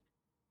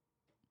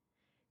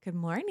Good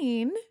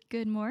morning.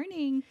 Good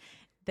morning.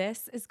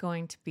 This is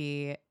going to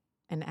be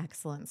an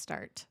excellent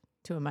start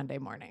to a Monday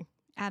morning.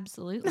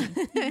 Absolutely.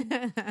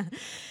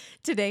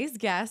 Today's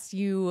guest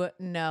you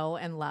know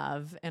and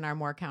love in our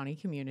Moore County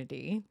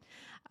community.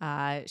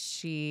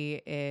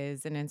 She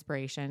is an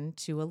inspiration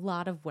to a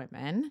lot of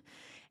women,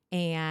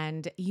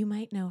 and you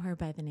might know her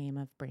by the name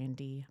of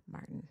Brandi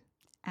Martin.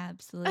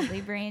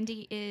 Absolutely.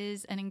 Brandi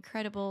is an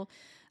incredible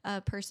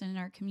person in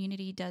our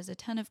community, does a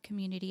ton of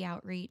community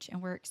outreach,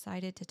 and we're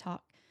excited to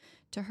talk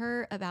to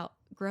her about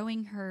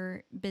growing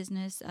her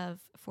business of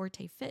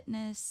Forte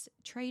Fitness,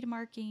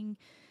 trademarking,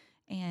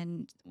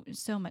 and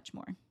so much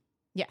more.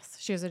 Yes,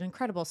 she has an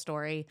incredible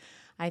story.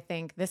 I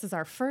think this is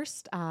our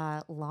first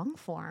long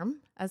form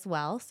as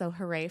well. So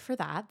hooray for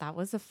that. That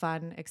was a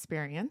fun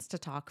experience to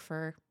talk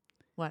for,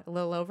 a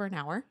little over an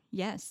hour?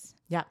 Yes.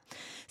 Yeah.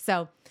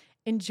 So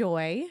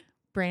enjoy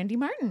Brandi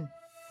Martin.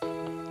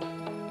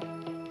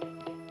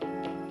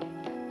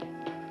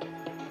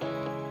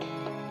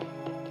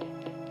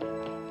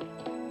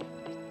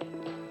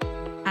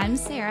 I'm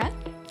Sarah.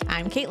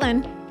 I'm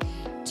Caitlin.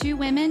 Two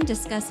women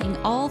discussing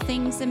all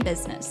things in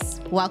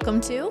business. Welcome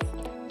to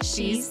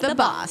She's the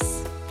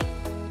Boss.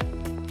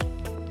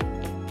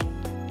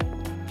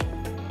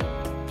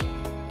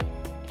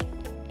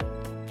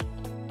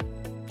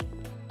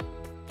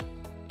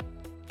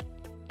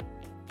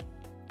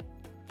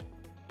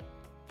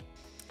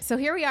 So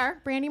here we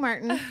are, Brandi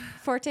Martin,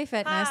 Forte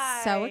Fitness.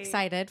 Hi. So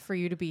excited for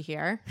you to be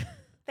here.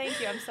 Thank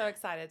you. I'm so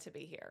excited to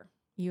be here.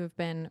 You have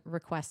been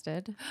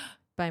requested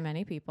by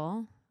many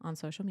people on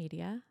social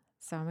media.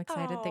 So I'm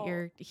excited that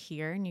you're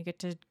here and you get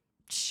to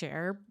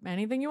share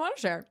anything you want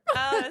to share.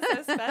 Oh,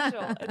 it's so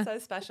special. It's so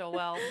special.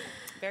 Well,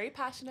 very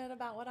passionate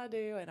about what I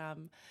do, and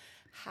I'm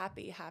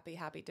happy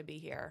to be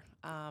here.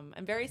 I'm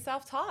very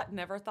self-taught.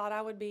 Never thought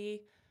I would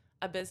be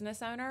a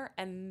business owner,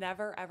 and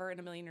never, ever in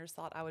a million years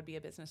thought I would be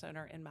a business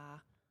owner in my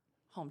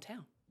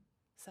hometown.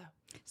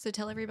 So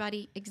tell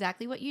everybody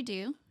exactly what you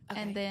do,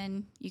 Okay. and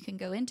then you can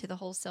go into the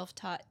whole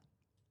self-taught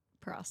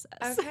process.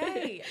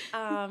 Okay.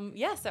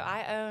 So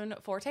I own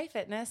Forte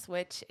Fitness,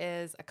 which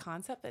is a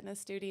concept fitness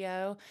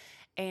studio.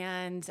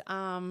 And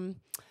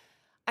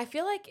I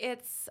feel like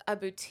it's a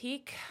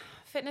boutique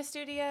fitness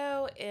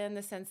studio in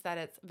the sense that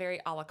it's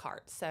very a la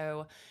carte.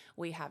 So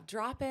we have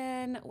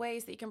drop-in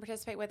ways that you can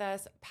participate with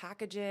us,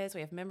 packages, we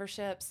have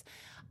memberships,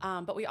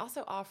 but we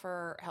also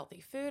offer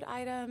healthy food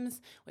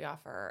items. We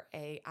offer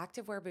a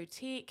activewear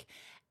boutique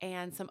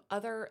and some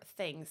other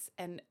things.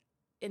 And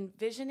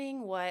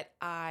envisioning what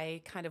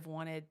I kind of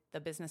wanted the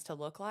business to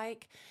look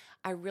like,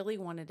 I really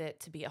wanted it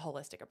to be a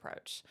holistic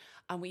approach.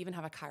 We even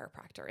have a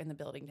chiropractor in the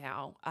building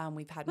now.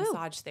 We've had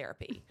massage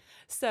therapy.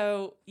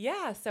 So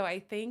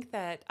I think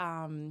that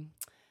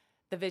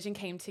the vision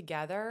came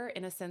together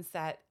in a sense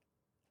that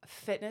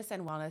fitness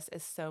and wellness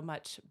is so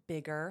much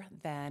bigger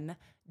than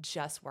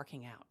just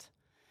working out.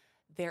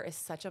 There is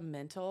such a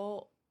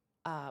mental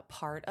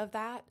part of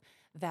that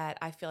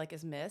I feel like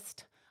is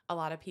missed. A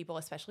lot of people,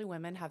 especially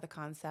women, have the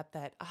concept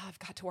that, I've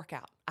got to work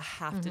out. I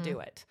have to do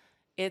it.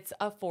 It's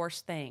a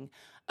forced thing.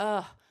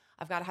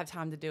 I've got to have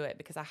time to do it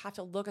because I have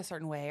to look a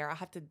certain way, or I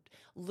have to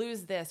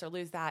lose this or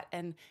lose that.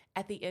 And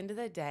at the end of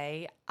the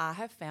day, I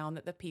have found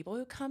that the people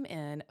who come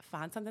in,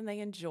 find something they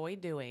enjoy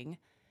doing,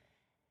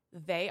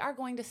 they are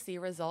going to see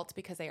results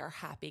because they are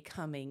happy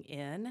coming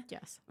in.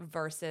 Yes.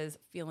 Versus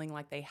feeling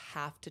like they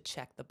have to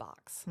check the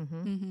box.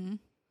 Mm-hmm.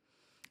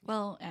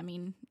 Well, I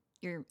mean,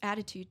 your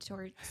attitude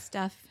toward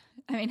stuff.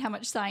 I mean, how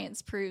much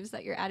science proves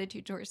that your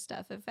attitude toward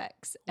stuff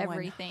affects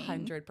everything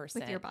 100%.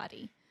 with your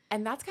body.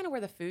 And that's kind of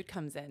where the food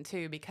comes in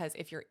too, because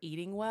if you're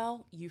eating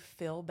well, you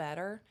feel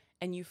better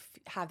and you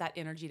have that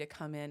energy to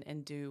come in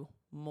and do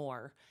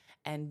more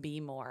and be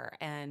more.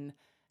 And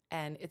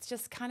it's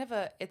just kind of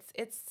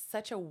it's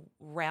such a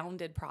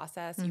rounded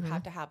process. You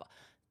have to have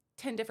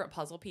 10 different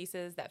puzzle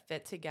pieces that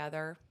fit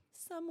together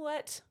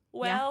somewhat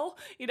well.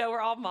 Yeah. You know,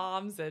 we're all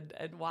moms and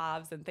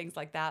wives and things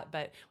like that,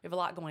 but we have a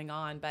lot going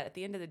on. But at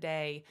the end of the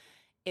day,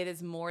 it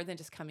is more than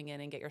just coming in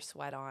and get your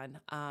sweat on.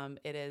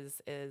 It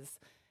is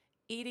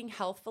eating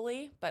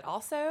healthfully, but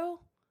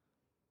also,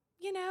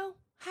 you know,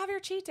 have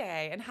your cheat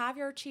day and have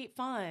your cheat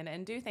fun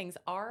and do things.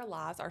 Our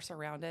lives are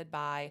surrounded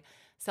by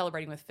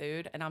celebrating with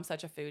food, and I'm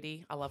such a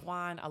foodie. I love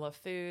wine. I love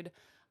food.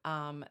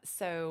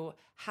 So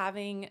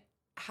having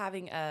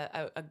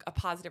a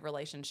positive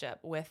relationship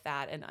with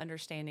that and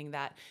understanding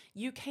that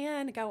you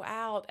can go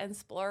out and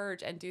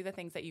splurge and do the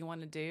things that you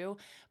want to do,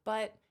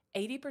 but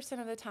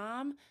 80% of the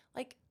time,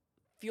 like,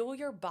 fuel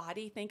your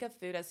body. Think of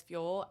food as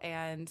fuel,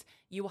 and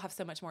you will have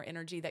so much more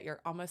energy that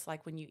you're almost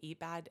like when you eat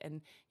bad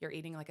and you're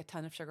eating like a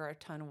ton of sugar, a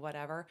ton of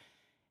whatever,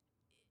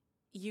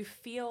 you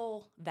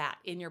feel that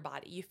in your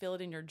body. You feel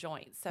it in your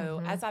joints.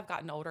 So as I've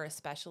gotten older,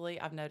 especially,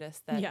 I've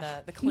noticed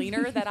that the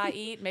cleaner that I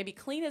eat, maybe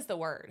clean is the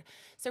word.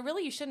 So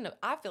really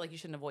I feel like you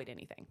shouldn't avoid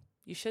anything.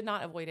 You should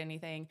not avoid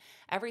anything,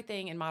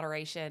 everything in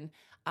moderation.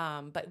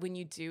 But when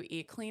you do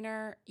eat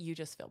cleaner, you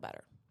just feel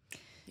better.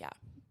 Yeah.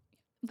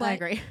 I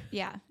agree.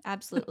 Yeah,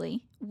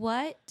 absolutely.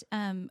 What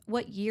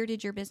year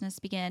did your business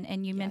begin?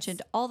 And you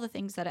mentioned all the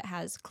things that it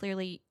has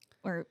clearly,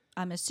 or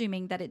I'm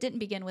assuming that it didn't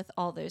begin with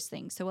all those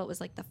things. So what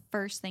was like the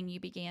first thing you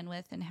began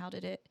with, and how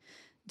did it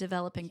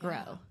develop and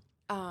grow?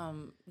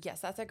 Yes,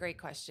 that's a great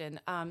question.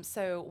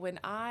 So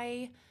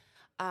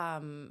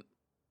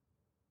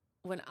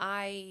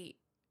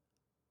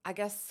I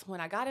guess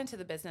when I got into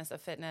the business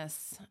of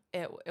fitness,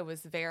 it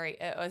was very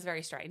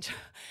strange.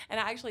 And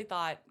I actually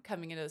thought,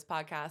 coming into this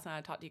podcast, and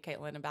I talked to you,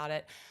 Caitlin, about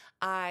it,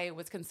 I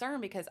was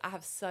concerned because I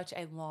have such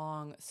a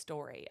long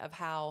story of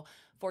how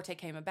Forte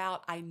came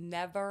about. I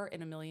never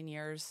in a million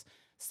years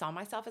saw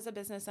myself as a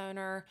business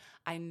owner.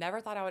 I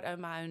never thought I would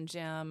own my own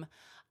gym.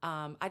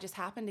 I just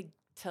happened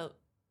to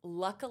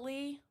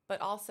luckily,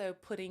 but also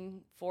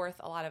putting forth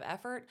a lot of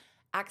effort,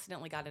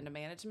 accidentally got into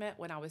management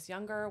when I was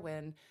younger,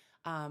 when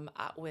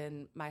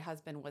my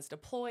husband was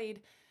deployed.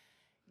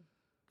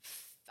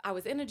 I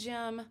was in a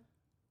gym.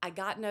 I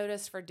got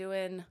noticed for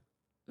doing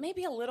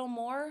maybe a little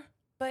more,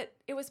 but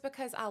it was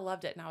because I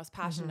loved it and I was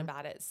passionate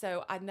about it.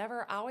 So I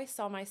always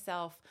saw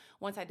myself,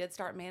 once I did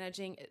start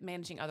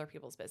managing other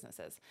people's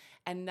businesses,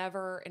 and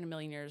never in a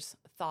million years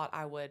thought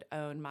I would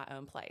own my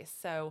own place.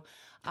 So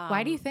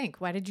why do you think?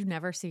 Why did you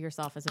never see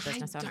yourself as a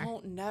business owner? I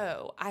don't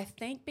know. I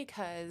think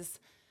because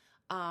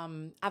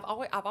I've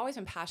always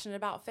been passionate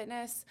about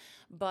fitness,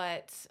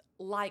 but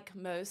like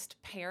most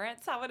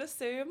parents, I would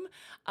assume,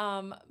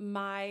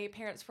 my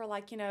parents were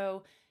like, you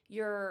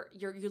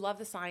love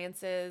the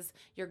sciences,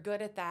 you're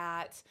good at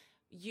that,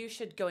 you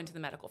should go into the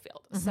medical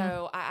field.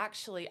 So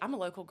I'm a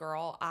local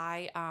girl.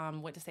 I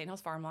went to St.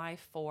 Hills Farm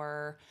Life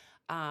for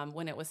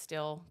when it was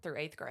still through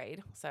 8th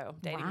grade. So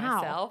dating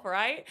myself,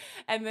 right?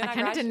 And then I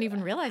kind of didn't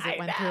even realize it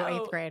went through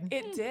 8th grade.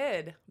 It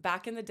did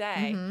back in the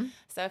day.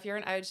 So if you're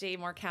an OG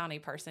Moore County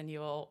person, you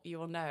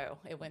will know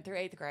it went through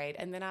 8th grade.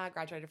 And then I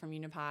graduated from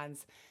Union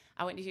Pines.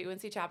 I went to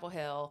UNC Chapel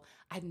Hill.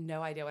 I had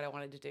no idea what I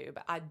wanted to do,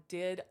 but I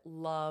did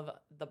love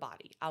the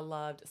body. I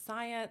loved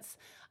science.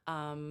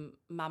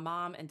 My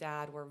mom and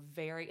dad were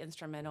very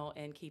instrumental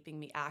in keeping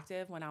me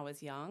active when I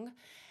was young.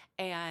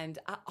 And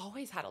I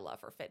always had a love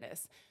for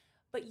fitness.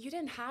 But you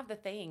didn't have the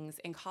things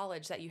in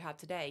college that you have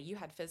today. You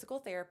had physical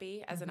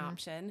therapy as an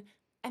option,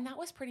 and that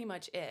was pretty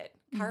much it.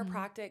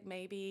 Chiropractic,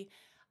 maybe.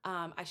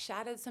 I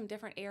shadowed some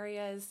different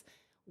areas,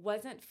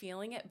 wasn't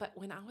feeling it, but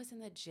when I was in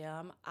the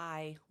gym,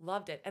 I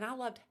loved it, and I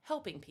loved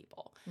helping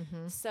people.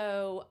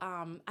 So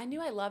I knew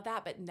I loved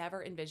that, but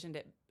never envisioned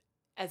it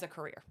as a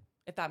career,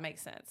 if that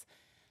makes sense.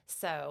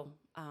 So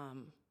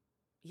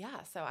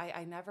so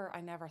I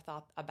never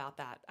thought about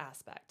that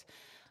aspect.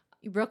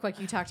 Real quick,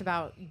 you talked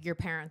about your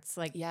parents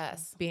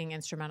being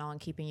instrumental in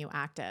keeping you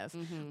active.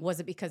 Was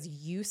it because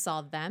you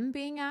saw them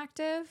being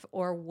active,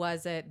 or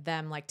was it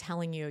them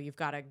telling you you've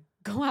got to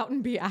go out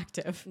and be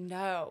active?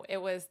 No,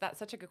 that's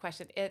such a good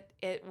question.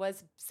 It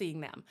was seeing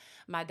them.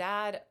 My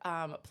dad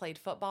played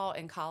football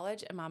in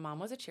college, and my mom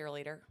was a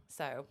cheerleader.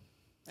 So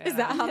is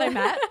that how they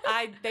met?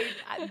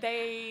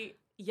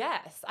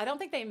 Yes. I don't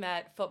think they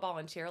met football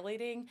and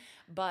cheerleading,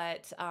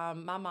 but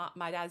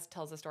my dad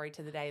tells a story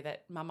to the day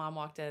that my mom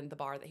walked in the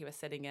bar that he was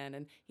sitting in,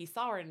 and he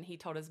saw her, and he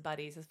told his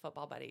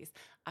football buddies,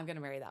 "I'm going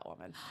to marry that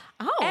woman."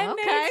 Oh, and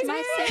okay. It's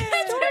my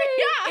same story.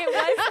 Yeah. It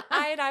was.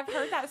 I've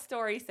heard that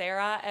story,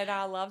 Sarah, and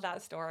I love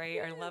that story.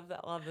 I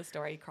love the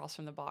story across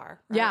from the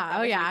bar. Right? Yeah.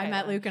 Oh, yeah. I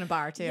met Luke in a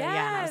bar too. Yes.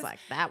 Yeah, and I was like,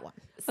 that one.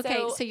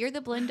 Okay, so you're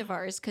the blend of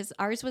ours, because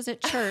ours was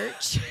at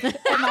church, and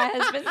my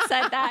husband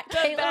said that.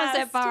 Caitlin was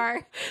at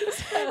bar.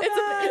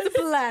 It's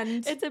a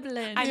blend. It's a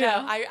blend. I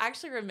know. I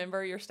actually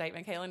remember your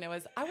statement, Caitlin.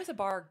 I was a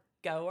bar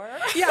goer.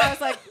 Yeah, I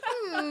was like,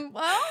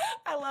 well,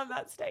 I love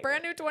that statement.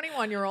 Brand new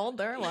 21-year-old.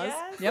 There it was.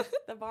 Yes, Yep.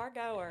 The bar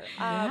goer.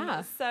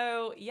 Yeah.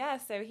 So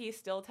he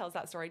still tells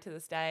that story to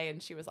this day,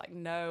 and she was like,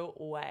 no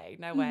way.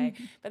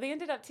 But they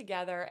ended up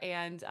together,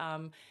 and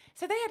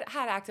so they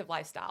had active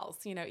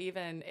lifestyles.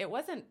 Even it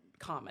wasn't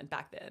common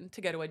back then to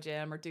go to a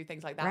gym or do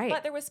things like that. Right.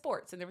 But there was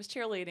sports, and there was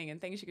cheerleading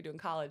and things you could do in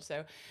college.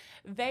 So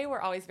they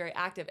were always very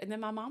active. And then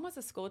my mom was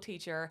a school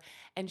teacher,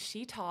 and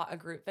she taught a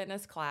group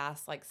fitness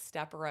class, like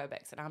step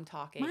aerobics. And I'm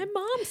talking. My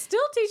mom still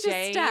teaches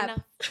Jane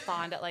step.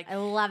 Fonda, I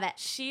love it.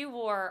 She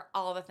wore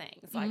all the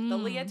things, like the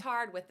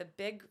leotard with the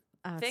big,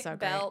 thick so great.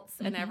 belts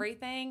and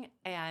everything.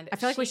 And I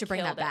feel like we she should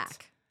bring that killed it.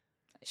 back.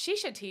 She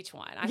should teach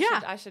one.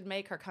 I should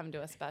make her come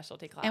to a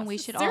specialty class. And we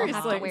should all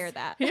have to wear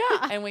that.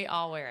 Yeah. And we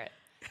all wear it.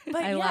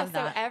 But I love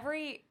that.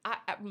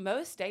 So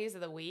most days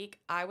of the week,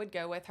 I would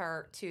go with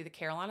her to the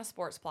Carolina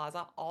Sports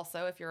Plaza.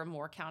 Also, if you're a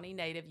Moore County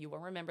native, you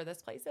will remember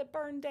this place that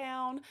burned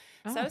down.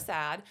 Oh. So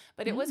sad.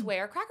 But it was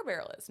where Cracker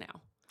Barrel is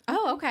now.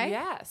 Oh, okay.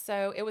 Yeah.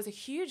 So it was a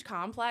huge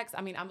complex.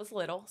 I mean, I was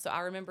little, so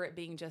I remember it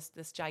being just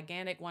this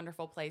gigantic,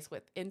 wonderful place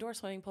with indoor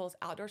swimming pools,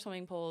 outdoor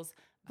swimming pools.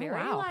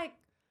 Very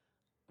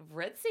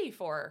ritzy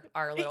for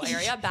our little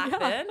area back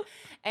then.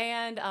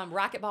 And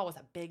racquetball was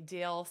a big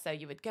deal. So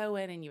you would go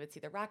in and you would see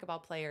the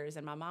racquetball players,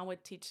 and my mom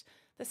would teach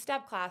the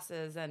step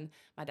classes, and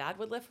my dad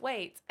would lift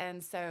weights.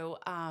 And so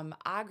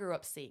I grew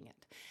up seeing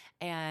it.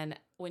 And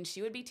when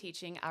she would be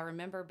teaching, I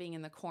remember being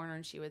in the corner,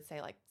 and she would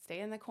say, like, stay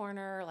in the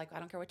corner. Like, I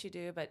don't care what you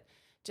do, but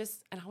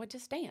and I would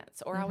just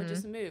dance, or I would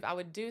just move. I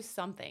would do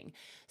something.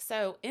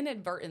 So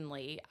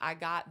inadvertently, I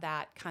got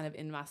that kind of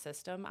in my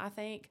system, I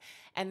think.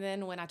 And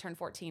then when I turned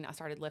 14, I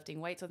started lifting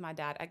weights with my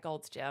dad at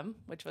Gold's Gym,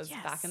 which was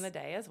back in the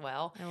day as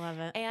well. I love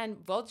it.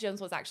 And Gold's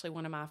Gyms was actually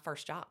one of my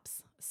first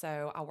jobs.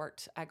 So I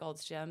worked at Gold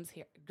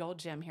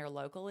Gym here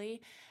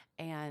locally.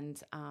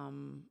 And,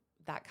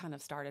 that kind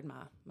of started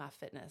my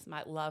fitness,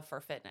 my love for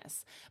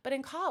fitness. But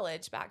in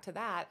college, back to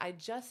that, I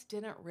just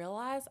didn't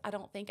realize, I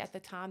don't think at the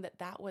time,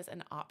 that was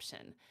an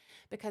option,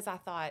 because I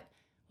thought,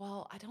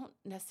 well, I don't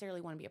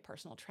necessarily want to be a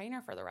personal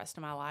trainer for the rest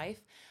of my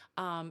life.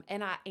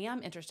 And I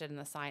am interested in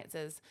the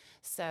sciences.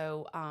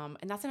 So,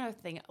 and that's another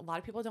thing a lot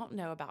of people don't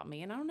know about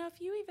me. And I don't know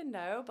if you even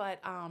know, but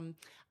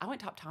I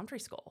went to optometry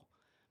school.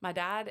 My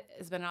dad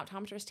has been an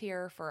optometrist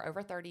here for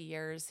over 30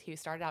 years. He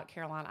started out at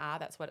Carolina Eye.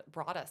 That's what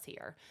brought us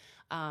here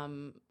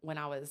when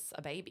I was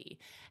a baby.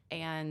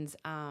 And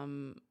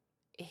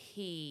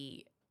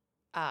he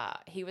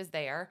was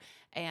there,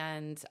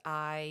 and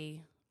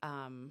I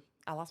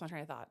lost my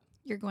train of thought.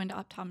 You're going to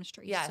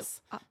optometry. Yes.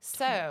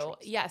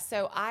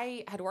 So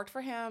I had worked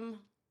for him.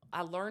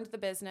 I learned the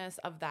business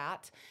of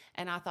that,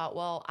 and I thought,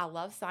 well, I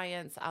love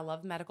science. I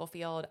love medical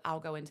field.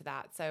 I'll go into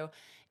that. So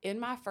in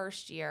my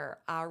first year,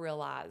 I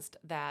realized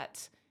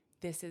that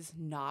this is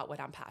not what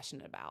I'm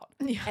passionate about.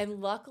 Yeah. And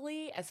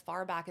luckily, as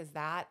far back as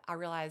that, I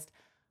realized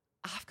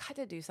I've got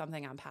to do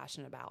something I'm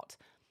passionate about.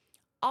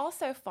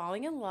 Also,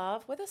 falling in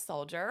love with a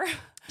soldier.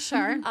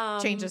 Sure.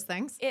 Changes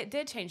things. It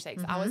did change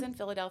things. I was in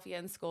Philadelphia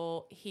in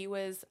school. He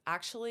was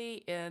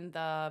actually in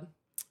the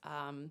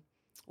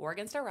war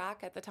against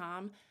Iraq at the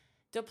time,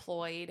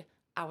 deployed.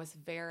 I was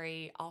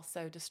very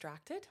also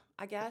distracted,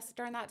 I guess,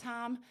 during that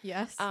time.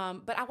 Yes.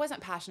 But I wasn't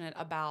passionate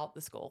about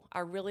the school. I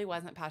really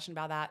wasn't passionate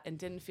about that and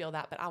didn't feel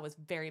that, but I was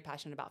very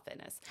passionate about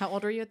fitness. How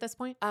old were you at this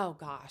point? Oh,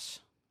 gosh.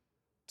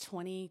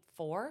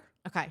 24.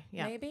 Okay.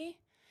 Yeah. Maybe.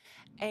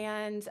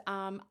 And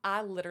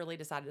I literally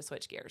decided to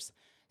switch gears.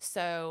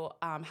 So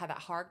had that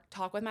hard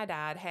talk with my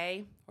dad.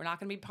 Hey, we're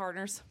not going to be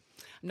partners.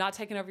 I'm not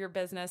taking over your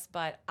business,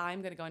 but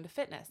I'm going to go into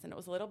fitness. And it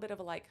was a little bit of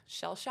a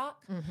shell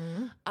shock,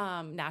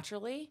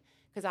 naturally,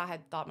 because I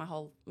had thought my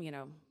whole,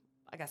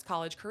 I guess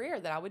college career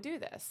that I would do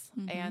this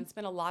and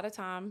spent a lot of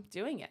time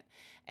doing it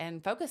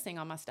and focusing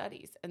on my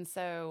studies. And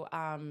so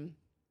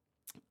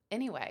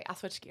anyway, I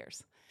switched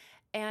gears.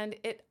 And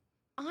it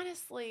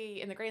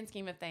honestly, in the grand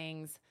scheme of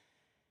things,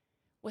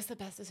 was the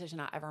best decision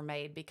I ever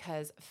made,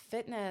 because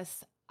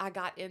fitness, I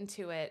got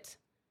into it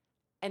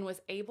and was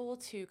able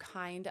to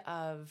kind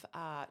of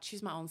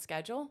choose my own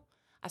schedule.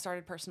 I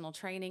started personal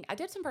training. I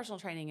did some personal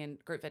training in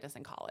group fitness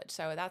in college.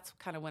 So that's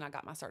kind of when I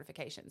got my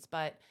certifications.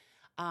 But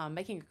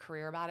making a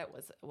career about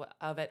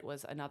it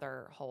was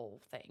another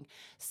whole thing.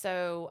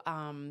 So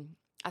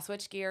I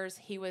switched gears.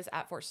 He was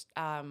at Fort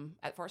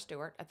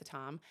Stewart at the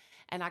time,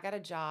 and I got a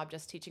job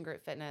just teaching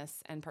group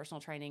fitness and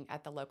personal training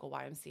at the local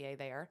YMCA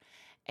there,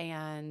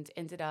 and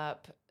ended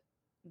up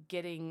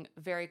getting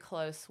very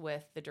close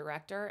with the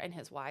director and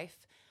his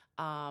wife.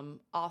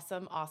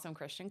 Awesome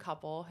Christian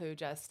couple who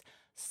just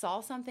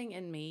saw something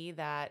in me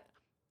that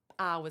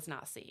I was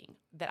not seeing,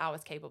 that I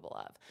was capable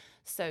of.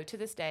 So to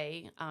this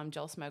day,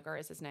 Joel Smoker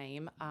is his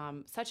name,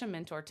 such a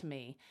mentor to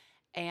me,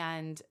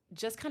 and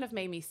just kind of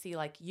made me see,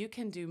 you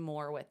can do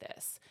more with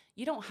this.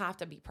 You don't have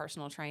to be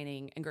personal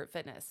training and group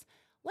fitness.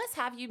 Let's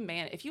have you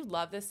if you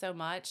love this so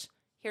much,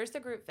 here's the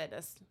group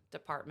fitness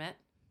department.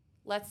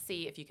 Let's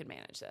see if you can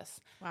manage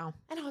this. Wow.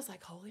 And I was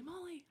like, holy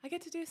moly, I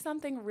get to do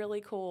something really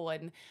cool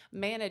and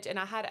manage. And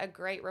I had a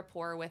great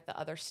rapport with the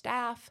other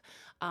staff,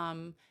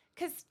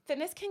 because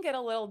fitness can get a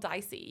little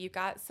dicey. You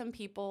got some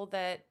people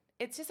that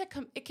it's just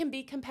it can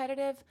be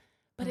competitive,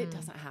 but it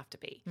doesn't have to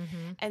be.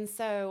 And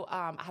so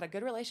I had a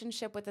good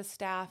relationship with the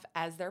staff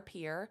as their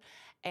peer,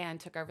 and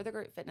took over the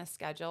group fitness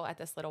schedule at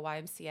this little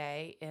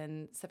YMCA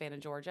in Savannah,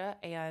 Georgia.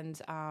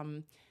 And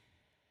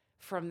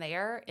from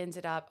there,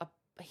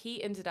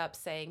 he ended up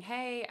saying,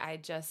 hey,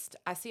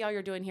 I see all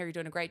you're doing here. You're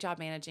doing a great job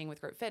managing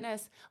with group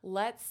fitness.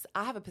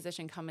 I have a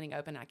position coming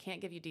open. I can't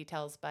give you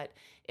details, but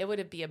it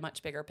would be a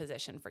much bigger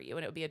position for you.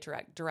 And it would be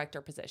a director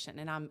position.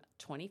 And I'm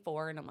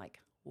 24, and I'm like,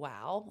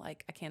 wow, I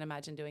can't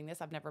imagine doing this.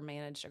 I've never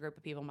managed a group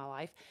of people in my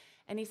life.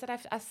 And he said,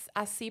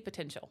 I see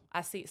potential.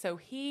 So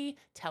he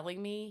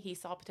telling me he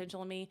saw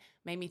potential in me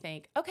made me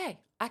think, okay,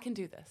 I can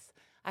do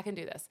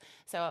this.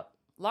 So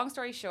long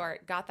story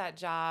short, got that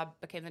job,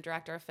 became the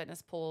director of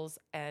fitness pools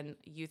and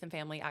youth and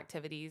family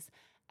activities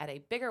at a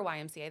bigger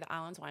YMCA, the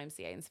Islands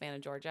YMCA in Savannah,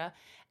 Georgia,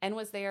 and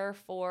was there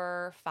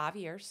for 5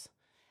 years,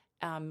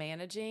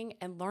 managing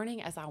and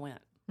learning as I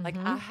went.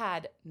 I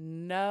had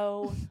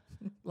no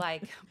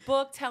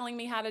book telling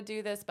me how to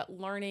do this, but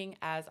learning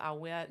as I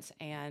went.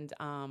 And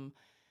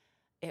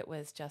it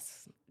was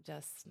just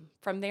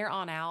from there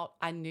on out,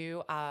 I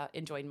knew I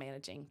enjoyed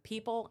managing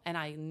people, and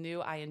I knew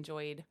I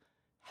enjoyed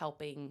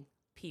helping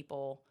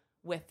people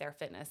with their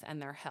fitness and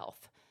their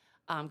health.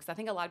 Because I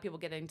think a lot of people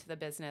get into the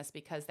business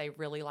because they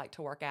really like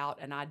to work out,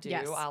 and I do.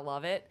 Yes. I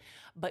love it.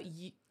 But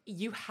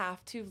you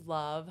have to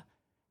love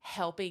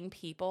helping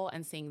people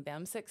and seeing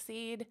them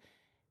succeed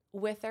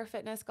with their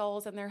fitness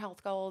goals and their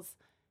health goals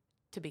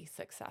to be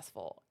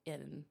successful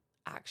in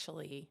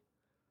actually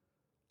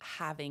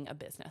having a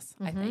business,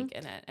 I think,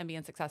 in it, and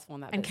being successful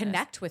in that and business.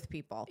 connect with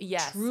people.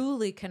 Yes.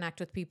 Truly connect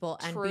with people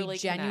and Truly be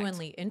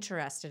genuinely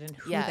interested in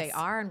who Yes. they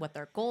are and what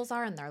their goals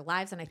are in their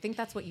lives. And I think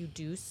that's what you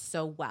do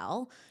so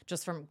well,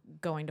 just from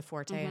going to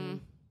Forte and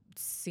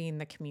seeing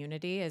the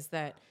community, is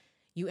that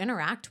you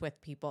interact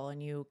with people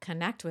and you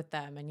connect with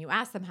them and you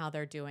ask them how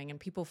they're doing, and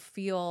people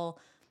feel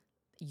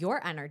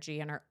your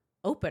energy and are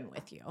open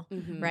with you,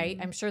 right?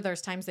 I'm sure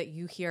there's times that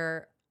you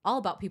hear all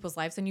about people's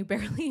lives and you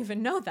barely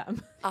even know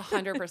them.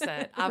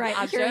 100%. Right.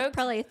 I've You're joked,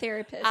 probably a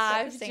therapist at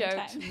I've the same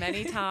joked time.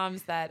 many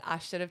times that I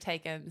should have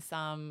taken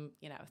some,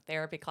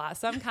 therapy class,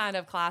 some kind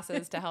of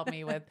classes to help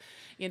me with,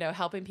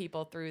 helping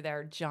people through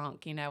their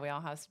junk. We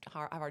all have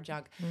our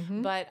junk.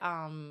 But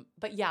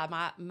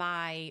yeah,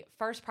 my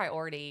first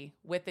priority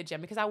with the gym,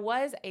 because I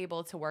was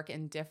able to work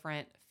in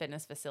different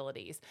fitness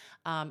facilities,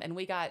 and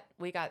we got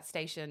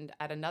stationed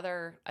at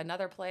another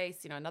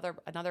place,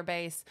 another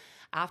base.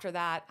 After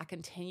that, I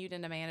continued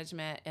into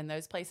management in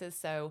those places.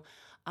 So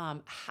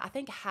I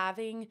think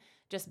having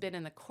just been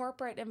in the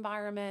corporate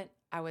environment,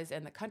 I was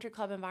in the country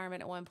club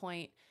environment at one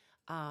point.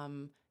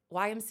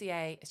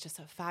 YMCA is just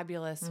a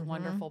fabulous,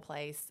 wonderful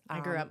place.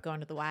 I grew up going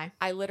to the Y.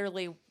 I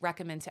literally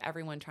recommend to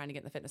everyone trying to get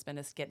in the fitness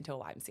business, get into a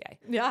YMCA.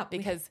 Yeah.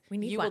 Because we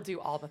need you one. will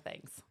do all the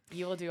things.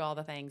 You will do all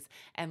the things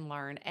and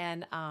learn.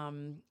 And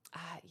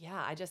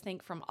I just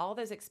think from all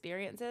those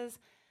experiences,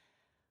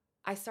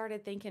 I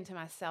started thinking to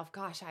myself,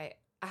 gosh,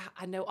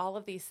 I know all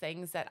of these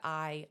things that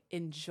I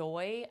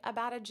enjoy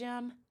about a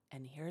gym,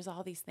 and here's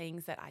all these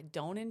things that I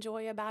don't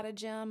enjoy about a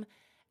gym,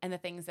 and the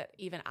things that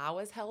even I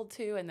was held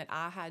to and that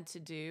I had to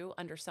do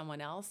under someone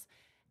else.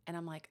 And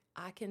I'm like,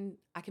 I can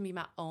be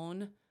my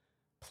own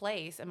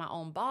place and my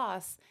own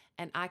boss,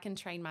 and I can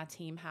train my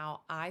team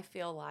how I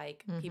feel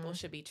like people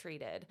should be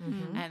treated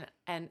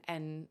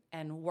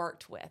and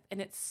worked with. And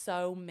it's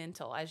so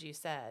mental, as you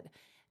said,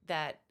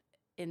 that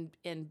in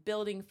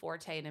building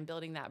Forte and in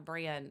building that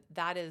brand,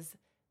 that is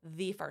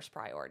the first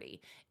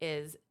priority.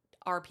 Is,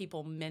 are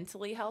people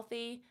mentally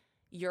healthy?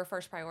 Your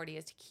first priority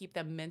is to keep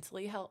them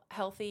mentally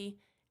healthy,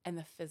 and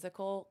the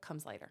physical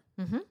comes later.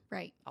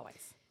 Right.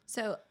 Always.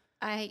 So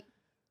I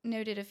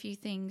noted a few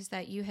things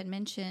that you had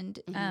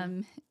mentioned.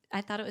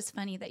 I thought it was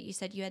funny that you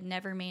said you had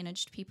never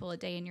managed people a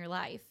day in your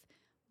life,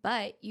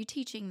 but you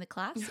teaching the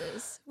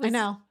classes was I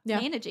know. Yeah.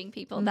 managing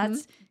people.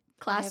 That's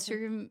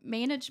classroom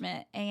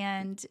management,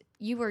 and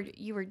you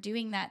were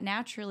doing that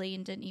naturally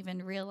and didn't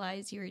even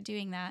realize you were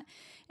doing that.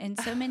 And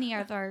so many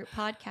of our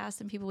podcasts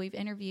and people we've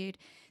interviewed,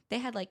 they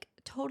had like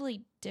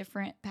totally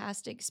different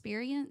past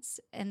experience,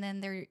 and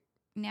then they're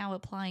now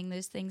applying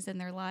those things in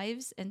their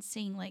lives and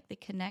seeing like the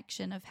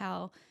connection of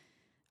how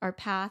our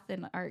path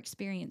and our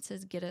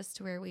experiences get us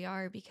to where we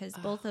are, because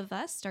both of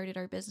us started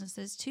our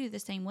businesses too the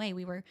same way.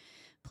 We were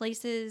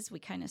places, we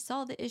kind of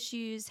saw the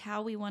issues,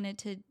 how we wanted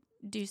to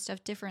do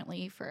stuff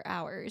differently for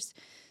ours.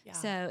 Yeah.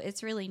 So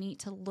it's really neat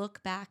to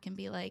look back and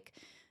be like,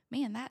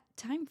 man, that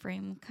time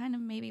frame kind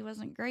of maybe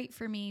wasn't great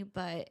for me,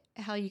 but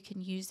how you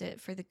can use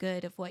it for the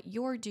good of what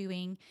you're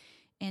doing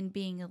and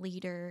being a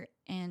leader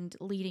and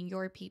leading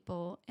your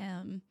people.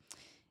 And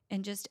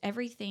just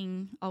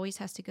everything always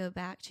has to go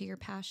back to your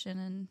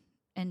passion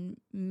and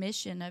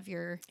mission of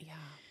your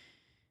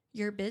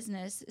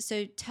business.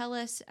 So tell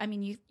us, I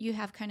mean, you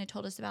have kind of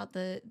told us about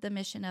the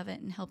mission of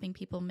it and helping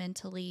people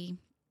mentally,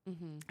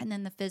 and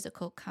then the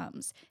physical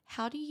comes.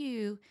 How do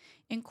you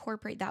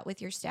incorporate that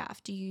with your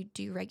staff? Do you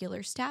do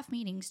regular staff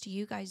meetings? Do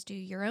you guys do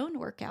your own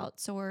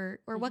workouts, or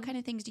what kind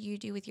of things do you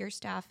do with your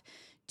staff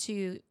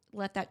to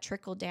let that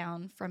trickle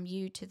down from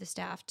you to the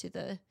staff to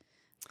the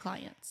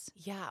clients?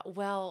 Yeah,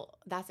 well,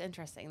 that's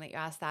interesting that you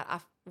asked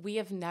that. We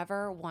have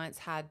never once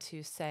had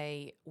to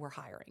say we're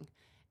hiring,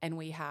 and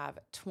we have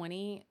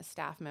 20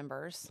 staff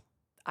members.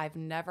 I've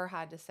never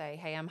had to say,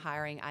 hey, I'm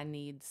hiring. I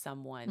need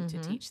someone to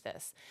teach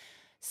this.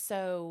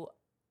 So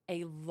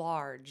a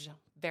large,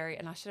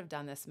 and I should have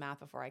done this math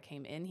before I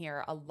came in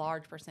here, a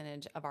large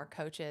percentage of our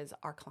coaches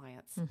are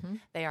clients.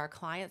 They are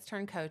clients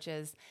turned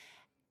coaches,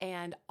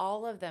 and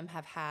all of them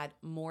have had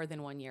more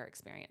than 1 year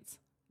experience.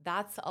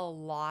 That's a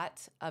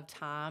lot of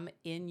time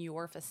in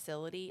your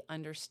facility,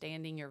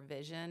 understanding your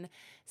vision,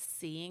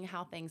 seeing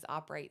how things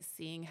operate,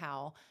 seeing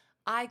how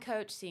I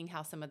coach, seeing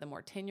how some of the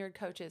more tenured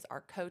coaches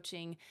are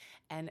coaching,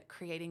 and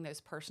creating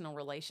those personal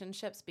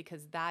relationships,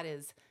 because that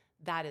is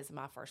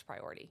my first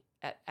priority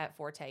at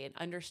Forte, and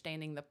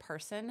understanding the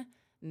person,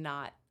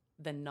 not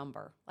the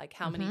number. Like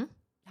how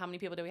many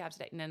people do we have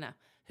today? No.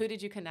 Who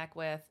did you connect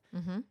with?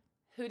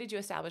 Who did you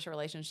establish a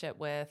relationship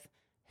with?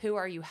 Who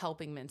are you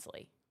helping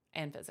mentally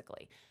and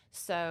physically?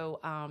 So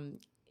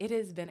it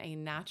has been a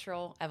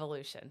natural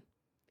evolution.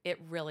 It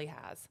really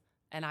has.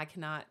 And I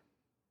cannot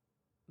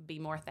be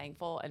more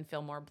thankful and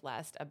feel more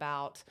blessed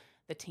about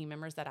the team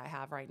members that I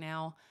have right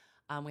now.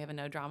 We have a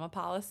no drama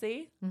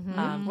policy.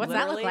 What's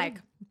that look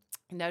like?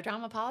 No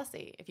drama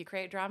policy. If you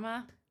create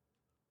drama,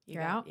 you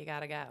got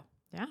to go.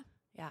 Yeah.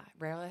 Yeah,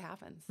 rarely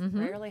happens. Mhm.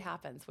 Rarely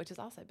happens, which has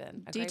also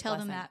been a Do you great tell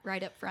them blessing. that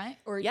right up front?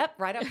 Or Yep,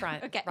 right up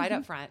front. Okay. Right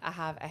up front. I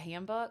have a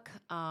handbook.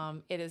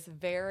 It is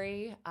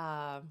very,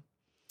 I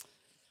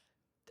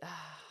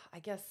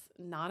guess,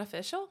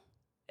 non-official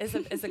is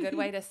a good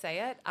way to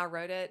say it. I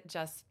wrote it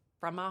just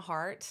from my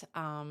heart.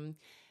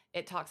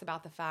 It talks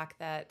about the fact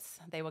that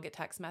they will get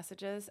text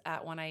messages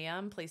at 1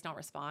 a.m. Please don't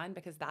respond,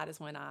 because that is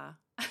when I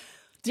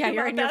do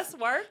you're my in your best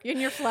work. in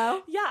your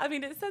flow. Yeah, I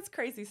mean, it says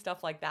crazy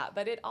stuff like that,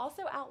 but it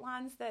also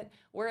outlines that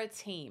we're a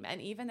team.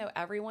 And even though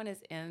everyone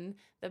is in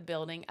the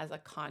building as a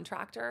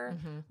contractor,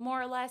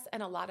 more or less,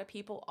 and a lot of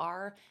people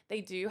are,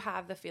 they do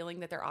have the feeling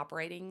that they're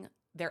operating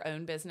their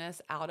own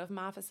business out of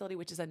my facility,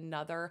 which is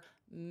another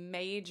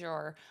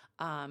major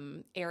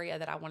area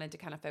that I wanted to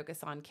kind of focus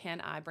on. Can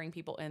I bring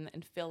people in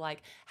and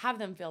have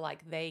them feel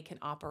like they can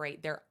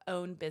operate their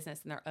own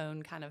business and their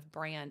own kind of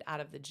brand out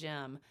of the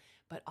gym,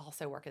 but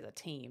also work as a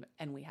team?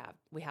 And we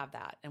have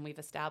that, and we've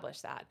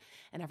established that,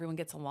 and everyone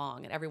gets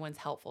along and everyone's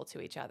helpful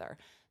to each other.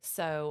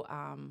 So,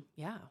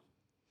 yeah.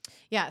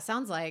 Yeah, it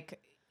sounds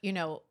like,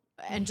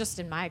 and just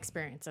in my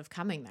experience of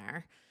coming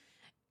there,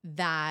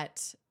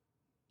 that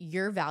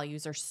your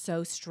values are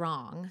so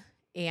strong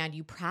and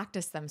you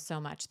practice them so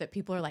much that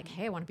people are like,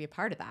 hey, I want to be a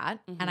part of that.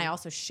 And I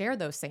also share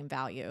those same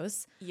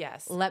values.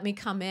 Yes. Let me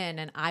come in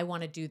and I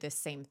want to do this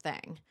same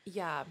thing.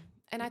 Yeah.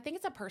 And I think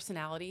it's a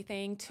personality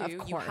thing too. Of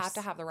You have course.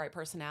 to have the right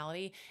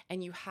personality,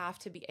 and you have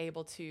to be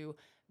able to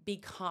be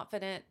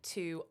confident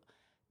to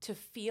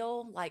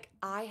feel like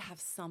I have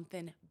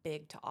something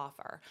big to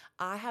offer.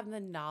 I have the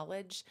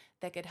knowledge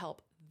that could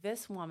help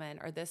this woman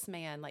or this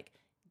man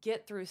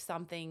get through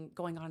something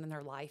going on in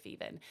their life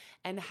even,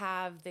 and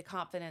have the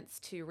confidence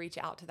to reach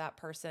out to that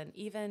person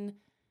even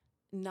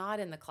not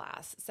in the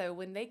class. So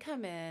when they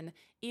come in,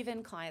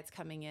 even clients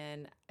coming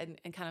in and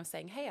kind of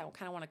saying, hey, I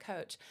kind of want to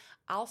coach,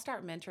 I'll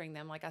start mentoring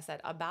them, like I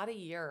said, about a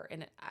year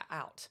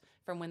out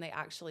from when they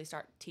actually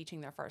start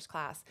teaching their first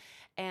class.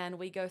 And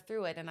we go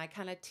through it, and I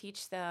kind of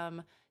teach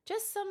them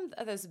just some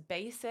of those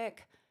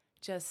basic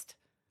just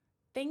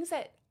things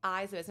that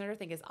I, as a business owner,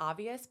 think is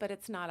obvious, but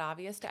it's not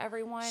obvious to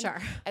everyone.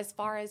 Sure. As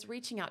far as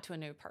reaching out to a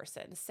new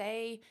person.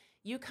 Say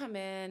you come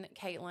in,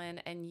 Caitlin,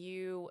 and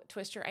you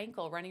twist your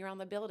ankle running around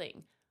the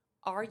building.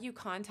 Are you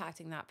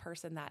contacting that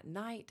person that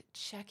night,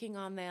 checking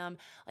on them,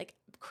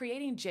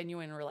 creating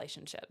genuine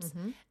relationships?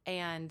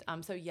 And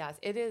so yes,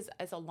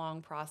 it's a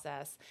long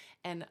process,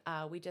 and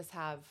we just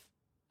have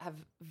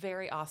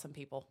very awesome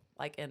people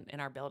in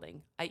our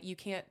building.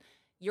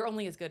 You're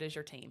only as good as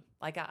your team.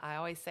 I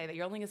always say that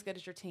you're only as good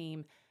as your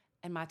team,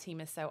 and my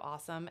team is so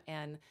awesome.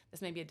 And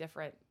this may be a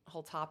different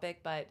whole topic,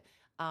 but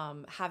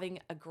having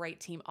a great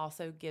team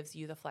also gives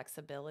you the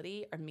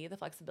flexibility, or me the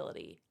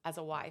flexibility as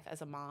a wife,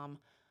 as a mom,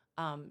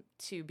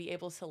 to be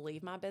able to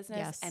leave my business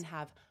Yes. and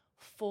have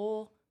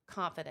full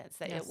confidence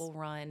that Yes. it will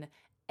run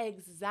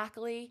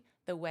exactly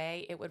the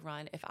way it would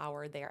run if I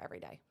were there every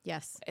day.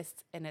 Yes. It's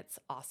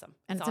awesome.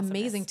 And it's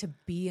amazing to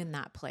be in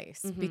that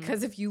place,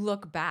 because if you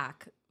look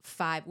back,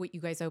 what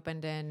you guys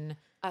opened in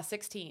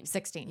 16.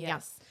 16.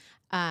 Yes.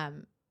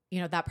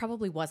 Yeah. That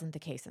probably wasn't the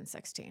case in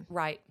 16.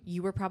 Right.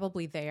 You were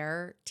probably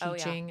there Oh, yeah.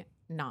 teaching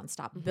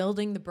nonstop,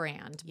 building the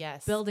brand,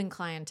 Yes. building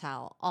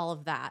clientele, all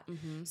of that.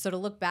 So to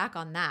look back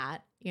on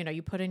that,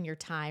 you put in your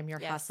time, your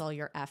Yes. hustle,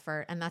 your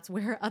effort, and that's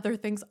where other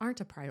things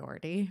aren't a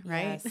priority,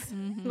 right? Yes.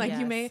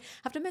 You may Yes.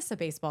 have to miss a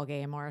baseball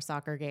game or a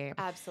soccer game.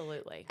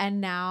 Absolutely. And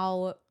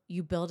now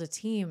you build a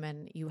team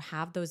and you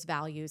have those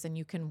values, and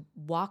you can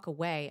walk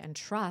away and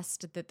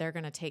trust that they're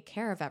going to take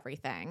care of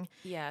everything.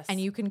 Yes. And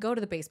you can go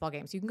to the baseball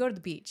games, you can go to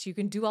the beach, you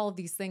can do all of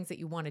these things that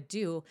you want to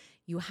do.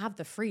 You have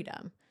the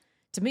freedom.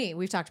 To me,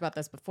 we've talked about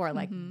this before,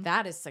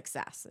 that is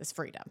success, is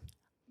freedom.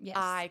 Yes.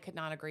 I could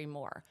not agree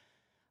more.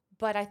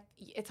 But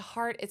it's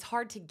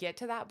hard to get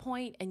to that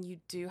point, and you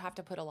do have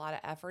to put a lot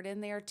of effort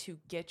in there to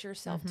get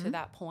yourself to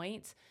that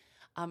point.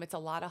 It's a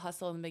lot of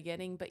hustle in the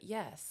beginning, but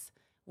yes,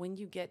 when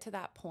you get to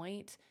that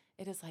point,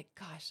 it is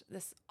gosh,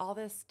 all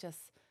this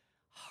just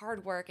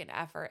hard work and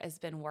effort has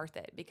been worth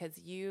it, because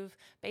you've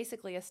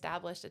basically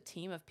established a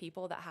team of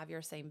people that have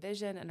your same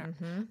vision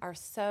and are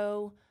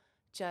so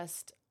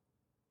just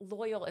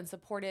loyal and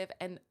supportive.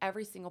 And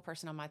every single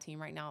person on my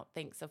team right now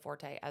thinks of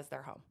Forte as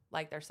their home,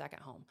 like their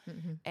second home.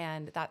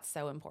 And that's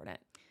so important.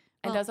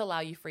 And does allow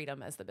you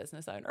freedom as the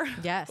business owner.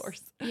 Yes. Of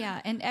course.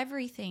 Yeah. And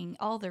everything,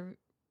 all the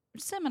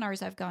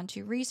seminars I've gone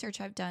to, research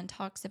I've done,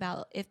 talks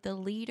about if the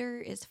leader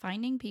is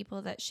finding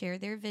people that share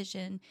their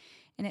vision,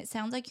 and it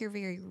sounds like you're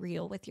very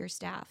real with your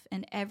staff,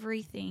 and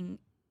everything,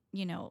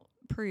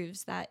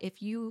 proves that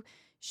if you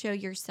show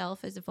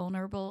yourself as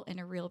vulnerable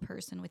and a real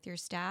person with your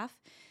staff,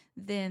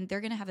 then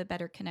they're going to have a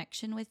better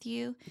connection with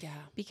you. Yeah.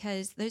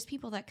 Because those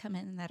people that come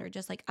in that are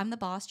just like, I'm the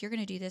boss, you're going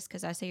to do this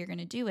because I say you're going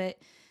to do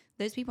it.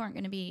 Those people aren't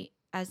going to be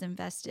as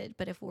invested.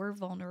 But if we're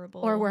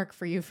vulnerable Or work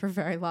for you for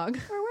very long.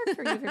 or work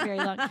for you for very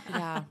long.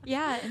 Yeah.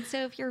 Yeah. And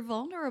so if you're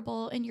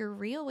vulnerable and you're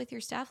real with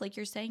your staff, like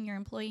you're saying, your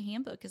employee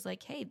handbook is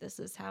like, hey, this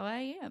is how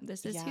I am.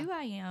 This is Yeah. who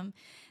I am.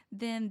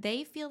 Then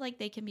they feel like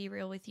they can be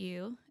real with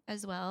you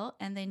as well.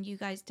 And then you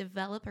guys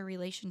develop a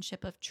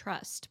relationship of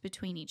trust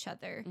between each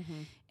other.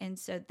 Mhm. And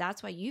so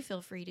that's why you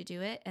feel free to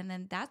do it. And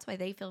then that's why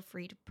they feel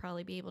free to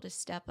probably be able to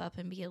step up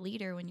and be a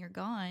leader when you're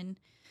gone.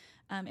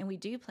 And we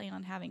do plan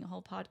on having a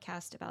whole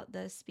podcast about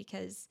this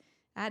because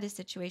I had a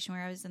situation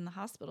where I was in the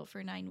hospital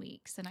for 9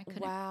 weeks and I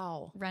couldn't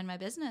Wow. run my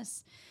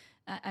business.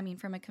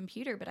 From a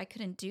computer, but I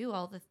couldn't do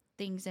all the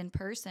things in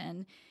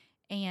person.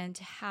 And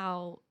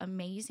how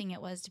amazing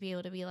it was to be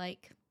able to be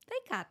like,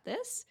 they got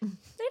this.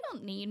 They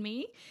don't need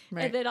me.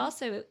 Right. And then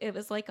also it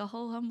was like a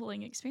whole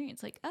humbling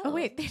experience. Like, Oh,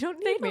 wait, they don't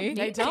need me.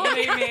 They don't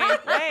need me.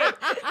 Right.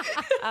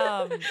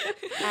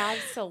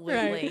 Absolutely.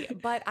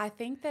 Right. But I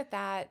think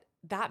that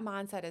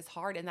mindset is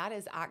hard. And that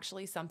is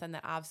actually something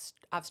that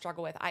I've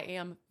struggled with. I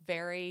am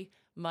very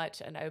much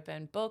an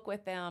open book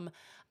with them.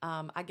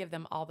 I give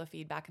them all the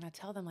feedback and I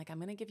tell them like, I'm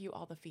going to give you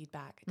all the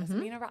feedback. It doesn't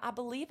mean I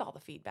believe all the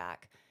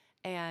feedback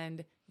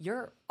and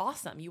you're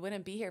awesome. You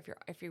wouldn't be here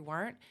if you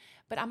weren't,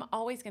 but I'm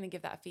always going to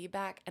give that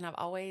feedback. And I've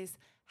always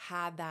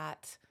had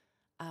that,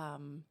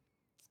 kind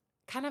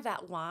of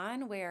that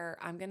line where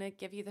I'm going to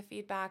give you the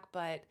feedback,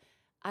 but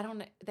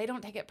they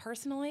don't take it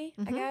personally,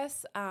 I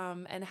guess.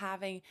 And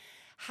having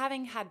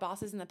had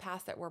bosses in the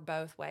past that were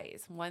both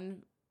ways,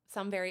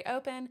 some very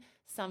open,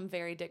 some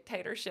very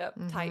dictatorship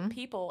type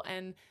people.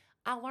 And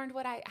I learned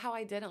how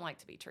I didn't like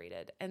to be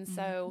treated. And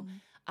so,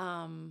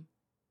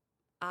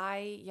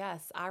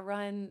 I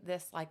run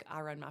this, like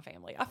I run my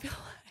family, I feel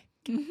like,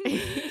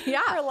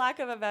 Yeah. for lack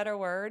of a better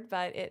word,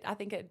 but I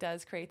think it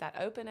does create that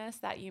openness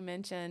that you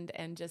mentioned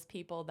and just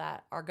people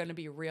that are going to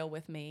be real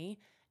with me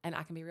and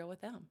I can be real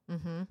with them.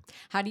 Mm-hmm.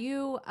 How do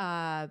you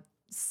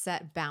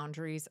set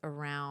boundaries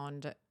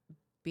around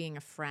being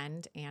a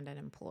friend and an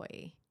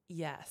employee?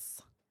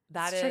 Yes.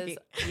 That It's is,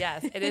 tricky.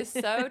 yes, it is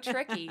so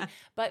tricky,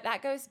 but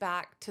that goes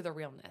back to the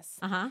realness.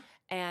 Uh-huh.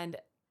 And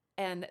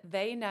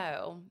they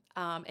know,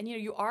 and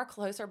you are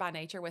closer by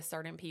nature with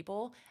certain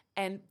people.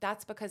 And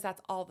that's because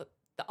that's all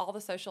the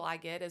social I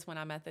get is when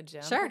I'm at the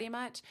gym, Sure. pretty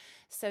much.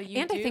 So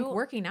I think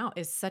working out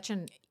is such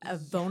a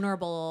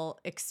vulnerable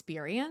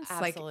experience.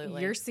 Absolutely.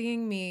 Like you're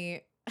seeing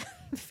me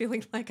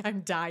feeling like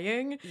I'm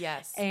dying.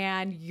 Yes.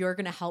 And you're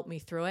going to help me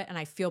through it. And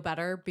I feel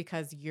better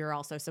because you're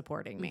also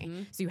supporting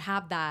me. So you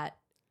have that,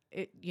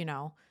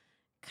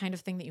 kind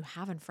of thing that you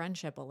have in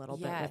friendship a little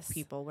bit with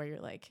people where you're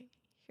like,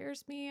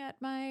 here's me at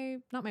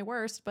not my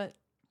worst, but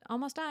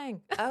almost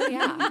dying. Oh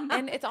yeah.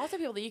 And it's also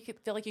people that you could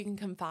feel like you can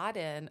confide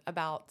in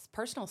about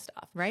personal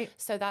stuff. Right.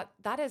 So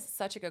that is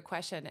such a good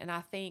question. And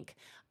I think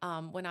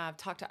when I've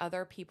talked to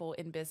other people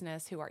in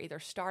business who are either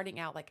starting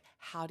out, like,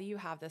 how do you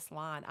have this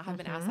line? I have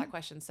been asked that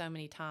question so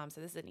many times.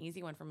 So this is an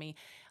easy one for me.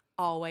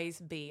 Always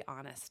be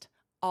honest.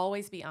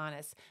 Always be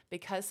honest,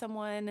 because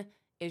someone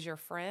is your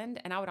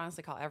friend. And I would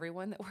honestly call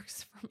everyone that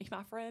works for me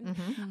my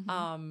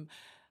friend.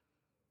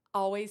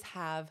 Always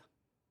have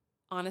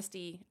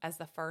honesty as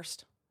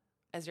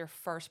your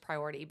first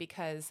priority,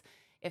 because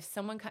if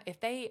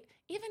they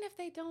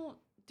don't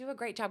do a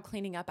great job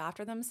cleaning up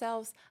after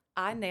themselves,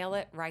 I nail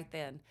it right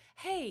then.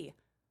 Hey,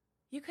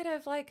 you could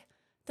have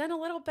done a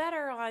little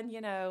better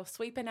on,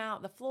 sweeping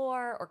out the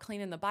floor or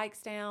cleaning the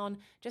bikes down.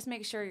 Just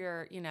make sure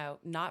you're,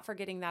 not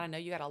forgetting that. I know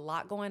you got a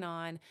lot going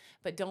on,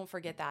 but don't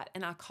forget that.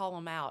 And I call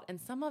them out. And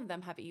some of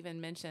them have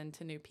even mentioned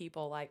to new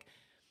people,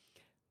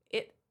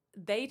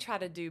 they try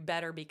to do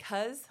better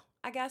because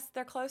I guess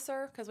they're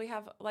closer because we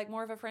have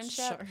more of a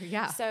friendship. Sure,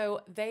 yeah.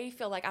 So they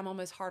feel like I'm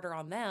almost harder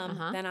on them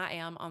than I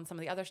am on some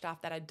of the other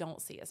stuff that I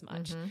don't see as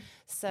much.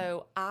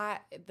 So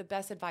the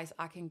best advice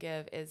I can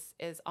give is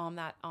on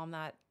that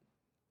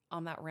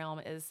realm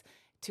is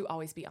to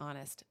always be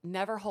honest.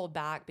 Never hold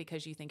back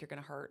because you think you're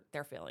going to hurt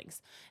their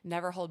feelings.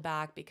 Never hold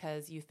back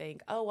because you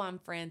think, oh, I'm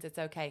friends, it's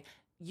okay.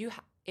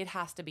 It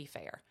has to be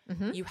fair.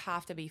 You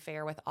have to be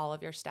fair with all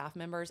of your staff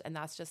members, and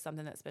that's just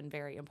something that's been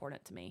very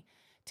important to me,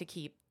 to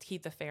keep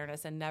the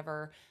fairness and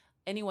never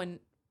anyone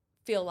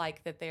feel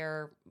like that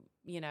they're,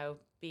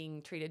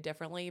 being treated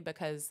differently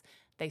because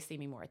they see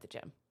me more at the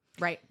gym.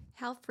 Right.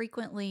 How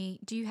frequently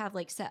do you have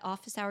set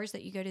office hours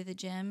that you go to the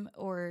gym,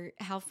 or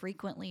how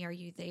frequently are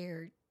you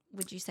there,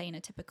 would you say, in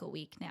a typical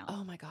week now?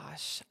 Oh my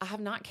gosh. I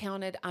have not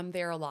counted. I'm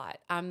there a lot.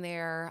 I'm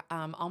there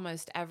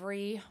almost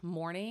every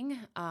morning.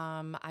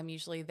 I'm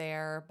usually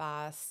there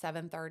by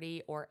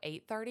 7:30 or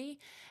 8:30.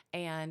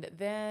 And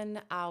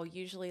then I'll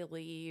usually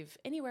leave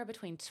anywhere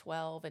between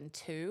 12 and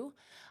 2.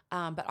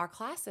 But our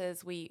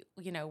classes, we're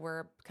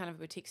kind of a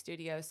boutique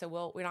studio,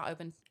 so we're not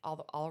open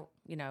all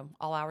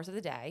hours of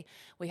the day.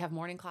 We have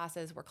morning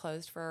classes. We're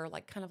closed for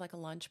kind of a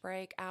lunch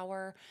break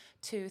hour,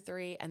 2,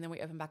 3, and then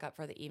we open back up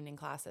for the evening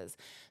classes.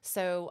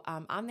 So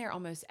I'm there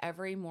almost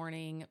every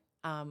morning,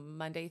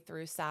 Monday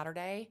through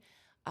Saturday,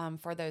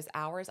 for those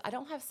hours. I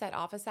don't have set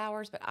office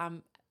hours, but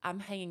I'm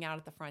hanging out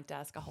at the front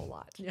desk a whole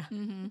lot. Yeah.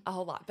 A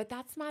whole lot. But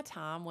that's my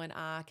time when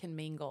I can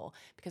mingle,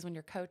 because when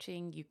you're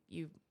coaching,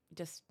 you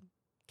just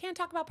can't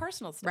talk about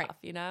personal stuff, Right.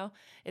 you know?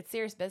 It's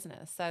serious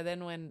business. So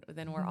then when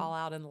we're all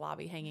out in the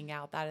lobby hanging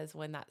out, that is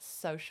when that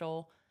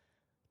social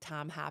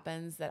time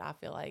happens that I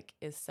feel like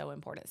is so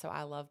important. So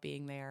I love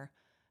being there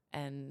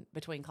and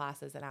between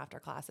classes and after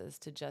classes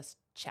to just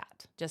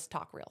chat, just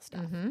talk real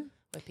stuff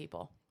with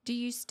people. Do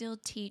you still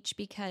teach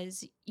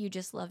because you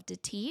just love to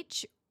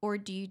teach, or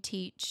do you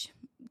teach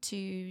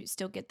to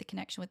still get the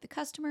connection with the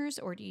customers,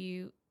 or do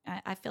you,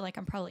 I feel like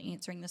I'm probably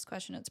answering this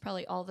question. It's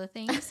probably all the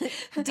things.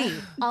 D,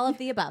 all of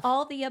the above.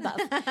 All the above.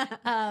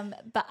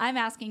 But I'm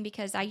asking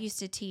because I used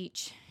to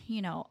teach,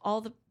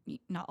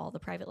 not all the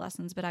private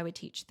lessons, but I would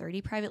teach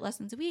 30 private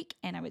lessons a week,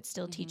 and I would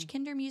still teach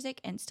kinder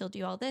music and still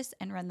do all this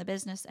and run the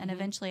business. And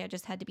eventually I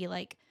just had to be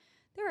like,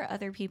 there are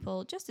other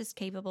people just as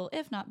capable,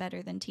 if not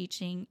better, than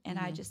teaching, and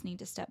I just need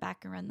to step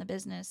back and run the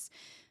business.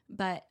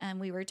 But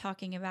we were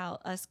talking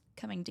about us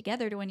coming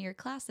together to one of your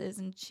classes,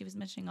 and she was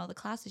mentioning all the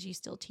classes you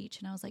still teach.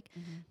 And I was like,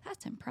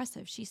 that's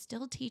impressive. She's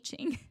still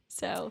teaching.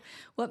 So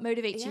what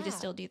motivates you to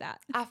still do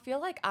that? I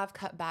feel like I've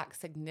cut back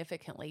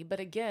significantly.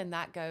 But again,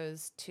 that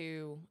goes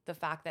to the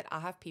fact that I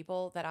have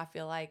people that I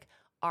feel like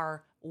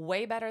are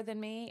way better than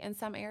me in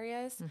some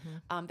areas.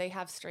 They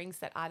have strengths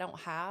that I don't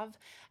have.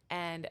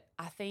 And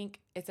I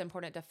think it's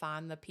important to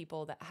find the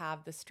people that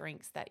have the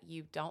strengths that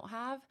you don't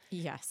have.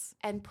 Yes.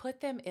 And put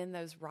them in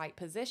those right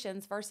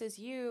positions versus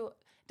you.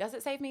 Does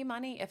it save me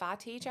money if I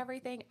teach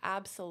everything?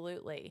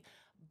 Absolutely.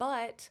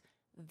 But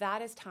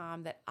that is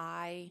time that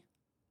I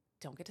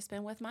don't get to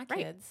spend with my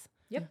kids.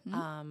 Yep.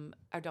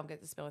 Or don't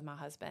get to spend with my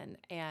husband,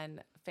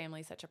 and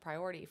family is such a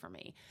priority for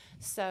me.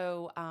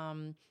 So,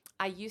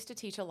 I used to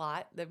teach a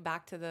lot.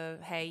 Back to the,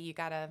 hey, you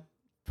got to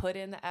put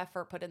in the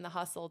effort, put in the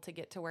hustle to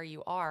get to where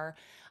you are.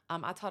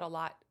 I taught a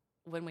lot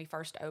when we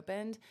first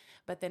opened,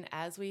 but then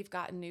as we've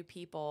gotten new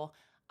people,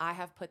 I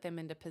have put them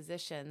into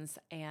positions,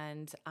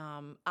 and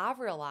I've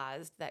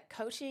realized that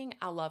coaching,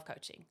 I love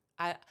coaching.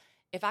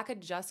 If I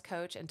could just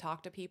coach and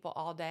talk to people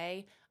all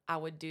day, I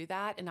would do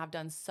that. And I've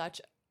done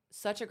such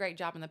a great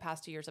job in the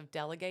past 2 years of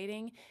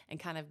delegating and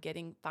kind of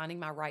finding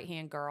my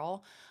right-hand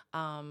girl.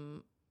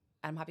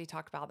 I'm happy to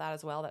talk about that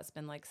as well. That's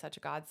been like such a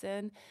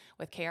godsend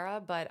with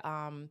Kara. But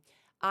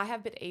I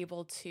have been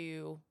able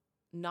to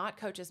not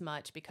coach as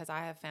much because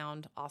I have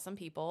found awesome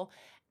people,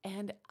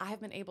 and I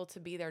have been able to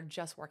be there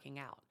just working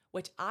out,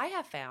 which I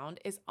have found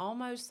is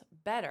almost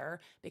better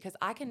because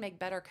I can make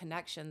better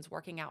connections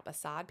working out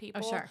beside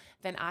people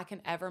than I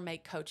can ever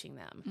make coaching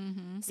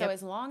them. So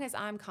as long as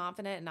I'm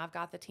confident and I've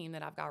got the team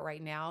that I've got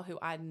right now who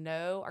I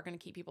know are going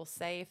to keep people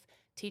safe,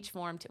 teach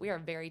for them. We are a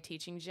very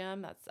teaching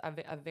gym. That's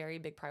a very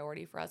big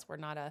priority for us. We're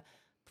not a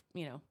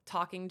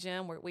talking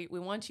gym. We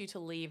want you to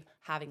leave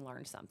having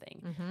learned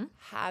something,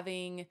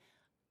 having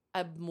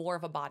more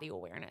of a body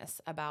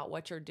awareness about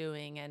what you're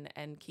doing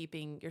and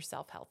keeping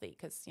yourself healthy.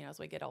 Because, as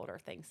we get older,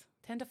 things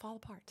tend to fall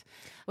apart.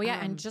 Well,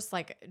 yeah. And just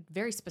like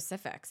very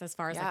specifics as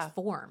far as like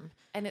form.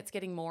 And it's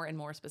getting more and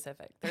more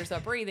specific. There's a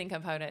breathing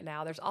component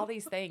now. There's all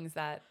these things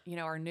that,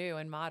 are new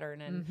and modern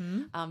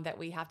and that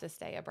we have to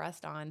stay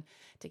abreast on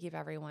to keep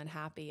everyone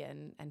happy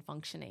and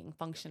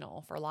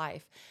functional for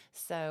life.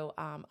 So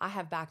I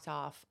have backed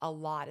off a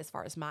lot as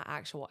far as my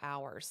actual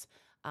hours.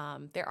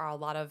 There are a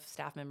lot of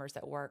staff members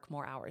that work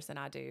more hours than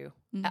I do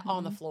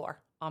on the floor,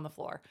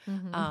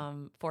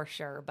 for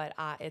sure. But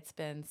it's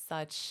been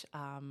such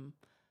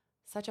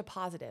a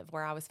positive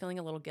where I was feeling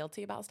a little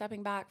guilty about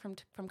stepping back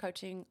from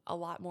coaching a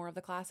lot more of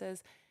the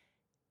classes.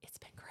 It's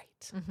been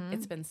great.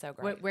 It's been so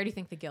great. Where do you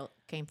think the guilt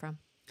came from?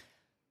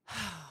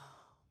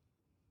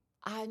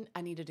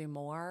 I need to do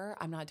more.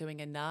 I'm not doing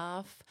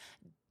enough.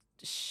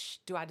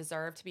 Do I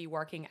deserve to be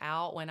working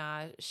out when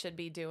I should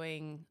be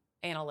doing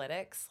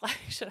analytics?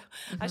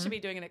 I should be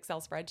doing an Excel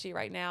spreadsheet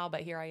right now,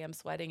 but here I am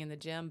sweating in the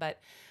gym. But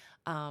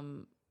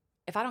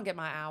if I don't get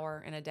my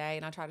hour in a day,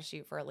 and I try to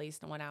shoot for at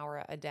least 1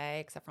 hour a day,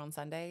 except for on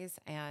Sundays,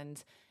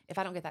 and if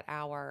I don't get that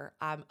hour,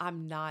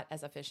 I'm not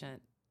as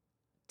efficient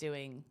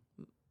doing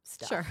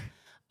stuff. Sure.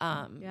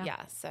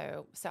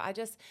 So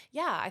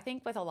I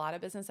think with a lot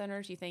of business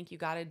owners, you think you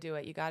got to do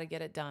it, you got to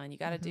get it done, you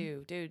got to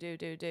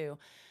do.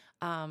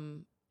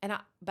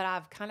 But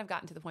I've kind of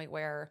gotten to the point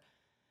where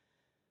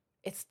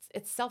it's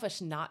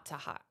selfish not to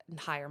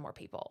hire more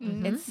people.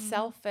 It's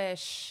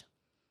selfish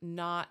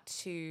not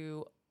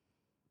to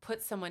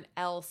put someone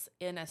else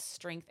in a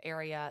strength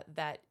area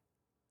that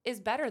is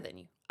better than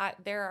you.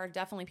 There are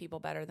definitely people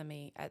better than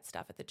me at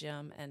stuff at the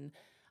gym. And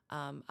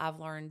I've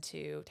learned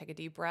to take a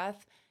deep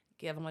breath,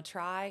 give them a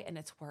try, and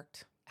it's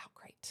worked out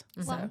great.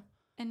 Well,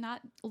 and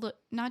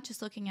not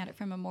just looking at it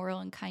from a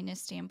moral and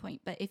kindness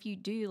standpoint, but if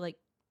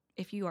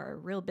you are a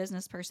real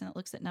business person that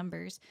looks at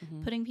numbers,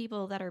 putting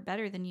people that are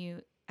better than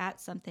you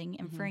at something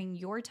and freeing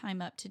your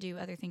time up to do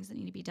other things that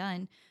need to be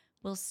done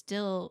will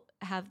still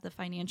have the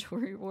financial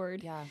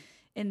reward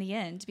in the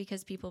end,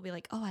 because people will be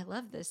like, oh, I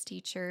love this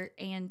teacher,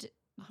 and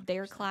 100%.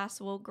 Their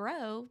class will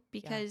grow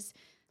because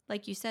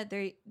like you said,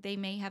 they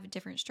may have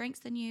different strengths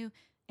than you,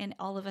 And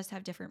all of us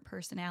have different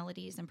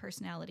personalities, and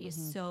personality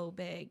is so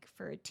big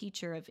for a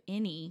teacher of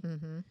any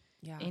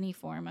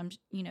form.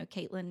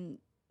 Caitlin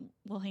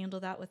will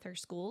handle that with her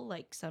school.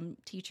 Like some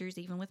teachers,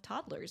 even with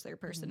toddlers, their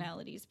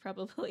personalities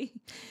probably.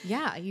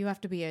 Yeah, you have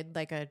to be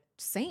a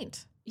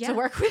saint Yeah. to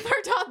work with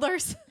our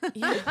toddlers.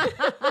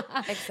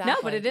 Exactly. No,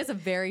 but it is a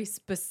very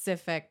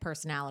specific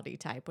personality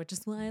type, which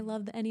is why I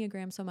love the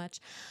Enneagram so much.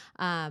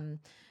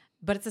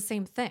 But it's the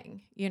same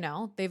thing,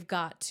 they've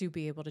got to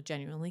be able to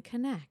genuinely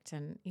connect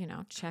and,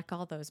 check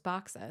all those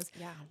boxes.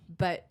 Yeah.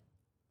 But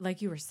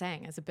like you were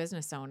saying, as a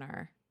business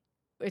owner,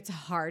 it's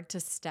hard to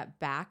step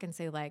back and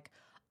say like,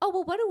 oh,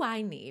 well, what do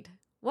I need?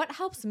 What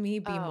helps me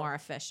be more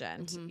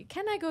efficient?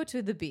 Can I go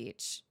to the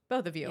beach?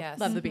 Both of you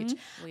love the beach.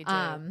 We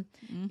do.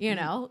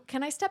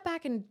 Can I step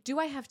back and do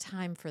I have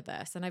time for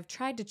this? And I've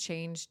tried to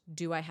change,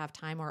 do I have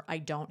time or I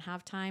don't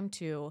have time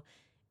to,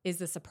 is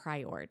this a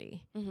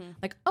priority?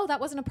 Like, oh, that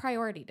wasn't a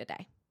priority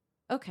today.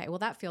 Okay, well,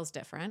 that feels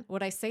different.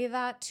 Would I say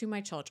that to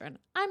my children?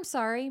 I'm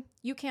sorry,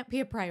 you can't be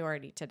a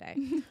priority today.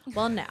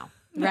 Well, no.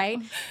 Right?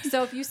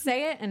 So if you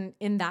say it and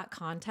in that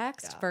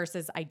context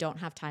versus I don't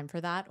have time for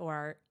that,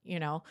 or,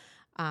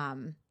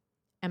 am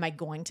I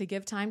going to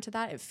give time to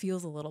that? It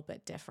feels a little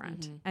bit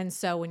different. And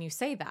so when you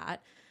say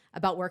that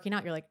about working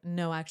out, you're like,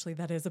 no, actually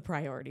that is a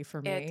priority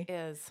for me. It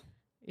is.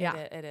 Yeah.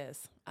 It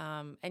is.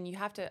 And you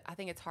have to, I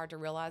think it's hard to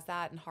realize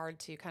that and hard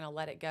to kind of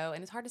let it go.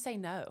 And it's hard to say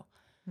no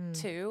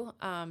to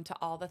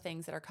all the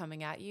things that are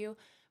coming at you.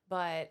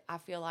 But I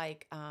feel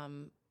like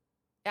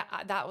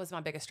that was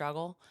my biggest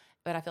struggle.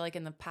 But I feel like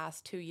in the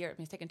past 2 years,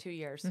 it's taken 2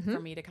 years for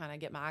me to kind of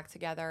get my act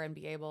together and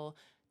be able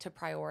to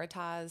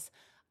prioritize.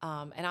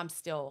 And I'm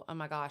still, oh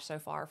my gosh, so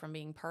far from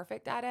being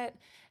perfect at it.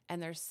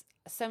 And there's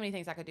so many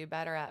things I could do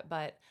better at.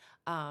 But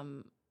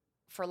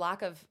for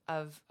lack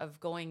of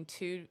going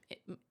too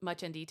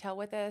much in detail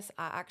with this,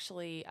 I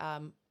actually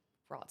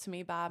brought to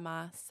me by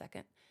my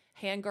second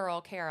hand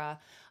girl, Kara,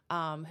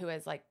 who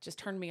has like just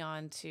turned me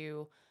on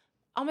to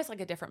almost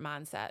like a different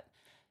mindset.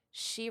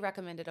 She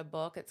recommended a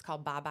book. It's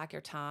called Buy Back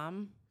Your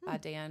Time by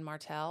Dan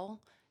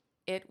Martell.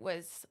 It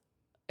was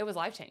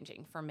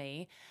life-changing for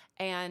me.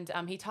 And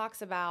he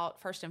talks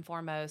about, first and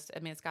foremost,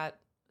 it's got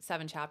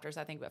 7 chapters,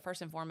 I think, but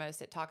first and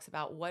foremost, it talks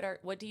about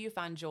what do you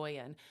find joy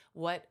in?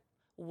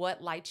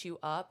 What lights you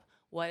up?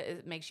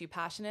 Makes you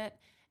passionate?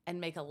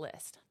 And make a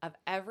list of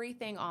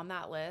everything on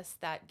that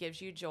list that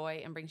gives you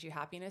joy and brings you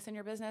happiness in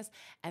your business.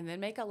 And then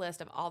make a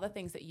list of all the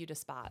things that you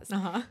despise,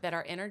 that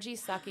are energy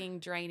sucking,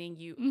 draining.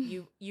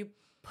 You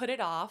put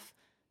it off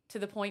to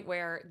the point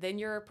where then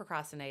you're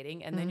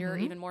procrastinating and then you're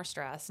even more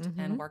stressed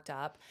and worked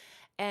up.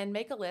 And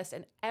make a list,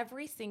 and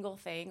every single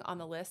thing on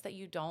the list that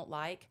you don't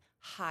like,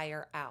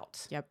 hire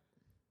out. Yep.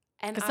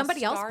 And because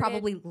somebody else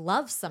probably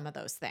loves some of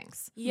those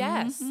things.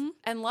 Yes.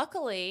 And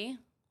luckily,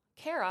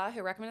 Kara,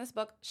 who recommended this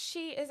book,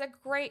 she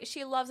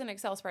loves an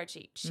Excel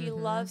spreadsheet. She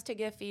loves to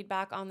give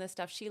feedback on this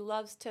stuff. She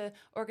loves to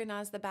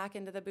organize the back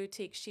end of the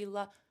boutique. She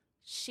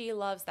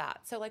loves that.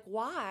 So like,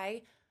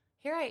 why?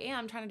 Here I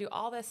am trying to do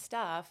all this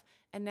stuff,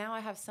 and now I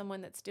have someone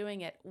that's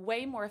doing it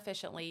way more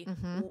efficiently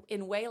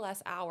in way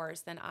less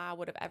hours than I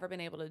would have ever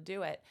been able to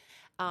do it.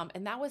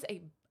 And that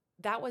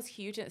was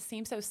huge. And it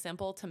seems so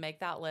simple to make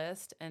that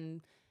list,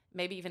 and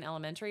maybe even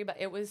elementary, but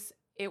it was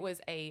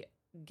a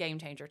game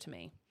changer to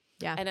me.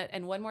 Yeah.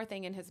 And one more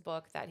thing in his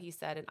book that he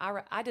said, and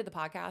I did the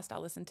podcast. I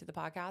listened to the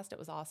podcast. It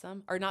was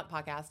awesome. Or not the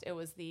podcast. It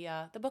was the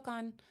book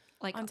on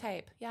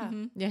tape. Yeah.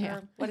 Yeah.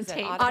 Or what is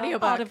it?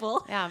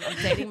 Audible. Yeah.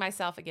 I'm dating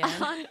myself again.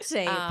 On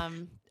tape.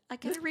 I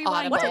can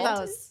rewind. What it. are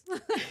those?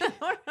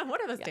 What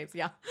are those tapes?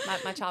 Yeah.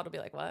 My child will be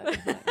like, what?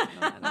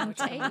 I don't know what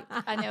you're talking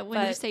about. I know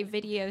when you say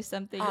video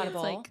something,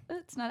 Audible. it's like,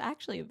 it's not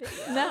actually a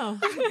video. No.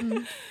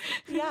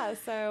 Yeah.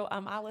 So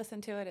I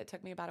listened to it. It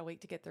took me about a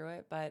week to get through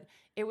it, but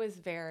it was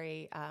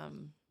very,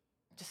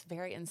 just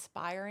very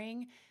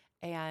inspiring.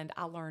 And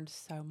I learned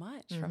so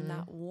much from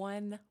that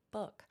one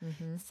book.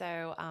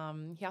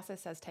 So he also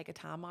says take a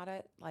time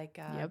audit,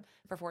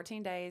 for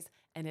 14 days.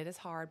 And it is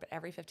hard, but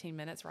every 15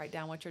 minutes, write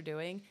down what you're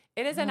doing.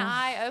 It is an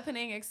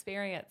eye-opening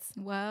experience.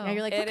 Wow. Yeah,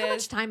 you're like, look how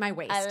much time I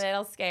waste. A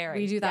little scary.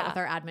 We do that with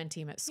our admin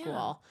team at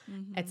school.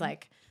 It's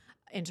like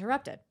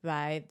interrupted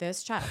by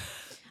this child.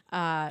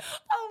 Oh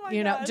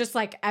my gosh. Just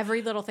like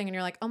every little thing. And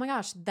you're like, oh my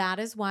gosh, that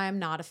is why I'm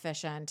not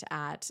efficient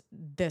at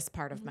this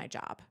part of my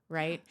job.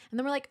 Right. And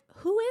then we're like,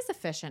 who is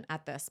efficient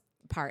at this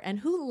part and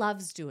who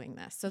loves doing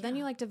this? So then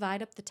you like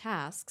divide up the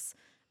tasks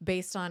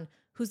based on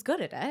who's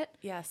good at it.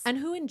 Yes. And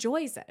who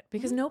enjoys it,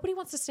 because nobody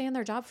wants to stay in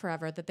their job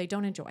forever that they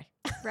don't enjoy.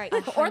 Right.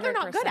 Or they're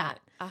not good at.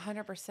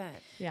 100%.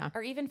 Yeah.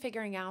 Or even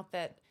figuring out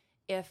that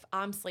if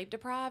I'm sleep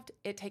deprived,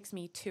 it takes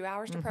me 2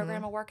 hours to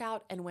program a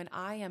workout. And when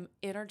I am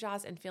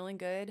energized and feeling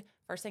good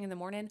first thing in the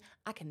morning,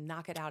 I can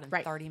knock it out in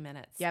 30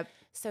 minutes. Yep.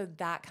 So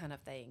that kind of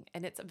thing.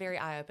 And it's very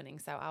eye-opening.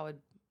 So I would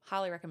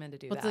highly recommend to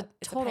do that. It's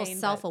a total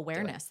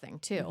self-awareness thing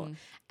too.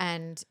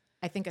 And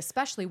I think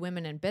especially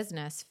women in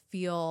business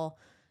feel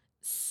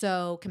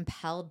so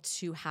compelled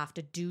to have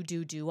to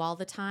do all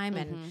the time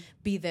and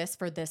be this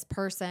for this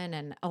person.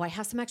 And, oh, I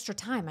have some extra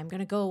time. I'm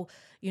going to go,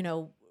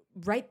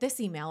 write this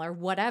email or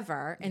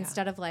whatever,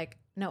 instead of like,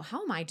 no,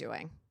 how am I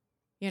doing?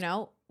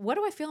 What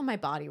do I feel in my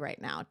body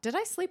right now? Did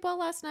I sleep well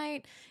last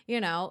night? Who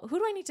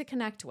do I need to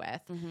connect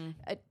with?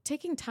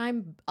 Taking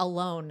time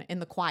alone in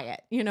the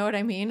quiet. You know what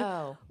I mean?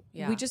 Oh,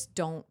 yeah. We just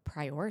don't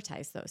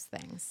prioritize those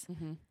things.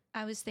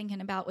 I was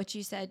thinking about what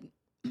you said,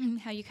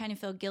 how you kind of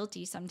feel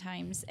guilty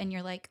sometimes and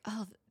you're like,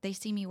 oh, they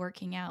see me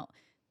working out.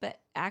 But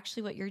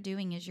actually what you're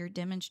doing is you're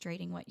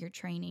demonstrating what you're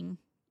training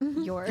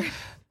your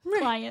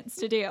clients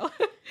to do.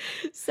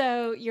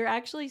 So you're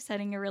actually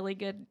setting a really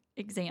good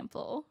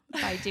example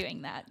by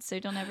doing that. So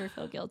don't ever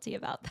feel guilty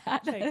about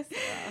that. Thanks,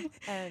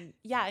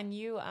 and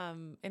you,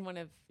 in one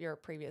of your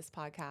previous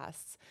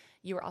podcasts,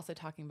 you were also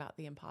talking about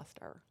the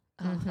imposter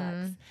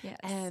complex. Yes.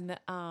 And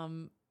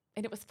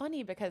it was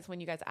funny because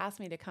when you guys asked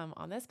me to come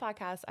on this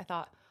podcast, I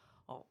thought,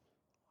 oh,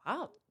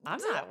 wow, I'm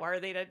not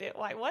worthy to do,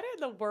 like, what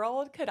in the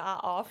world could I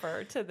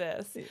offer to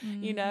this?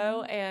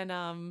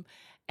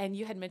 And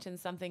you had mentioned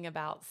something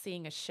about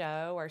seeing a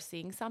show or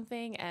seeing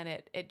something,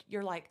 and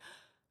you're like,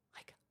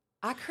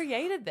 I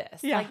created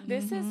this. Yeah. Like,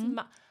 this is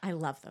my. I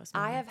love those moments.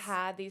 I have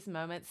had these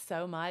moments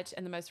so much,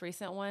 and the most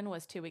recent one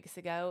was 2 weeks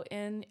ago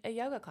in a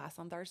yoga class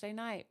on Thursday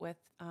night with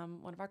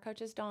one of our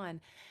coaches, Dawn,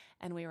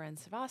 and we were in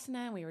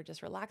Savasana, and we were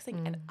just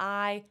relaxing, and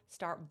I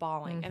start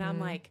bawling, and I'm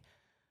like,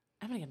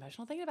 I'm gonna get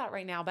emotional thinking about it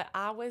right now, but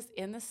I was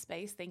in the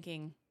space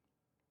thinking,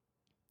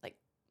 like,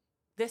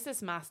 this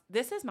is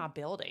my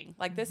building,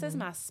 like, this is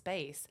my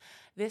space,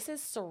 this is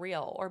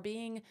surreal. Or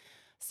being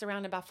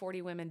surrounded by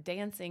 40 women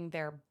dancing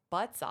their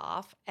butts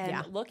off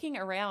and looking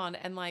around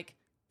and like,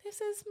 this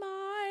is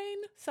mine.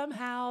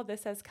 Somehow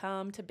this has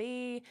come to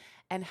be.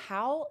 And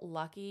how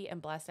lucky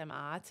and blessed am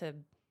I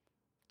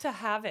to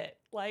have it?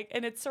 Like,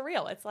 and it's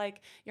surreal. It's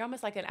like, you're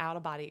almost like an out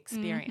of body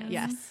experience.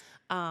 Yes.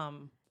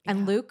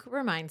 And Luke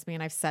reminds me,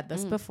 and I've said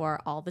this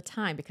before all the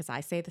time because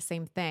I say the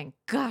same thing.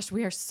 Gosh,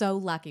 we are so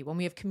lucky when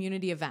we have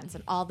community events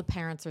and all the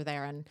parents are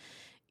there and,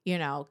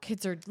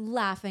 kids are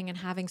laughing and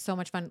having so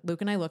much fun.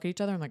 Luke and I look at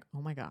each other and I'm like,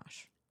 oh my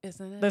gosh,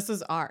 Isn't it? this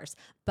is ours.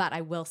 But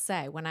I will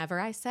say, whenever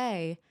I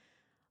say,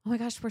 oh my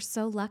gosh, we're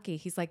so lucky,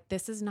 he's like,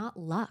 this is not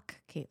luck,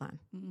 Caitlin.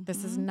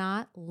 This is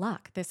not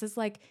luck. This is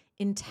like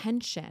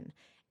intention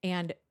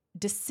and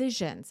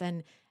decisions.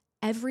 And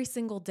every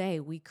single day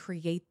we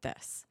create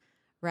this,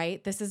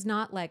 right? This is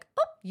not like,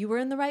 oh, you were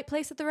in the right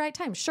place at the right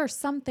time. Sure,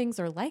 some things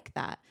are like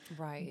that.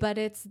 Right. But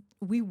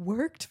we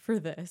worked for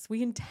this.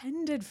 We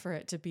intended for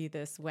it to be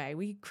this way.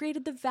 We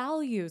created the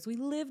values. We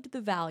lived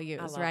the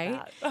values,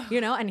 right? That.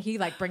 And he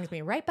like brings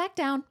me right back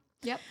down.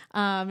 Yep.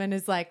 And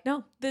is like,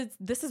 no,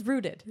 this is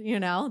rooted,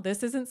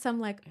 this isn't some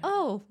like,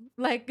 oh,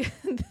 like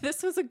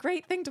this was a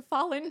great thing to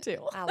fall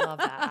into. I love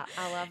that.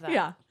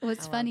 Yeah.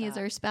 What's funny is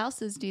our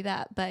spouses do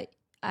that, but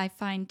I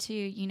find too,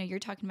 you're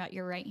talking about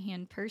your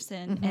right-hand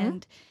person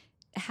and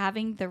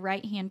having the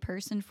right-hand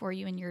person for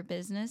you in your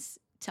business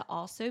to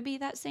also be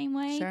that same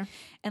way. Sure.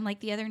 And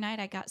like the other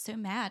night I got so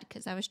mad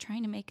because I was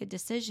trying to make a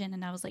decision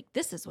and I was like,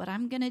 this is what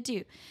I'm going to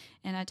do.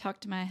 And I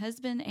talked to my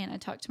husband and I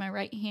talked to my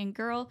right-hand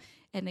girl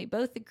and they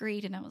both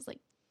agreed. And I was like,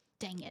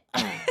 dang it.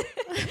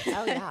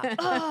 Oh yeah.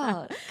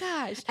 Oh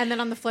gosh. And then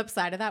on the flip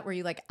side of that, were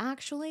you like,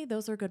 actually,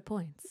 those are good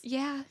points?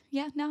 Yeah.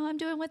 No, I'm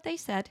doing what they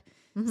said.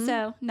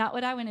 So not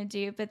what I want to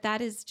do, but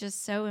that is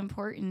just so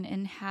important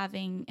in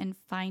having and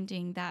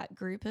finding that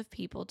group of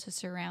people to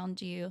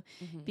surround you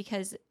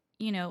because,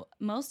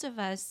 most of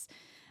us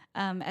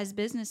as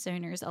business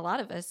owners, a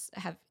lot of us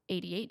have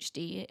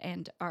ADHD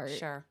and our,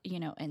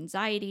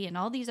 anxiety and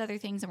all these other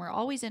things. And we're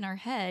always in our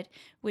head,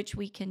 which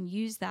we can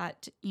use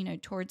that,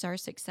 towards our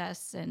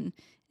success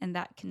and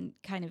that can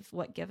kind of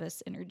what give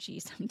us energy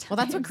sometimes. Well,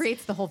 that's what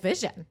creates the whole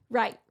vision.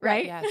 Right.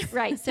 Yes.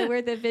 Right. So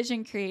we're the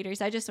vision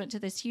creators. I just went to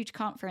this huge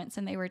conference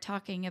and they were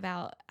talking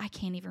about, I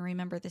can't even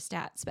remember the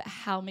stats, but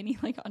how many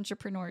like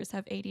entrepreneurs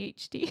have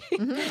ADHD.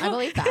 I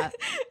believe that.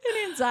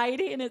 And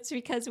anxiety. And it's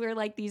because we're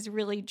like these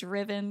really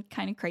driven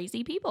kind of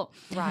crazy people.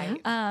 Right.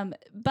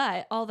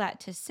 But all that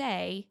to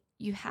say,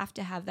 you have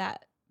to have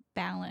that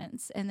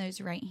balance and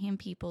those right-hand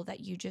people that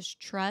you just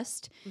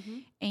trust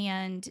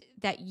and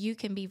that you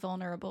can be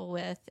vulnerable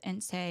with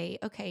and say,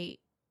 okay,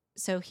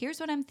 so here's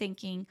what I'm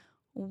thinking.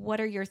 What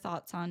are your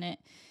thoughts on it?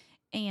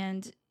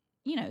 And,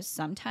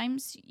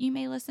 sometimes you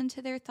may listen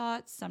to their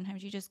thoughts.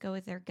 Sometimes you just go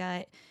with their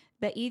gut.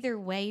 But either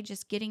way,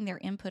 just getting their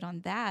input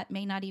on that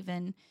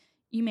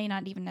you may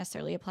not even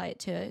necessarily apply it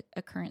to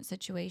a current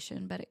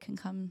situation, but it can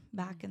come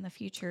back in the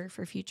future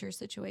for future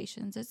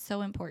situations. It's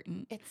so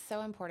important. It's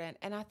so important.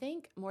 And I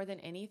think more than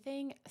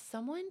anything,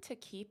 someone to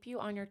keep you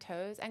on your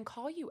toes and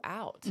call you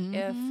out.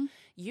 If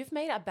you've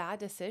made a bad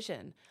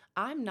decision,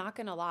 I'm not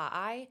going to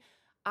lie.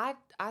 I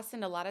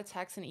send a lot of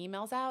texts and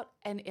emails out.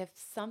 And if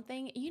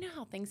something,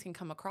 how things can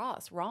come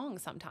across wrong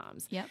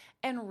sometimes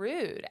and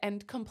rude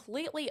and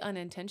completely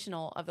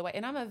unintentional of the way.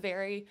 And I'm a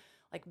very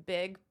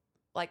big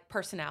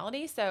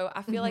personality. So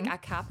I feel like I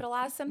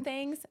capitalize some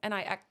things and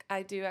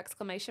I do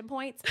exclamation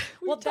points.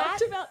 We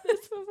talked about this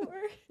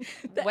before.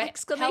 The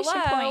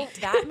exclamation point.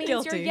 That means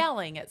Guilty. you're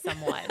yelling at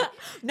someone.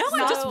 No,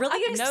 I'm just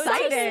really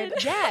excited.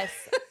 Yes.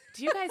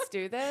 Do you guys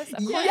do this? Of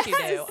course Yes, you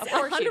do. Of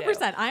course you do.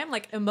 100%. I am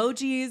like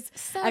emojis,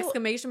 So-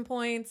 exclamation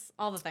points,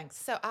 all the things.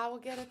 So I will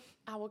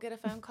get a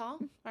phone call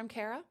from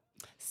Kara.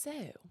 So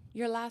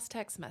your last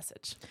text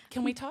message.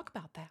 Can we talk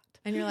about that?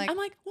 And you're like, I'm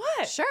like,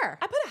 what? sure.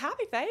 I put a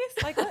happy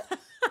face. Like what?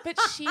 But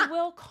she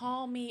will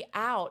call me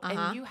out,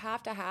 and you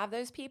have to have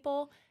those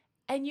people,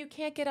 and you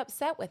can't get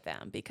upset with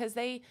them because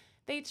they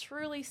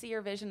truly see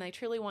your vision. They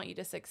truly want you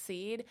to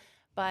succeed.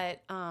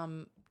 But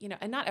you know,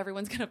 and not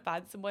everyone's going to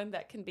find someone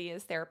that can be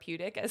as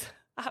therapeutic as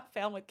I've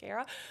found with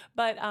Kara.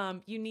 But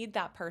you need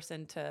that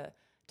person to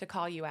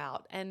call you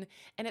out, and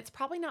it's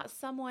probably not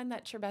someone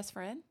that's your best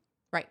friend.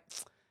 Right.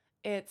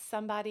 It's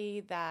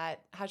somebody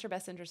that has your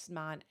best interest in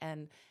mind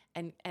and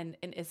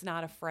is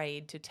not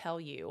afraid to tell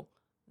you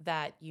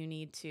that you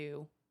need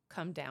to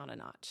come down a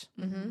notch.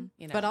 Mm-hmm.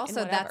 You know, But in also,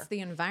 whatever. that's the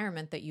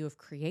environment that you have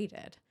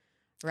created,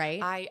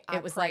 right? I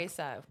it was pray like,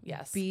 so.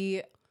 Yes.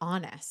 be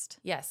honest.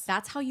 Yes.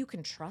 That's how you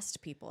can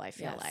trust people, I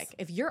feel Yes. like.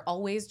 If you're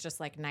always just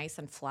like nice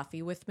and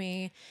fluffy with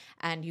me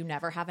and you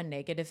never have a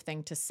negative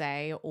thing to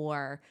say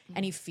or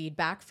any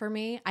feedback for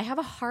me, I have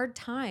a hard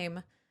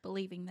time.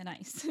 Believing the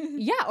nice.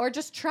 Yeah, or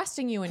just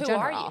trusting you in Who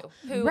general.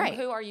 are you? Right.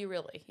 Who are you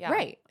really? Yeah.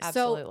 Right.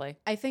 Absolutely. So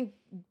I think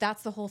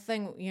that's the whole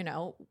thing, you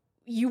know.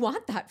 You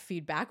want that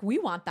feedback. We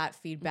want that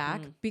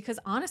feedback because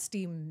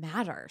honesty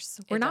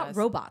matters. We're not does.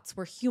 robots.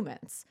 We're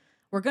humans.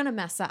 We're going to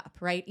mess up,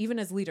 right? Even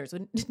as leaders,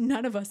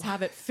 none of us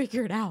have it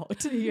figured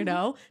out, you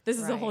know? This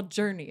is a whole Right.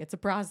 journey. It's a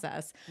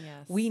process.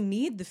 Yes. We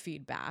need the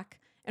feedback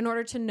in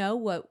order to know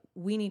what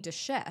we need to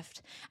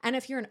shift. And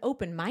if you're an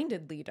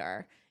open-minded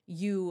leader,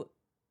 you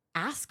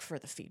ask for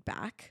the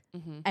feedback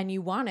and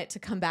you want it to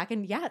come back.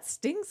 And yeah, it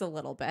stings a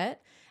little bit.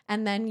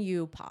 And then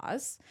you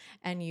pause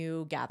and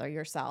you gather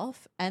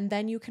yourself. And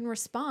then you can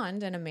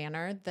respond in a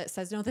manner that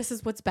says, no, this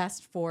is what's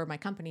best for my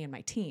company and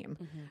my team,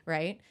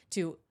 right?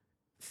 To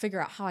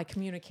figure out how I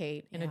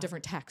communicate in a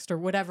different text or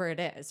whatever it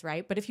is,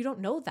 right? But if you don't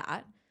know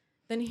that,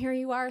 then here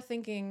you are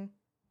thinking,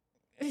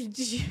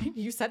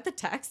 you sent the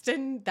text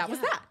and that was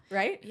that,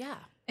 right? Yeah.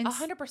 And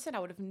 100%. I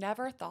would have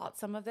never thought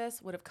some of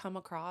this would have come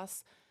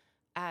across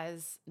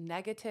as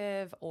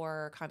negative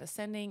or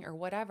condescending or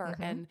whatever.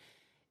 And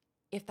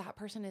if that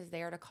person is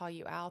there to call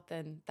you out,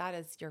 then that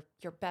is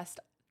your best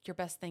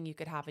thing you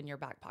could have in your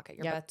back pocket,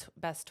 your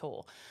best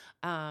tool.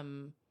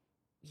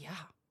 Yeah.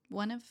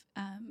 One of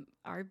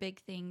our big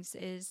things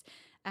is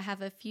I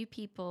have a few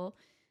people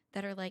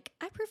that are like,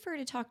 I prefer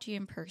to talk to you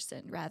in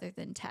person rather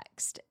than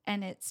text.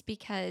 And it's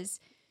because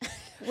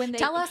when they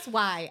Tell us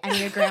why,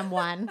 Enneagram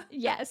 1.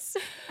 yes,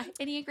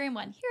 Enneagram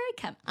 1, here I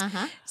come.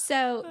 Uh-huh.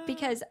 So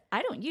because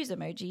I don't use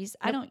emojis,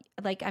 I don't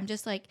like, I'm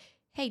just like,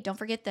 hey, don't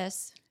forget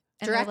this.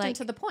 And they're Direct like, and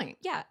to the point.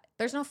 yeah.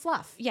 There's no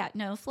fluff. Yeah,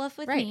 no fluff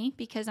with Right. me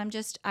because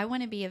I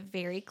want to be a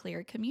very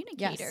clear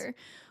communicator.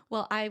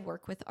 Well, I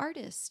work with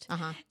artists.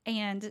 Uh-huh.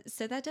 And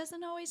so that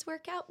doesn't always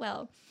work out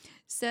well.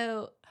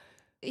 So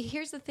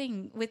here's the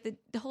thing with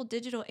the whole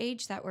digital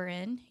age that we're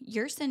in,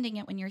 you're sending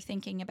it when you're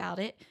thinking about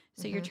it.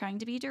 So you're trying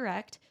to be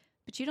direct,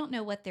 but you don't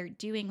know what they're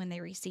doing when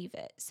they receive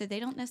it. So they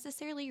don't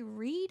necessarily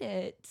read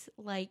it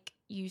like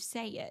you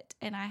say it.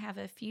 And I have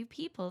a few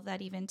people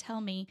that even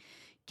tell me,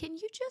 can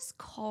you just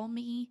call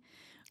me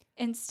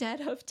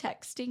instead of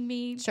texting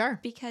me? Sure.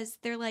 Because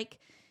they're like,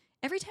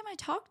 every time I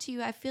talk to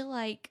you, I feel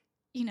like,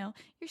 you know,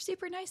 you're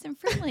super nice and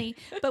friendly.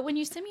 But when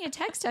you send me a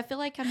text, I feel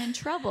like I'm in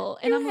trouble.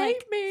 And I'm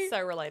like, me. So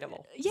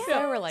relatable. Yes. So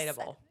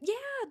relatable. yeah.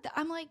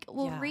 I'm like,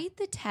 well, Yeah. read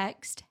the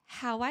text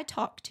how I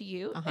talk to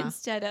you Uh-huh.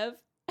 instead of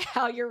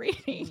how you're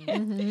reading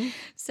it. Mhm.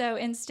 So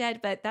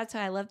instead, but that's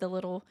why I love the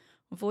little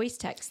voice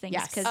text things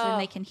Yes. because then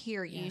they Oh, can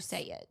hear you yes.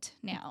 say it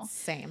now.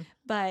 Same.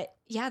 But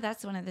yeah,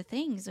 that's one of the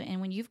things.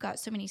 And when you've got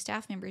so many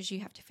staff members,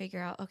 you have to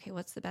figure out, okay,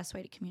 what's the best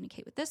way to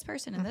communicate with this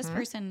person and this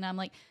person? And I'm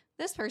like,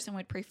 this person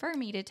would prefer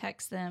me to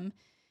text them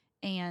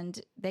and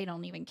they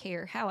don't even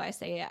care how I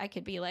say it. I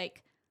could be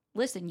like,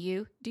 listen,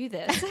 you do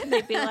this. And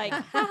they'd be like,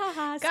 ha ha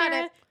ha, Got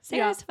Sarah, it.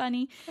 Sarah's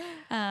funny.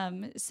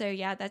 So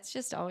yeah, that's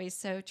just always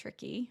so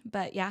tricky.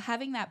 But yeah,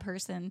 having that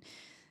person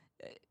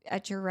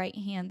at your right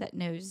hand that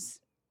knows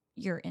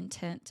your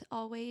intent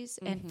always.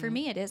 And for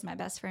me, it is my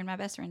best friend. My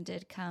best friend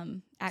did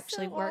come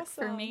actually So work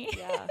for awesome. me.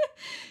 Yeah.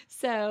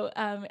 So,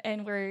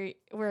 and we're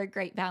a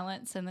great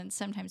balance. And then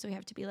sometimes we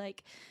have to be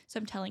like, so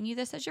I'm telling you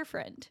this as your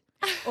friend,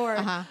 or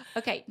Uh-huh.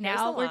 okay, Here's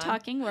now the we're line.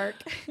 talking work.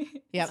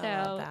 Yep. So,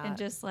 I love that. and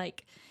just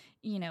like,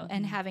 you know,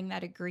 and having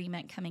that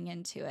agreement coming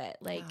into it,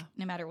 like Yeah.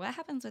 no matter what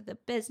happens with the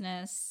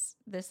business,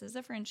 this is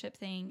a friendship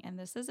thing and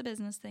this is a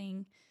business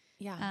thing.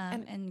 Yeah.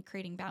 And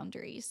creating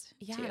boundaries.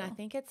 Yeah, too. and I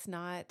think it's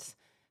not,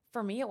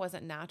 for me, it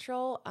wasn't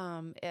natural.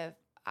 If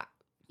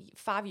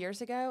 5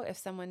 years ago, if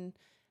someone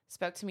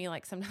spoke to me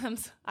like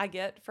sometimes I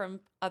get from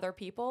other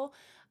people,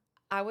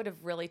 I would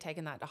have really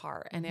taken that to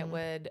heart, and it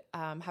would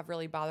have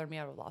really bothered me.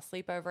 I would have lost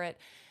sleep over it.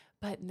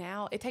 But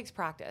now it takes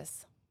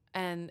practice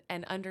and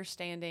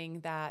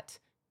understanding that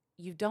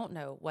you don't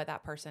know what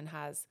that person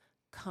has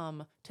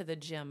come to the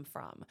gym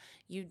from.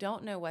 You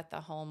don't know what the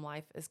home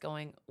life is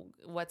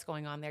what's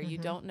going on there. You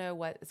don't know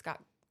what it's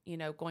got,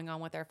 going on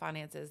with their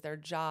finances, their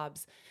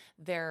jobs,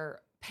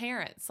 their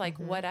parents, like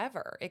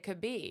whatever it could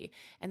be.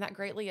 And that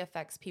greatly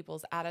affects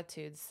people's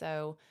attitudes.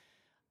 So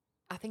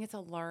I think it's a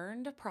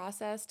learned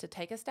process to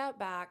take a step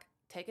back,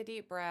 take a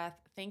deep breath,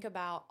 think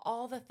about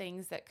all the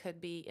things that could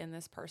be in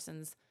this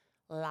person's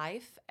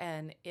life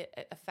and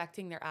it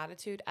affecting their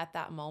attitude at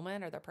that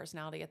moment or their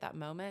personality at that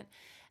moment,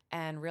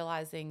 and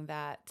realizing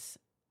that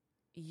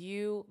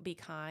you be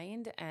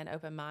kind and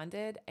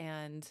open-minded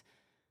and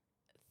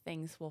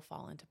things will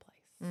fall into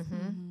place.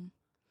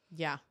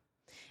 Yeah.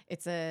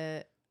 It's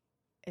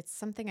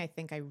something I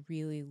think I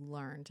really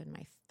learned in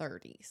my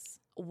 30s.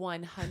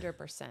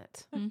 100%.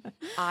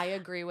 I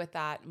agree with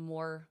that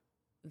more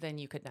than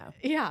you could know.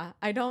 Yeah.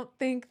 I don't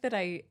think that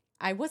I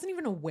wasn't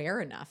even aware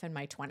enough in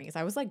my 20s.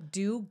 I was like,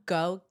 do,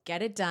 go,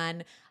 get it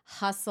done,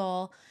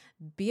 hustle,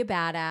 be a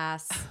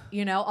badass,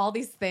 all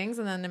these things.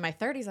 And then in my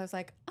 30s, I was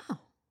like, oh,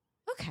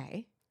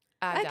 okay.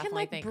 I can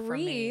like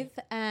breathe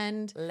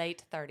and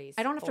late 30s.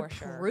 I don't have to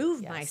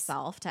prove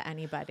myself to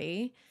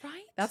anybody.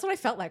 Right. That's what I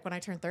felt like when I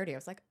turned 30. I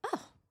was like,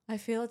 oh, I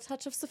feel a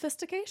touch of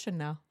sophistication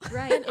now.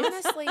 Right. And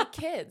honestly,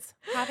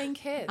 having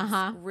kids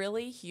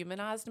really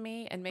humanized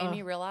me and made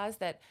me realize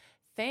that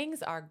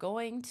things are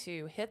going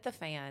to hit the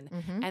fan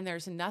and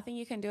there's nothing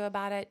you can do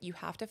about it. You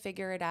have to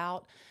figure it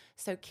out.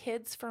 So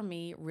kids for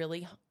me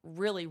really,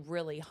 really,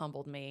 really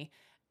humbled me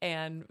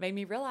and made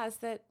me realize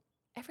that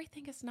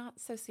everything is not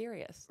so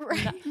serious.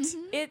 Right.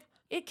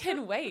 It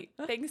can wait.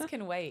 Things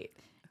can wait.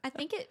 I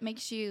think it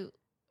makes you,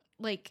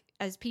 like,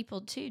 as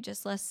people too,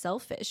 just less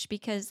selfish,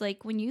 because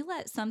like when you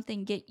let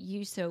something get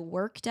you so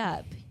worked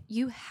up,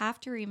 you have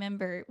to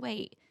remember,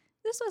 wait,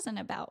 this wasn't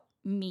about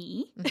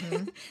me.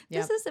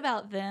 This is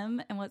about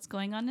them and what's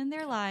going on in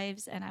their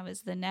lives. And I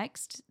was the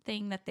next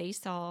thing that they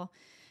saw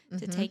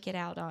to take it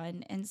out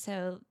on. And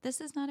so this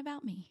is not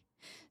about me.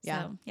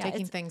 Yeah. So,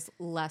 Taking things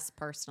less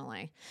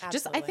personally. Absolutely.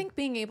 Just, I think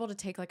being able to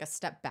take like a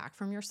step back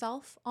from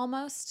yourself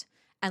almost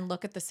and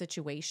look at the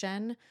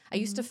situation. I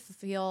used to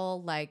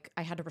feel like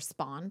I had to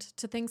respond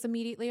to things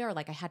immediately or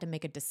like I had to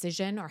make a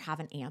decision or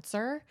have an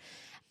answer.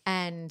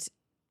 And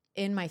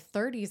in my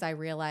 30s, I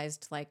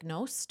realized like,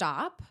 no,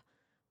 stop,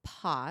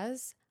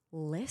 pause,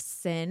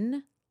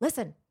 listen.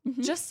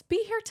 Just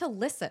be here to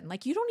listen.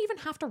 Like you don't even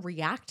have to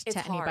react It's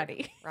to hard,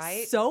 anybody.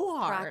 right? So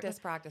hard.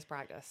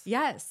 Practice.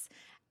 Yes.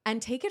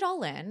 And take it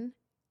all in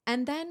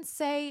and then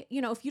say,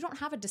 if you don't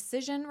have a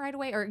decision right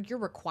away or you're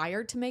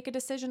required to make a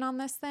decision on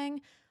this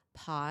thing,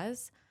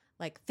 pause.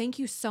 Like, thank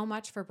you so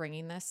much for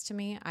bringing this to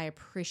me. I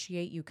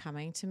appreciate you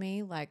coming to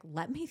me. Like,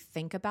 let me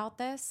think about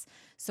this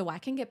so I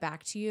can get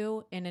back to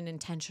you in an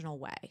intentional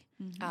way.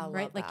 I love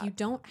Right? Like, that. you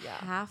don't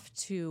have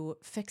to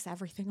fix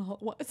everything all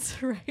at once,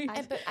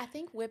 right? But I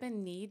think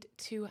women need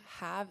to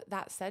have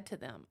that said to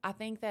them. I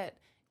think that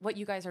what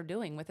you guys are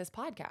doing with this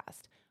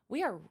podcast,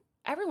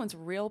 everyone's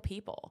real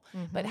people,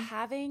 but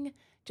having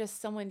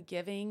just someone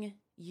giving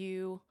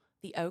you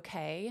the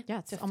okay Yeah,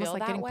 it's to almost feel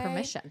like that getting way,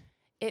 permission.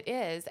 It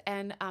is.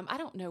 And I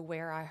don't know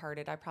where I heard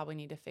it. I probably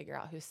need to figure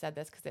out who said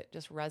this because it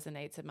just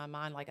resonates in my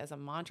mind like as a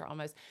mantra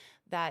almost,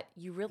 that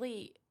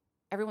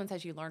everyone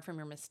says you learn from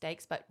your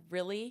mistakes, but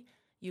really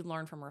you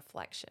learn from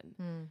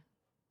reflection.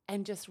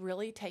 And just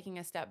really taking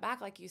a step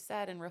back, like you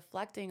said, and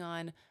reflecting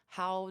on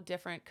how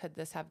different could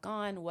this have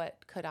gone?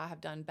 What could I have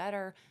done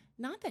better?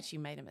 Not that you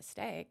made a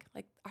mistake.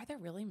 Like, are there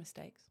really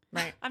mistakes?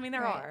 Right. I mean,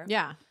 there are.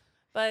 Yeah.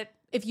 But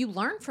if you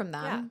learn from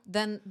them,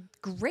 then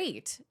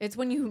great. It's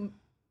when you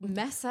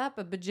mess up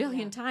a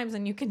bajillion times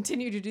and you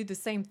continue to do the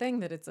same thing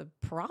that it's a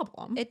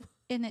problem.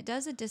 It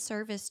does a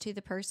disservice to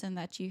the person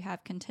that you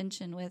have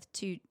contention with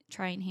to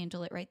try and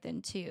handle it right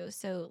then too.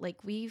 So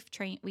like we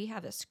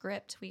have a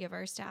script we give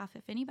our staff.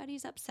 If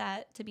anybody's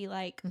upset, to be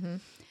like,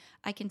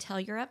 I can tell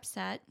you're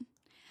upset.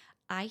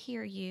 I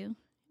hear you.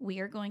 We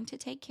are going to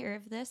take care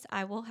of this.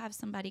 I will have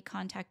somebody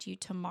contact you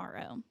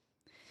tomorrow.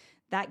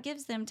 That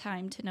gives them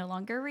time to no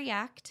longer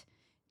react,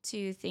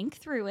 to think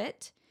through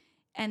it.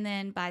 And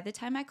then by the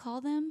time I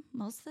call them,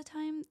 most of the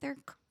time they're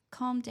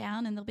calmed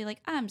down and they'll be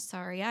like, I'm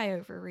sorry, I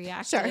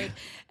overreacted. Sure.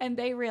 And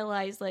they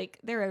realize like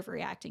they're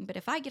overreacting. But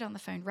if I get on the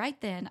phone right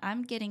then,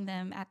 I'm getting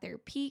them at their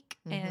peak.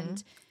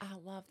 And I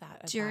love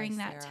that during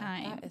advice, that Sarah.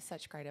 time. That is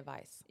such great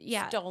advice.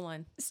 Yeah.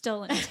 Stolen.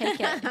 Take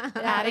it.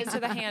 Add it to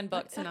the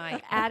handbook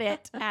tonight. Add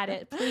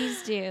it.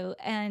 Please do.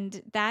 And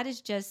that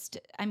is just,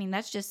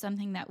 that's just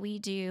something that we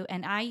do.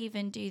 And I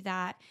even do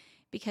that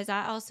because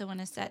I also want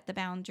to set the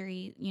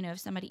boundary, if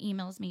somebody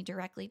emails me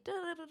directly,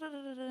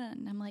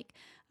 and I'm like,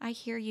 I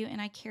hear you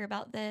and I care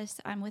about this.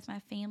 I'm with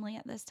my family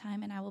at this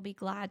time and I will be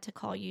glad to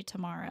call you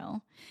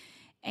tomorrow.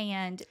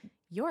 And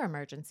your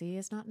emergency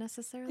is not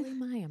necessarily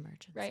my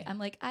emergency. right. I'm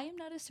like, I am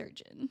not a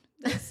surgeon.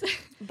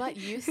 But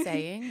you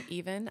saying,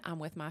 even I'm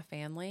with my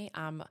family,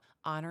 I'm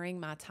honoring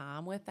my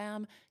time with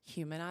them,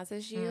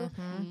 humanizes you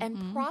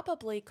and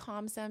probably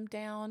calms them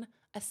down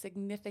a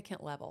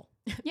significant level.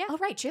 Yeah. Oh,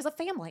 right. She has a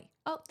family.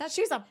 Oh,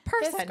 She's a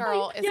person. This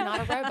girl is Yeah. not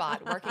a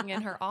robot working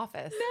in her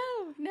office.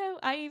 No,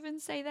 I even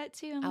say that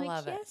too. I'm I like,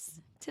 love it.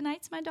 yes,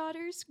 tonight's my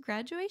daughter's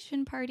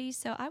graduation party,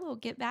 so I will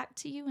get back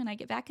to you when I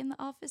get back in the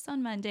office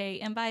on Monday.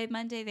 And by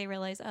Monday, they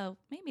realize, oh,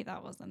 maybe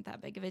that wasn't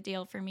that big of a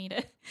deal for me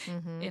to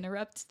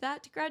interrupt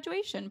that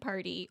graduation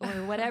party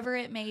or whatever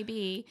it may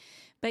be.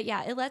 But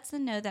yeah, it lets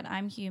them know that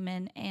I'm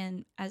human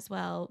and as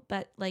well.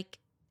 But like,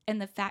 and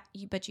the fact,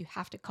 but you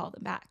have to call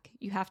them back.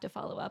 You have to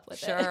follow up with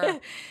Sure.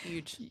 it.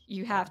 Huge.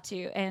 You have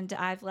to. And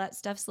I've let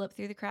stuff slip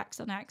through the cracks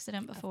on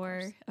accident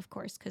before, of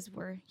course, because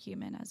we're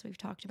human, as we've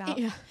talked about.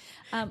 Yeah.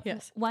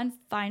 Yes. One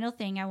final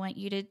thing I want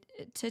you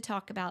to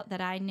talk about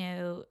that I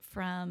know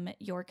from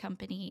your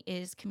company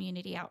is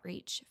community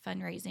outreach,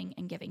 fundraising,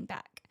 and giving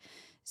back.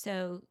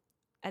 So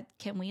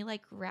can we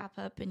like wrap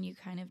up and you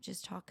kind of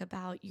just talk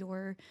about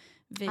your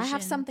vision? I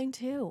have something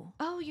too.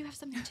 Oh, you have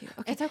something too.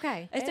 Okay. It's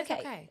okay. It's It's okay.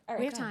 okay. All right,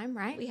 We have go ahead. time,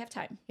 right? We have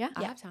time. Yeah.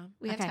 I have time.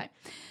 We have Okay. time.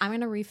 I'm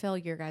going to refill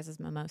your guys'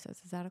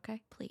 mimosas. Is that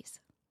okay? Please.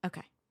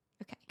 Okay.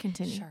 Okay.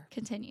 Continue. Sure.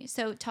 Continue.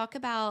 So talk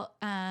about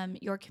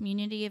your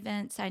community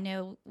events. I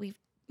know we've,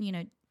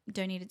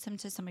 donated some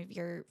to some of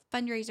your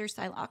fundraisers,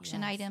 style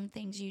auction Yes. item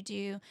things you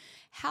do.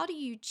 How do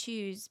you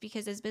choose?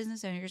 Because as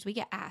business owners, we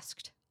get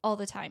asked all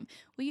the time,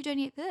 will you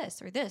donate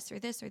this or this or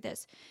this or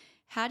this?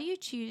 How do you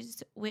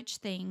choose which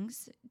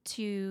things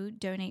to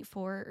donate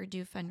for or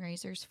do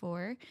fundraisers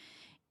for?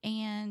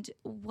 And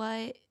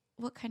what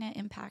kind of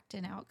impact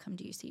and outcome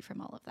do you see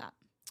from all of that?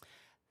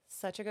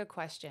 Such a good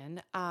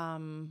question.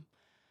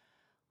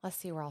 Let's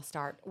see where I'll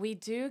start. We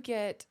do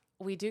get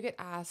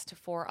asked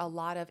for a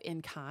lot of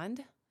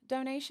in-kind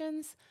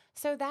donations.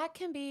 So that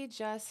can be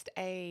just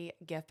a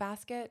gift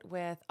basket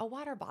with a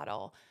water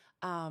bottle,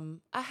 a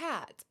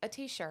hat, a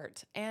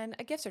t-shirt, and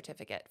a gift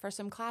certificate for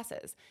some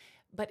classes.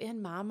 But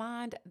in my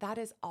mind, that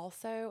is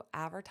also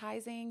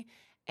advertising,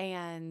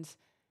 and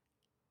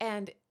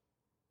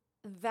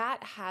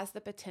that has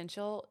the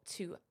potential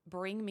to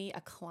bring me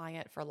a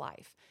client for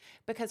life.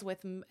 Because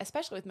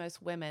especially with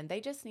most women, they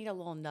just need a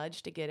little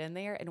nudge to get in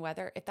there. And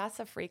whether if that's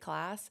a free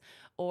class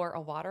or a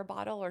water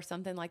bottle or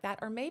something like that,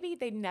 or maybe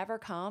they never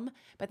come,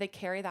 but they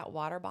carry that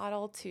water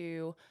bottle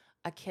to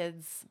a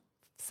kid's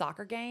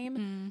soccer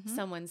game.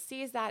 Someone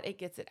sees that, it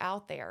gets it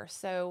out there.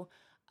 So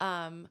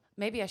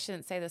maybe I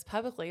shouldn't say this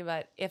publicly,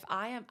 but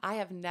I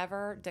have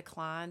never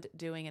declined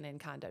doing an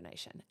in-kind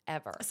donation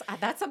ever. So,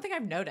 that's something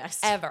I've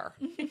noticed. Ever.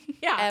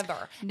 Yeah.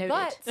 Ever. Noted.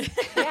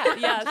 But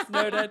yes,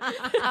 noted.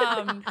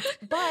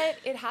 But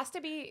it has to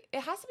be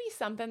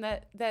something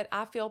that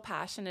I feel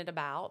passionate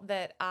about,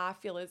 that I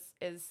feel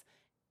is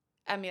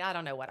I mean, I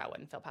don't know what I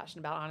wouldn't feel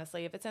passionate about,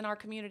 honestly, if it's in our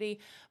community,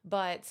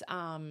 but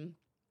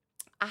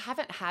I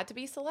haven't had to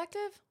be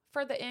selective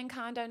for the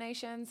in-kind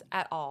donations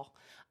at all.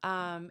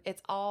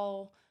 It's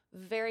all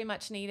very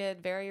much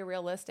needed, very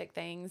realistic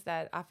things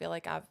that I feel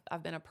like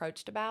I've been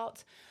approached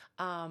about.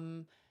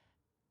 And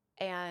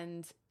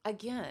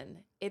again,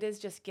 it is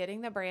just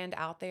getting the brand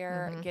out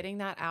there, getting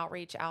that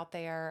outreach out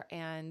there.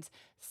 And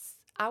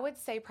I would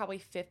say probably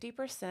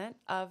 50%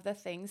 of the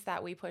things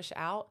that we push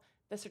out,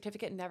 the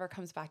certificate never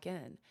comes back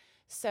in.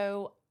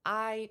 So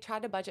I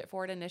tried to budget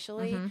for it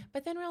initially,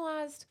 but then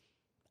realized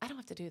I don't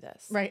have to do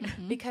this. Right.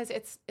 Because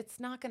it's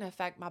not going to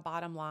affect my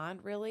bottom line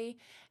really.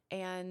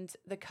 And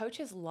the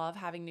coaches love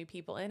having new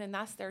people in, and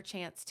that's their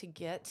chance to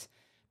get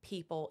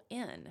people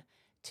in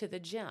to the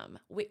gym.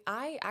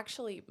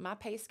 My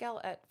pay scale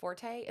at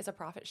Forte is a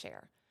profit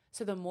share.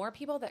 So the more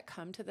people that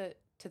come to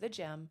the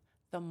gym,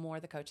 the more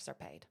the coaches are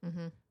paid,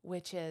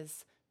 which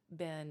has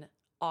been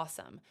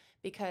awesome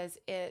because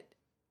it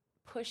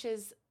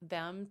pushes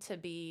them to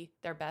be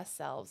their best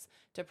selves,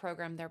 to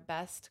program their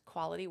best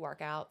quality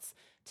workouts,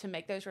 to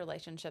make those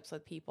relationships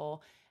with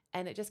people.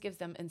 And it just gives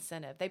them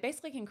incentive. They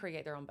basically can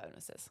create their own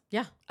bonuses.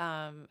 Yeah.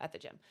 At the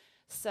gym.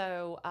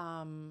 So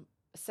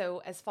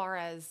as far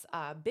as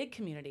big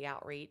community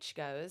outreach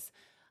goes,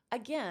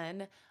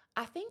 again,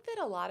 I think that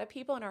a lot of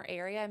people in our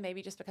area,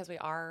 maybe just because we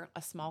are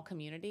a small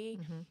community,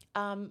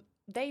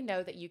 they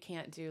know that you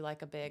can't do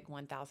like a big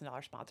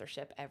 $1,000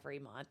 sponsorship every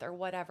month or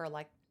whatever,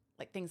 like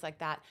things like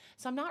that.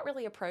 So I'm not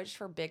really approached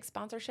for big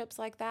sponsorships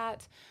like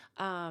that.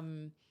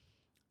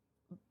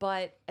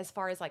 But as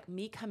far as like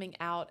me coming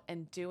out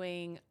and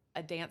doing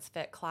a dance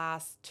fit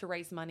class to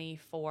raise money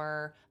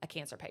for a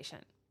cancer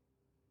patient,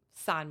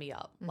 sign me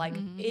up. Like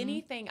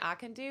anything I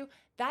can do,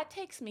 that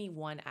takes me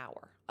 1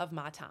 hour of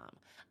my time.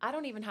 I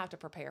don't even have to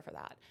prepare for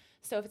that.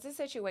 So if it's a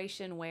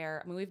situation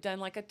where, we've done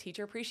like a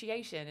teacher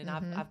appreciation and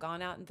I've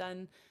gone out and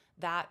done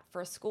that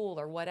for a school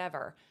or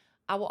whatever,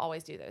 I will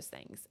always do those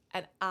things.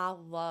 And I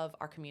love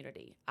our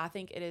community. I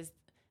think it is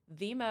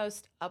the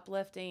most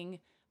uplifting,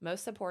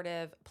 most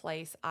supportive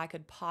place I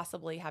could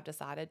possibly have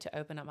decided to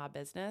open up my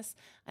business.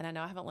 And I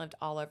know I haven't lived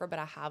all over, but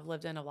I have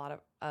lived in a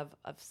lot of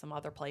some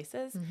other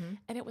places.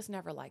 And it was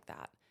never like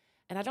that.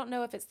 And I don't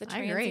know if it's the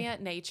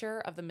transient nature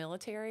of the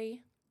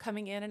military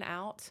coming in and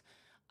out.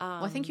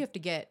 Well, I think you have to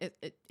get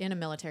in a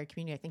military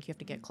community. I think you have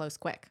to get close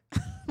quick.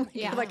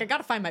 Yeah. Like I got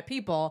to find my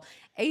people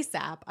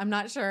ASAP. I'm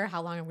not sure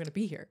how long I'm going to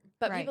be here.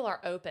 But people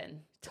are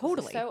open.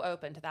 Totally. So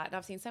open to that. And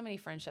I've seen so many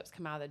friendships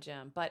come out of the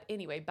gym. But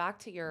anyway, back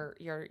to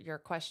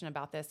your question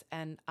about this.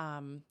 And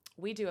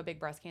we do a big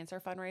breast cancer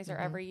fundraiser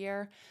every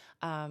year.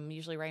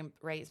 Usually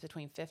raise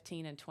between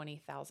 $15,000 and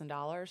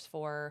 $20,000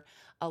 for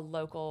a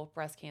local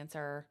breast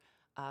cancer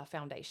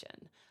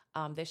foundation.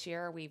 This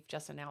year, we've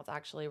just announced,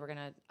 actually, we're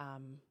going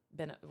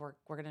to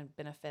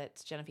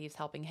benefit Genevieve's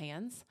Helping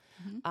Hands.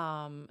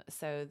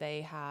 So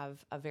they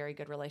have a very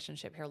good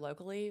relationship here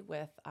locally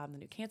with the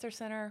new cancer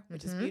center,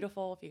 which is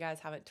beautiful. If you guys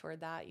haven't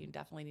toured that, you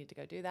definitely need to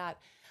go do that.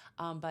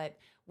 But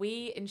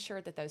we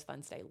ensure that those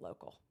funds stay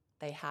local.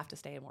 They have to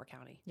stay in Moore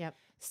County. Yep.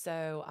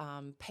 So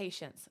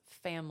patients,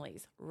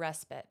 families,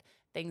 respite,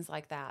 things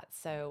like that.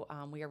 So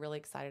we are really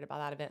excited about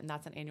that event. And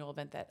that's an annual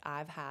event that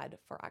I've had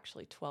for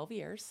actually 12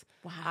 years.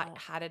 Wow. I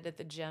had it at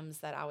the gyms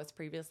that I was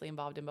previously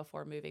involved in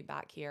before moving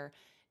back here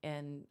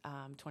in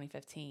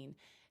 2015.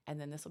 And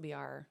then this will be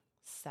our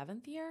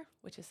 7th year,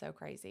 which is so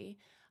crazy.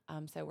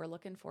 So we're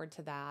looking forward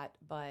to that.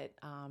 But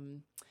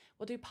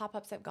we'll do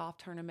pop-ups at golf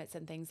tournaments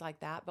and things like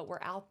that. But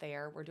we're out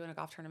there. We're doing a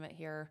golf tournament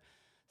here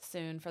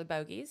soon for the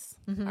Bogies,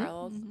 our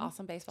little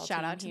awesome baseball team.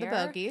 Shout out to here. the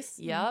Bogies.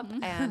 Yep.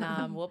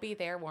 And we'll be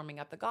there warming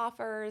up the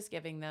golfers,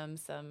 giving them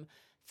some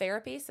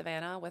therapy.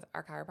 Savannah with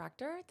our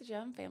chiropractor at the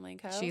gym, Family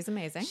 & Co. She's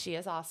amazing. She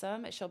is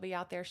awesome. She'll be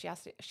out there. She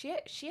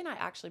and I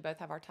actually both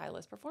have our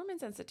Titleist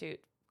Performance Institute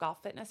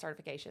golf fitness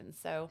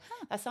certifications. So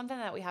that's something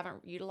that we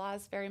haven't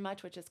utilized very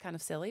much, which is kind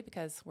of silly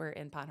because we're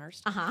in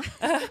Pinehurst. Uh-huh.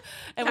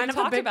 And Kind we of a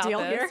talked big about deal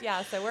this. here.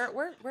 Yeah. So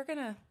we're going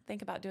to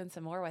think about doing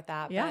some more with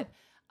that. Yeah.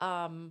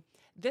 But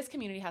this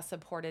community has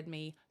supported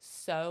me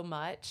so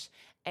much.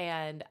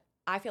 And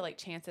I feel like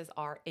chances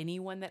are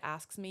anyone that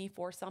asks me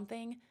for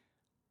something,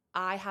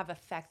 I have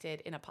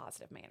affected in a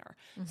positive manner.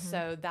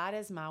 So that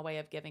is my way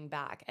of giving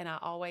back. And I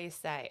always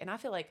say, and I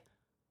feel like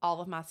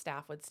all of my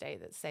staff would say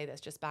this,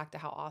 just back to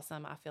how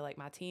awesome I feel like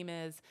my team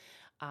is.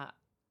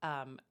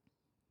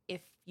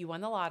 If you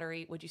won the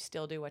lottery, would you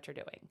still do what you're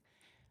doing?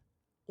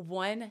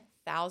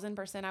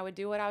 1,000% I would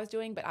do what I was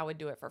doing, but I would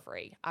do it for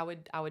free. I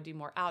would do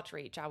more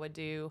outreach. I would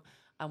do,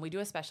 we do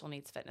a special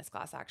needs fitness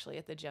class actually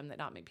at the gym that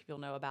not many people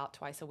know about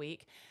twice a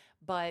week.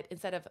 But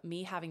instead of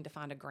me having to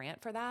find a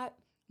grant for that,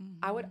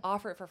 I would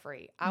offer it for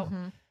free.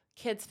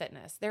 Kids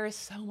fitness. There is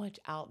so much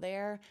out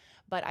there,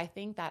 but I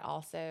think that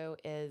also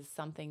is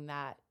something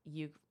that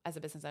you, as a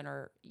business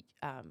owner,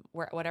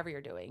 whatever you're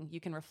doing, you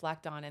can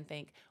reflect on and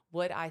think,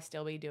 would I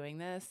still be doing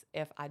this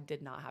if I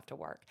did not have to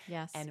work?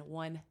 Yes. And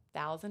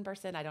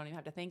 1,000%, I don't even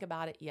have to think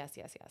about it. Yes,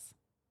 yes, yes.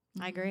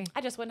 I agree.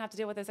 I just wouldn't have to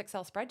deal with those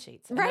Excel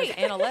spreadsheets, and Right.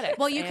 those analytics.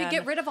 Well, you could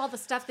get rid of all the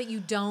stuff that you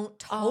don't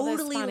all those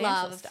totally financial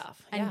love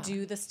stuff. and Yeah.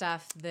 do the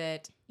stuff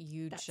that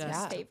you That's just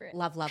my favorite.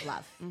 love.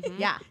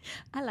 Yeah.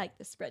 I like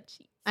the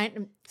spreadsheet.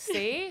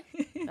 See,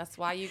 that's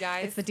why you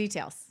guys It's the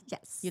details.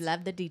 Yes. You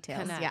love the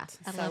details. connect Yeah.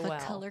 I so love well.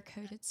 a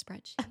color-coded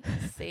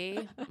spreadsheet.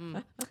 See,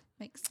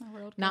 Makes my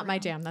world go Not my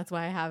round. jam. That's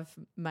why I have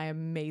my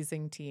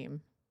amazing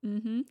team.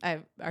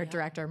 Our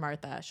director,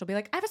 Martha, she'll be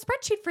like, I have a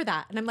spreadsheet for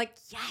that. And I'm like,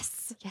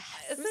 yes.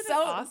 Isn't it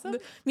So awesome?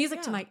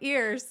 music to Yeah. my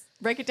ears.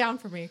 Break it down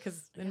for me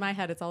because in my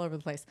head, it's all over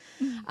the place.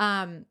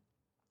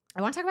 I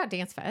want to talk about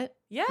Dance Fit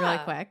Yeah. really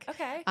quick.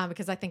 Okay.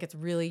 Because I think it's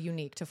really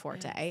unique to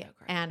Forte. so great.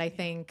 And I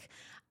think,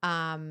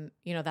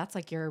 that's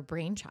like your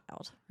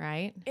brainchild,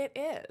 right? It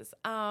is.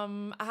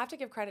 I have to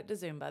give credit to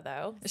Zumba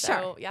though. Sure.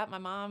 So yeah, my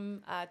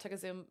mom took a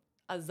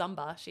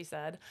Zumba, she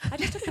said. I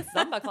just took a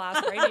Zumba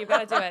class, Brady. You've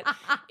got to do it.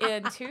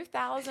 In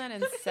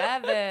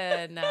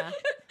 2007.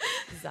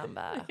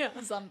 Zumba.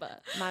 Zumba.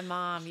 My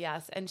mom,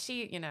 yes. And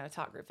she,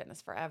 taught group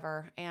fitness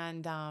forever.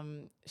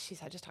 And she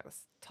said, just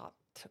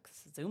took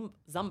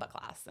Zumba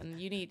class, and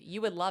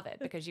you would love it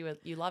because you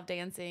love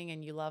dancing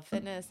and you love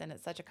fitness, and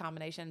it's such a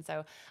combination.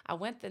 So I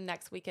went the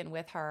next weekend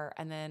with her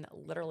and then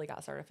literally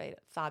got certified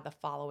the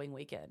following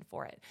weekend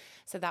for it.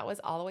 So that was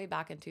all the way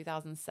back in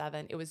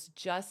 2007. It was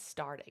just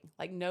starting.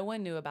 Like no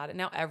one knew about it.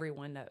 Now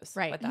everyone knows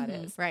what that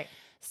is. Right.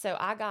 So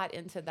I got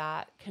into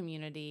that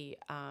community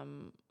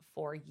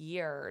for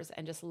years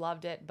and just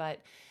loved it.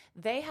 But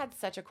they had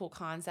such a cool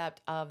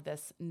concept of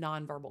this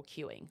nonverbal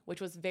cueing,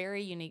 which was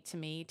very unique to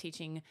me,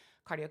 teaching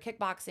cardio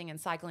kickboxing and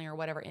cycling or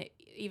whatever.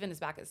 Even as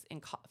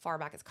far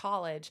back as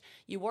college,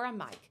 you wore a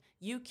mic,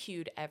 you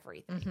cued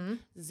everything.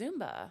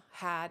 Zumba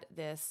had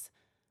this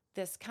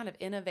kind of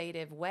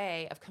innovative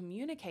way of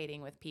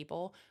communicating with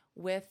people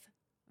with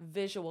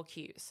visual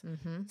cues.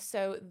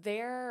 So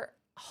their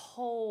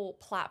whole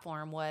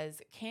platform was,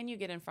 can you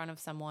get in front of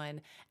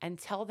someone and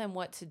tell them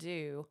what to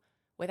do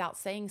without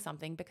saying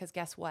something? Because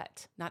guess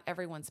what? Not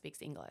everyone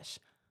speaks English.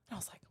 And I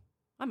was like,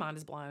 my mind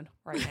is blown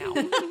right now.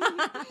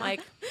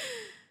 Like,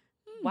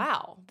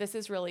 wow, this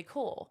is really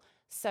cool.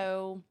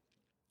 So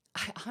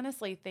I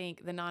honestly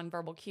think the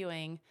nonverbal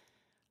cueing,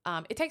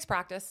 it takes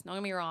practice. Don't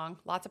get me wrong,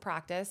 lots of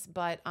practice,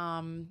 but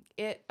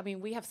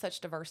we have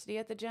such diversity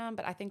at the gym,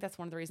 but I think that's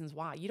one of the reasons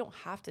why you don't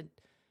have to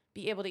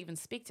be able to even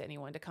speak to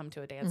anyone to come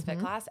to a dance fit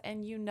class,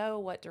 and you know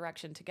what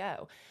direction to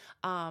go.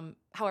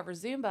 However,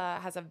 Zumba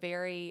has a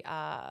very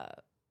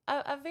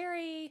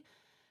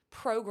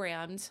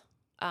programmed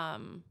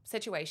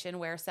situation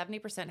where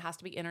 70% has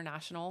to be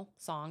international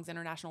songs,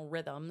 international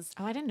rhythms.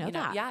 Oh, I didn't know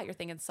that. Yeah, you're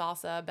thinking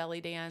salsa,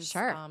 belly dance,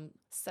 Sure.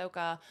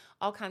 soca,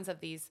 all kinds of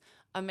these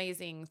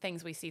amazing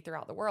things we see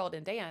throughout the world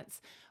in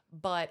dance,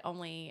 but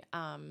only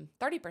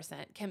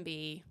 30% can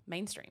be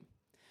mainstream.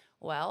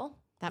 Well,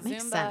 That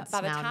makes Zumba, sense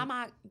by the now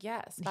time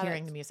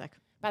hearing the music.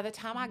 by the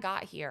time I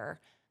got here,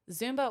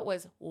 Zumba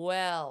was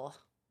well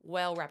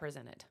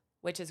represented,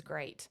 which is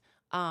great.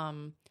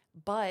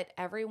 But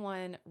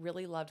everyone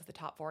really loved the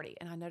top 40.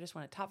 And I noticed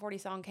when a top 40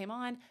 song came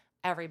on,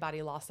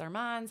 everybody lost their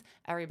minds.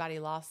 Everybody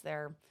lost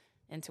their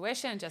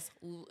intuition,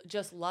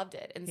 just loved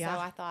it. And so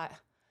I thought,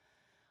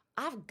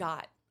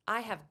 I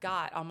have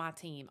got on my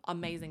team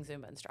amazing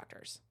Zumba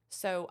instructors.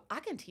 So I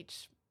can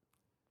teach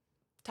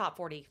top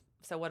 40.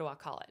 So what do I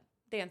call it?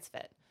 Dance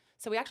Fit.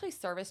 So we actually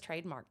service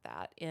trademarked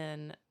that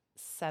in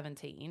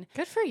 17.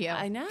 Good for you.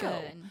 I know.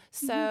 Good.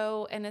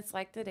 So, and it's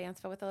like the Dance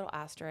Fit with a little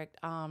asterisk.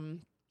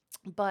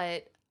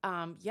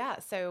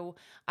 So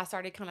I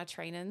started kind of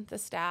training the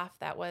staff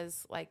that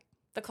was like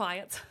the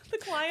clients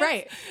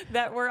Right.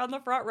 that were on the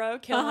front row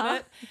killing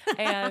it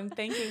and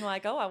thinking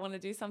like, oh, I want to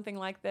do something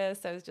like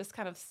this. So I was just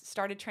kind of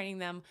started training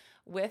them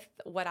with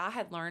what I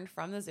had learned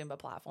from the Zumba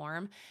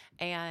platform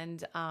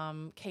and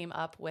came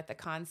up with the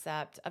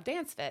concept of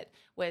Dance Fit,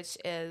 which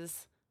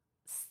is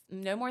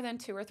no more than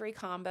 2 or 3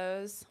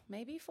 combos,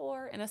 maybe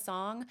 4 in a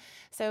song.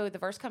 So the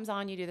verse comes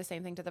on, you do the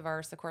same thing to the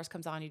verse. The chorus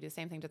comes on, you do the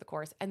same thing to the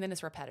chorus, and then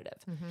it's repetitive.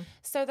 Mm-hmm.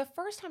 So the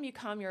first time you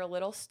come, you're a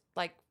little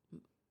like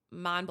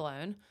mind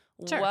blown.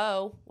 Sure.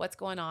 Whoa, what's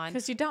going on?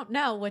 Because you don't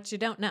know what you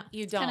don't know.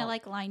 You It's don't. kind of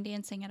like line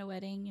dancing at a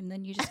wedding, and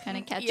then you just kind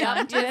of catch Yeah, on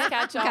you to just it.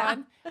 catch Okay.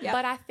 on. Yep.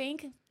 But I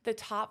think the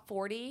top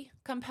 40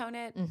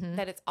 component, Mhm.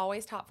 that it's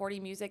always top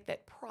 40 music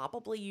that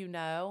probably you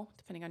know,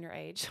 depending on your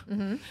age.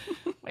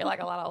 Mm-hmm. We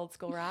like a lot of old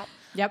school rap.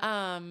 Yep.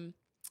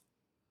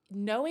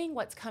 Knowing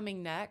what's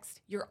coming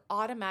next, you're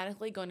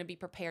automatically going to be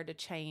prepared to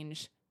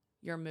change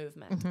your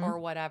movement Mhm. or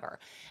whatever.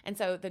 And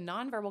so the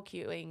nonverbal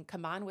cueing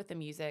combined with the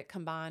music,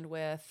 combined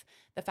with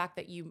the fact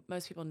that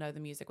most people know the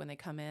music when they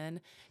come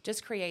in,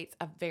 just creates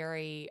a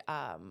very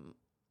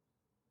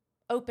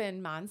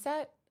open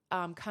mindset.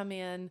 Come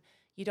in,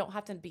 you don't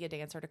have to be a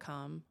dancer to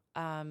come.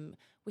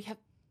 We have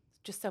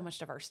just so much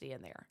diversity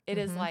in there. It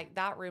is Mhm. like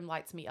that room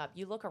lights me up.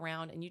 You look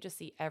around and you just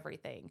see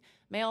everything.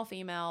 Male,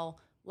 female,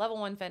 level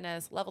 1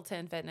 fitness, level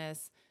 10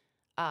 fitness,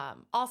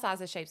 all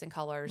sizes, shapes, and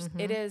colors. Mhm.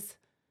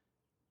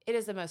 It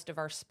is the most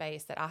diverse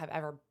space that I have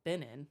ever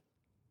been in.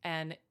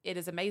 And it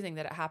is amazing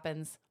that it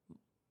happens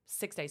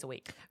 6 days a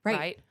week. Right.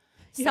 Right.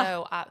 Yeah.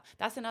 So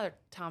that's another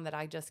time that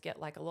I just get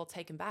like a little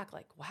taken back,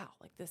 like, wow,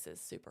 like this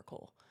is super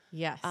cool.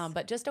 Yes.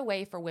 But just a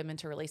way for women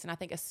to release. And I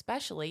think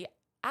especially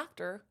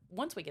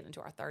once we get into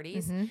our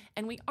 30s Mhm.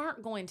 and we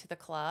aren't going to the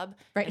club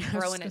Right. and I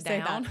was throwing just it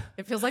gonna say down. that.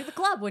 It feels like the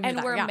club when you're And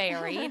there. we're Yeah.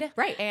 married.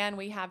 Right. And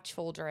we have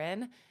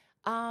children.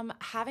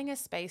 Having a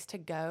space to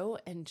go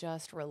and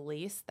just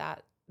release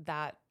that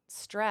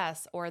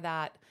stress or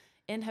that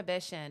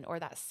inhibition or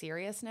that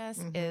seriousness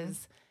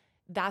Mhm.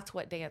 that's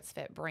what Dance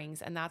Fit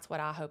brings. And that's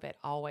what I hope it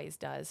always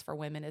does for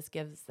women, is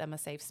gives them a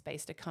safe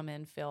space to come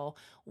in, feel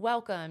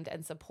welcomed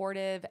and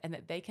supportive, and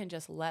that they can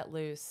just let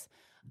loose.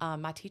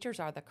 My teachers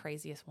are the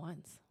craziest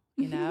ones,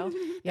 you know,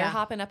 Yeah. they're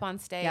hopping up on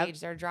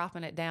stage, they're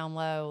dropping it down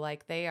low.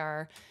 Like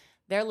they're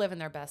living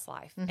their best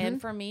life. Mhm.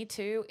 And for me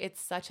too, it's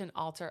such an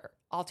alter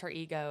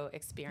ego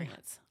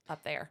experience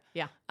up there.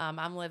 Yeah.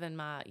 I'm living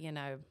my,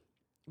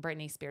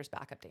 Britney Spears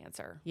backup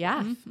dancer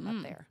Yeah. Mhm.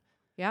 up there.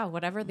 Yeah.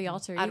 Whatever the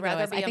alter ego I'd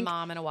rather is. be I a think,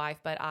 mom and a wife,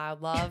 but I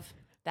love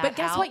that. but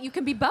guess what? You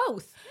can be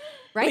both.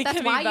 Right? We That's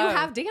can be why you both.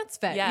 have Dance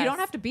Fit. You Yes. don't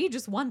have to be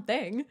just one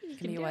thing. You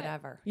can be do it.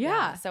 whatever.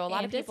 Yeah. So a lot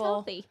And of it's people,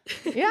 healthy.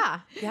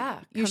 Yeah. yeah,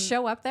 You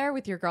show up there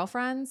with your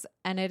girlfriends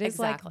and it is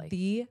Exactly. like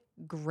the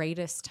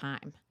greatest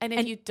time. and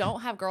if you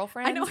don't have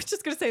girlfriends, I know, I was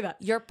just going to say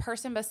that. your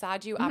person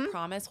beside you, I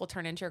promise, will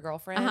turn into your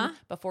girlfriend Uh-huh.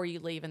 before you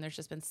leave. And there's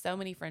just been so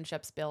many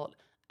friendships built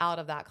out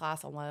of that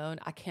class alone.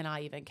 I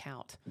cannot even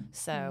count.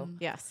 So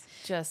Yes.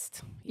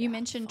 just, You yeah,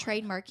 mentioned fun.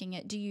 trademarking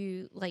it. Do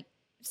you like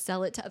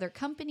sell it to other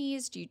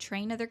companies? Do you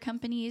train other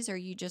companies, or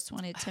you just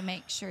wanted to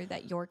make sure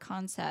that your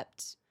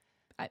concept?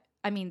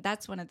 I mean,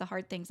 that's one of the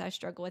hard things I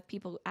struggle with.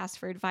 People ask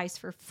for advice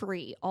for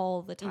free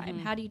all the time.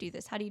 How do you do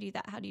this? How do you do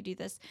that? How do you do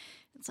this?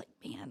 It's like,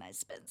 man, I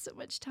spent so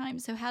much time.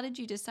 So how did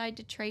you decide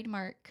to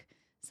trademark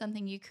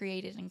something you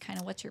created, and kind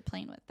of what's your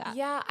plan with that?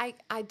 Yeah,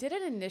 I did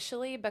it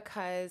initially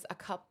because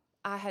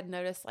I had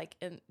noticed, like,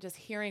 in just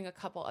hearing a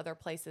couple other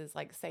places,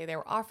 like, say they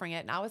were offering it,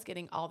 and I was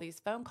getting all these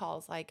phone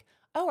calls like,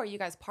 oh, are you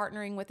guys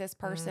partnering with this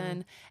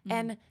person?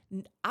 And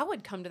I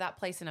would come to that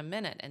place in a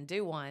minute and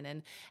do one.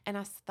 And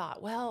I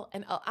thought, well,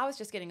 and I was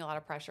just getting a lot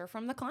of pressure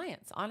from the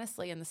clients,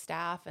 honestly, and the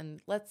staff.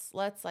 And let's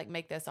like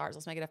make this ours.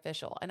 Let's make it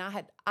official. And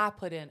I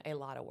put in a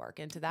lot of work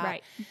into that.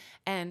 Right.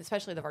 And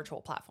especially the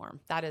virtual platform.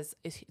 That it's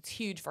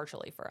huge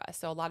virtually for us.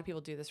 So a lot of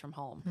people do this from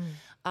home.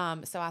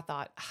 So I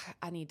thought,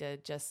 I need to,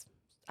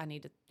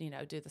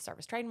 do the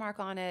service trademark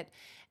on it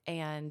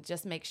and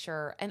just make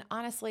sure. And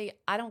honestly,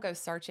 I don't go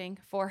searching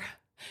for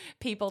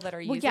people that are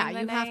Well, using yeah, the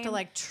you name. have to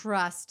like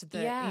trust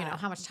the, Yeah,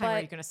 how much time are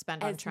but you going to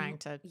spend on trying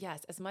to.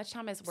 Yes, as much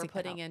time as we're seek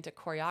that putting out. into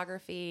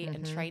choreography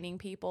and Mhm. training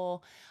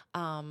people,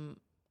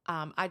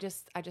 I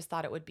just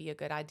thought it would be a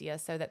good idea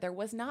so that there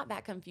was not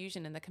that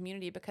confusion in the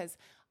community, because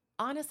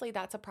honestly,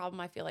 that's a problem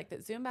I feel like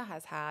that Zumba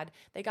has had.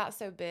 They got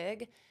so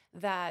big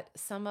that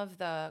some of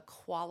the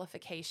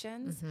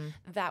qualifications Mhm.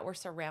 that were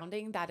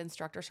surrounding that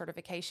instructor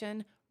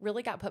certification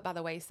really got put by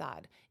the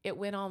wayside. It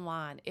went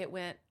online. It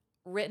went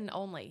written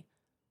only.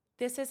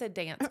 This is a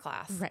dance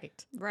class.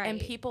 Right. Right. And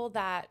people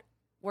that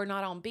were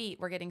not on beat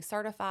were getting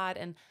certified.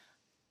 And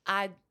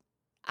I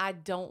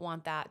don't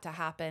want that to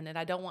happen. And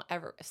I don't want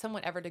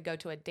someone ever to go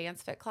to a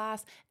dance fit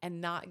class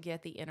and not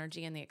get the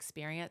energy and the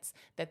experience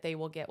that they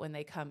will get when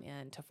they come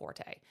into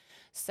Forte.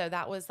 So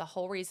that was the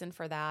whole reason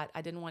for that.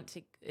 I didn't want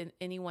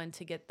anyone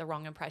to get the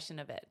wrong impression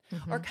of it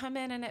or come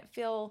in and it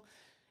feel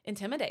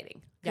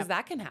intimidating, because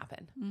that can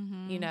happen,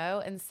 you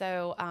know? And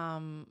so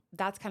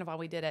that's kind of why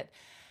we did it.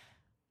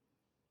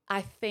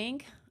 I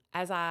think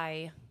as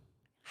I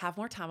have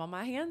more time on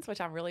my hands, which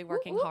I'm really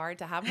working hard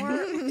to have more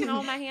time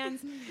on my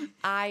hands,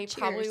 I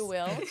probably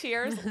will,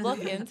 look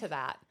into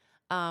that.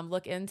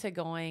 Look into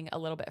going a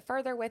little bit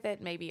further with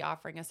it, maybe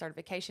offering a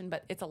certification,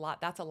 but it's a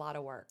lot. That's a lot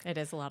of work. It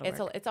is a lot of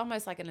work. It's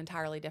almost like an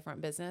entirely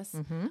different business.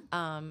 Mhm.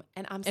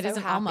 And I'm It so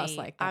isn't happy. almost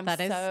like that. I'm That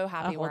is so a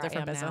happy whole where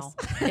different I am business.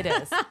 now. It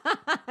is.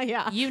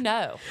 Yeah. You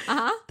know.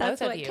 Uh-huh. That's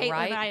both what of you, Caitlin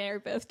right? and I are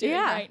both doing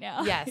Yeah. right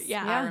now. Yes.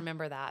 Yeah. I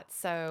remember that.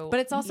 So, But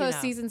it's also you a know.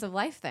 seasons of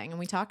life thing. And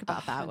we talk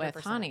about that with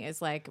 100%. Hani,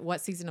 is like,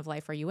 what season of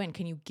life are you in?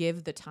 Can you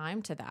give the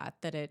time to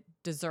that it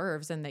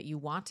deserves and that you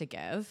want to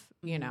give?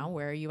 You know,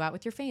 where are you at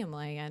with your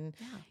family and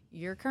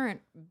your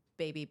current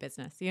baby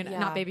business? You know,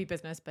 not baby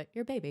business, but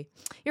your baby,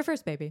 your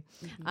first baby.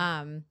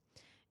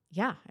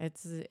 Yeah,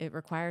 it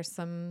requires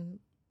some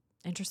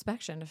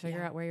introspection to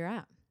figure out where you're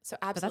at. So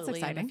absolutely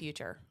in the exciting.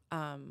 future,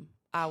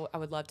 I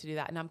would love to do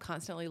that. And I'm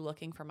constantly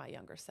looking for my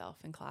younger self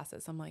in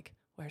classes. I'm like,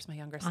 where's my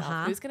younger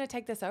self? Who's going to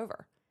take this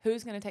over?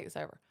 Who's going to take this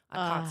over?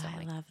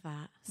 Constantly. I love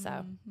that.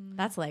 So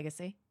That's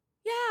legacy.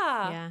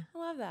 yeah, I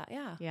love that.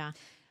 Yeah. Yeah.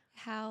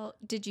 How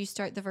did you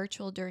start the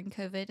virtual during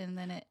COVID, and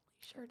then it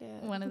Sure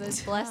did. one of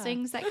those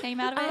blessings that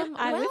came out of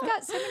it? We've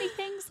got so many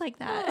things like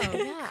that. Oh,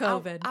 yeah.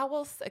 COVID. I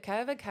will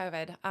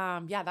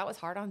COVID. Yeah, that was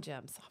hard on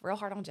gyms, real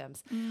hard on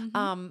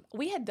gyms.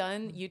 We had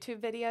done YouTube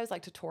videos,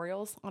 like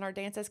tutorials on our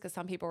dances, because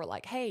some people were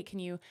like, hey, can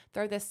you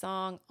throw this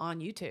song on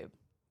YouTube?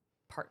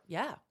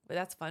 Yeah,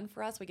 that's fun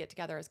for us. We get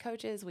together as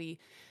coaches, we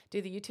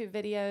do the YouTube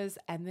videos.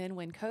 And then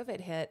when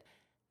COVID hit,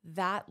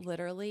 that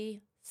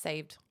literally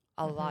saved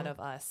a lot of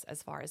us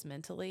as far as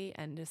mentally,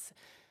 and just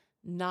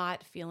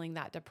not feeling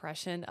that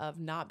depression of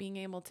not being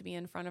able to be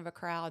in front of a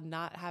crowd,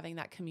 not having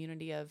that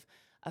community of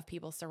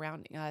people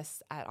surrounding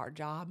us at our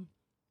job.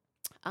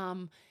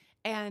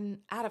 And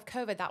out of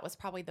COVID, that was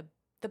probably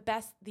the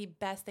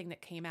best thing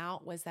that came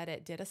out, was that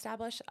it did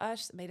establish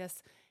us, made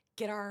us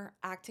get our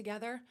act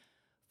together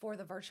for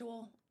the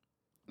virtual.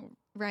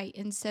 Right.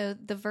 And so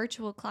the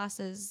virtual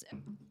classes,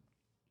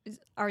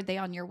 are they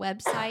on your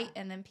website,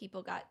 and then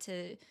people got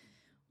to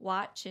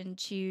watch and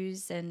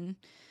choose and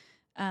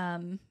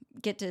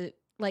get to,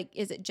 like,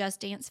 is it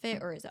just Dance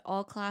Fit, or is it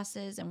all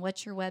classes, and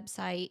what's your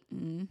website?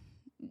 And,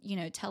 you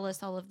know, tell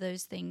us all of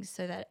those things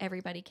so that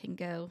everybody can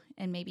go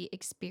and maybe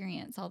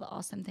experience all the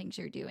awesome things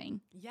you're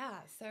doing. Yeah.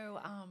 So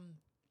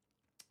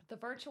the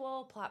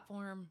virtual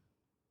platform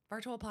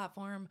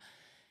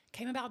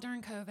came about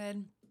during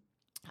COVID,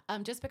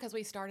 just because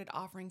we started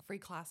offering free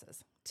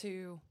classes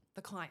to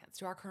the clients,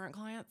 to our current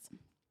clients.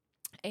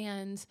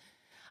 And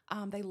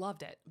they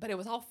loved it, but it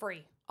was all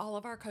free. All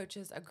of our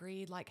coaches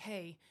agreed, like,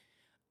 hey,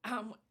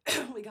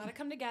 we got to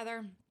come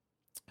together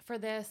for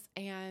this,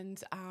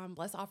 and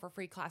let's offer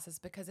free classes,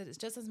 because it is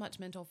just as much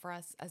mental for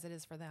us as it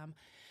is for them.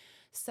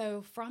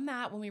 So from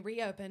that, when we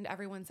reopened,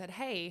 everyone said,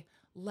 hey,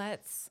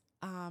 let's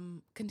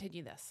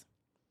continue this.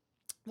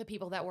 The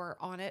people that were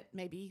on it,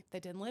 maybe they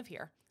didn't live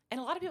here. And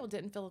a lot of people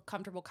didn't feel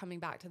comfortable coming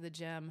back to the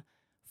gym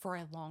for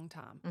a long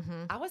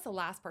time. I was the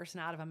last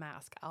person out of a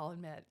mask, I'll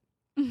admit.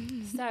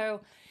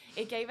 So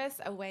it gave us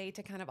a way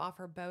to kind of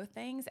offer both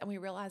things, and we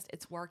realized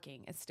it's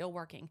working. It's still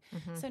working.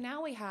 So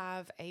now we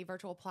have a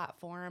virtual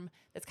platform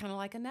that's kind of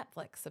like a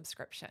Netflix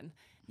subscription.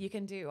 You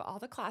can do all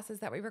the classes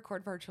that we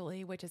record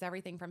virtually, which is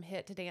everything from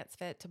HIIT to Dance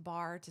Fit to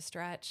Bar to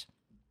Stretch,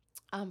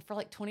 for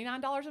like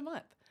 $29 a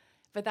month.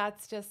 But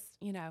that's just,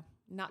 you know,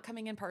 not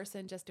coming in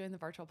person, just doing the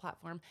virtual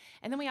platform.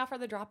 And then we offer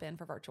the drop-in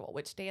for virtual,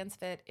 which Dance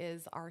Fit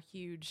is our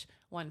huge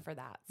one for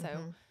that.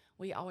 So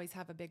we always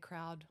have a big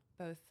crowd,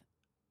 both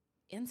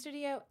in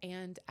studio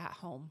and at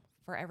home,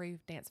 for every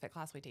Dance Fit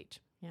class we teach.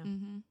 Yeah.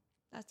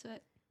 That's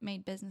what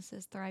made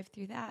businesses thrive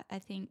through that. I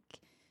think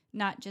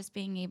not just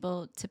being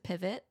able to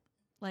pivot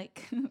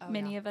like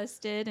many of us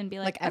did and be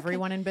like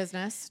everyone in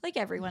business. Like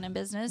everyone in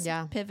business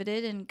Yeah.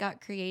 pivoted and got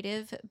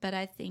creative. But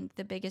I think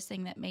the biggest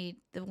thing that made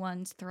the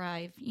ones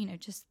thrive, you know,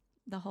 just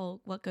the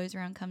whole what goes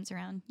around comes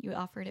around. You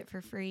offered it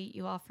for free.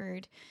 You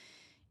offered,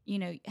 you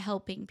know,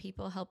 helping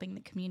people, helping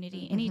the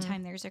community.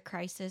 Anytime there's a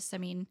crisis, I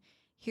mean,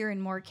 here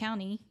in Moore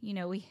County,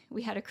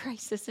 we had a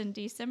crisis in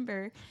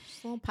December,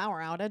 Just a little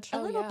power outage.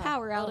 a little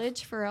power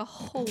outage for a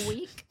whole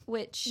week,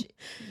 which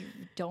you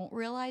don't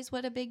realize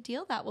what a big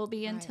deal that will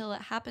be until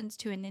it happens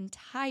to an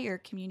entire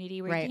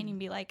community where you can't even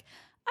be like,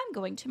 I'm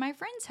going to my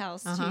friend's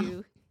house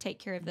to take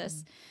care of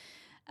this.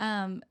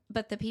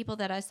 But the people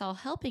that I saw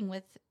helping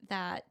with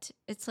that,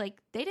 it's like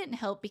they didn't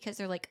help because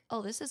they're like,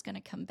 oh, this is going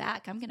to come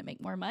back. I'm going to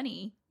make more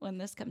money when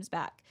this comes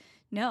back.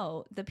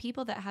 No, the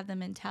people that have the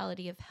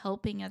mentality of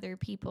helping other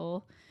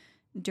people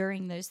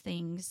during those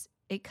things,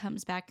 it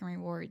comes back in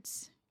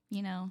rewards.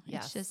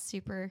 It's just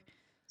super,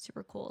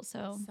 super cool.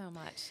 So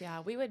much. Yeah.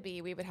 We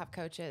would have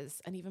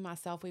coaches, and even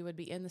myself, we would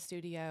be in the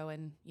studio,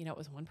 and, it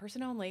was one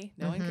person only.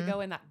 No one could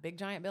go in that big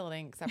giant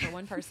building except for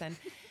one person.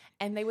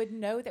 And they would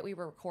know that we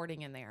were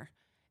recording in there.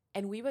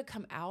 And we would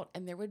come out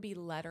and there would be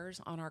letters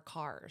on our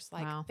cars.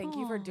 Like, thank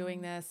you for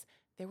doing this.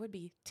 There would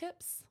be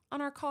tips on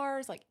our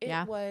cars. Like,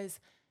 it was,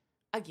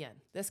 again,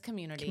 this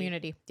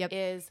community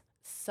is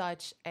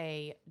such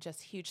a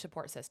just huge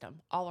support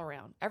system all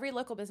around. Every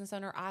local business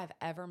owner I've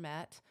ever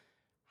met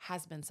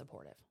has been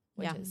supportive,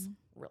 which is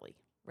really,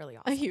 really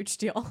awesome. A huge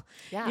deal.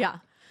 yeah.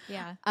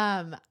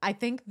 I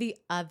think the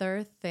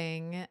other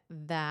thing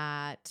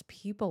that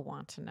people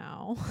want to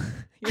know,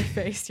 your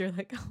face, you're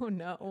like, oh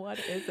no, what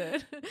is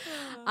it?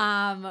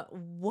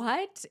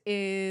 What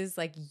is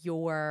like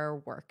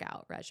your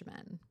workout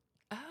regimen?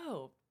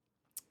 Oh,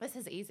 this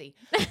is easy.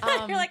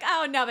 You're like,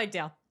 oh, no big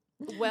deal.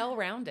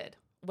 Well-rounded.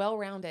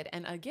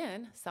 And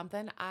again,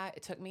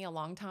 it took me a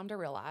long time to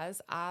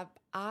realize.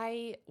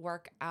 I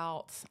work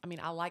out. I mean,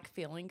 I like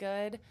feeling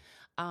good.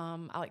 I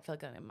like feeling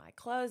good in my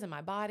clothes and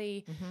my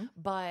body,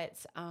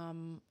 but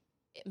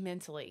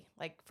mentally,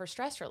 like for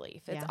stress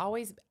relief, it's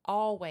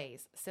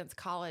always since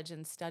college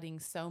and studying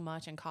so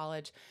much in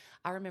college.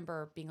 I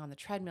remember being on the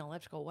treadmill,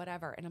 elliptical,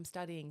 whatever, and I'm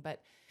studying,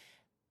 but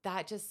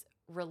that just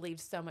relieved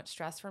so much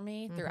stress for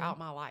me throughout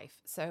my life.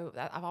 So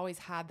I've always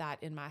had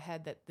that in my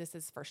head, that this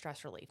is for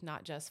stress relief,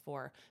 not just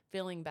for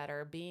feeling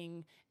better,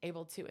 being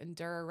able to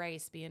endure a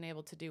race, being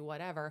able to do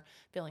whatever,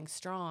 feeling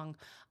strong.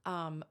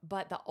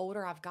 But the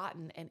older I've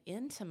gotten and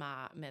into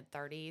my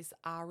mid-30s,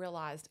 I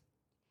realized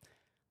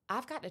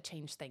I've got to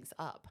change things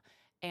up.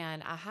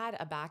 And I had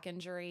a back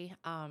injury,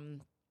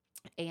 and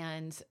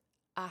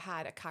I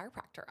had a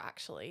chiropractor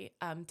actually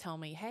tell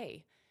me,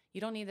 hey, you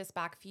don't need this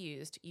back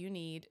fused. You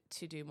need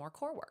to do more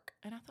core work.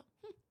 And I thought,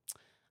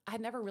 I had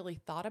never really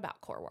thought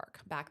about core work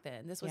back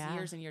then. This was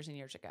years and years and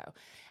years ago.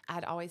 I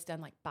had always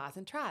done like bis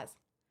and tris,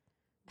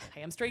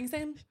 hamstrings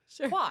and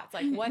quads,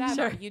 like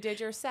whatever. You did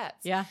your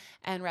sets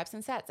and reps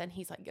and sets. And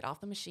he's like, get off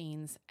the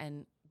machines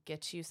and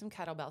get you some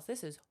kettlebells.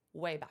 This is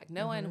way back.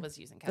 No one was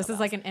using kettlebells. This is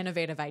like an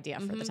innovative idea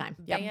for the time.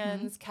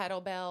 Bands,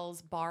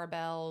 kettlebells,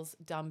 barbells,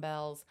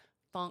 dumbbells,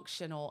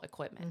 functional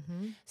equipment.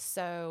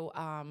 So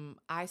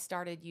I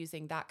started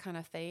using that kind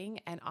of thing.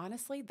 And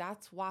honestly,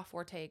 that's why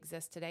Forte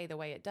exists today the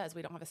way it does.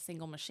 We don't have a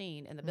single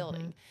machine in the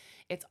building.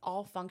 It's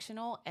all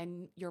functional,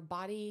 and your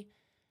body,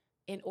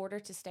 in order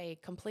to stay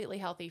completely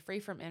healthy, free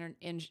from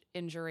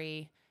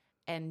injury,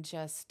 and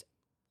just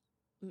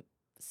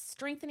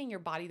strengthening your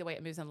body the way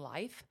it moves in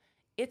life,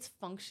 it's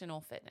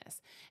functional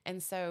fitness.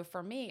 And so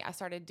for me, I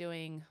started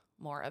doing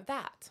more of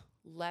that.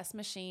 Less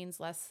machines,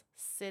 less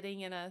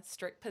sitting in a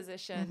strict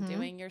position,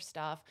 doing your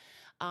stuff,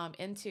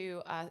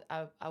 into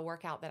a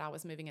workout that I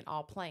was moving in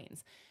all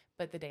planes.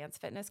 But the dance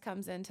fitness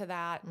comes into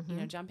that,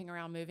 jumping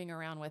around, moving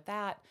around with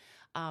that.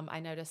 I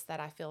noticed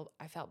that I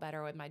felt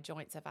better with my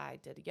joints if I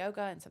did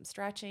yoga and some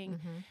stretching,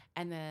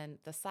 and then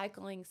the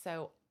cycling.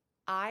 So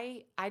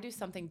I do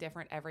something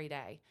different every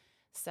day.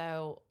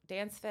 So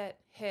dance fit,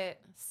 HIIT,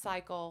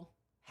 cycle,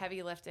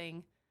 heavy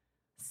lifting,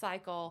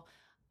 cycle,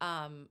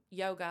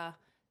 yoga.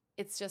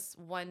 It's just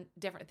one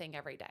different thing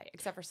every day,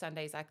 except for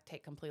Sundays I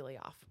take completely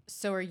off.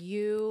 So are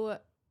you,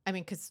 I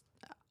mean, because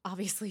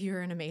obviously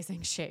you're in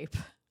amazing shape.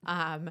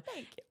 Thank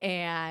you.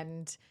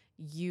 And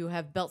you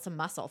have built some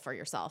muscle for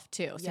yourself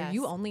too. So Yes.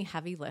 you only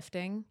heavy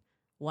lifting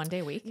one day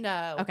a week?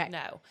 No. Okay.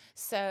 No.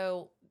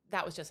 So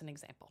that was just an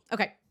example.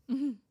 Okay.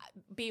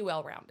 Be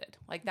well-rounded.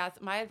 Like that's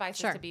my advice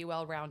Sure. is to be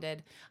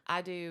well-rounded.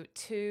 I do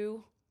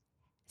 2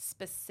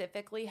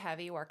 specifically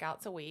heavy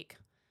workouts a week.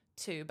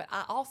 2, but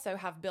I also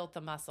have built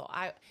the muscle.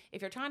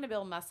 If you're trying to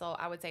build muscle,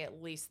 I would say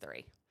at least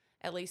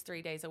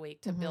 3 days a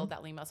week to build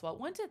that lean muscle. But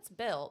once it's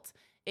built,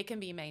 it can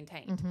be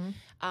maintained.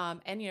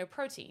 And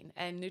protein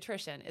and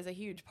nutrition is a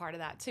huge part of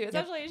that too,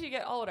 especially as you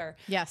get older.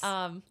 Yes.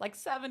 Like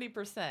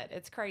 70%.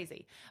 It's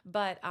crazy.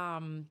 But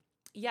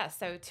yes,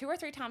 so 2 or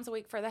 3 times a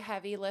week for the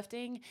heavy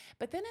lifting.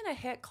 But then in a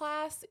HIIT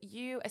class,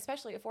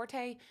 especially at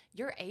Forte,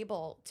 you're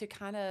able to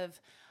kind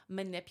of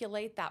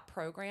manipulate that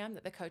program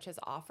that the coach has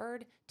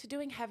offered to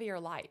doing heavier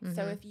light.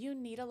 So if you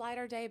need a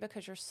lighter day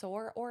because you're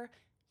sore or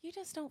you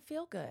just don't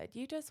feel good,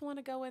 you just want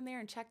to go in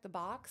there and check the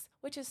box,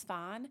 which is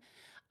fine.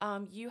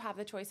 You have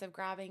the choice of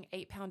grabbing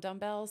 8-pound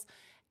dumbbells.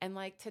 And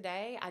like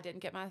today, I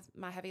didn't get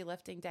my heavy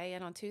lifting day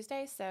in on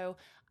Tuesday. So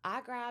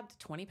I grabbed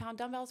 20-pound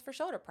dumbbells for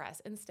shoulder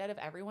press instead of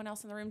everyone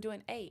else in the room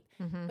doing 8.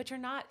 But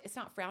it's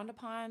not frowned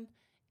upon.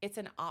 It's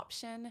an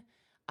option.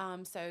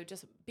 So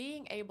just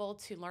being able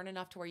to learn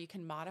enough to where you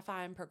can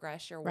modify and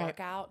progress your Right.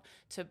 workout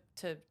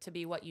to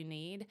be what you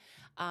need.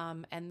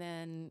 And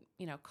then,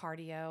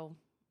 cardio,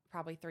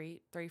 probably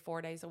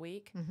 4 days a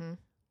week. Mm-hmm.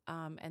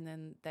 And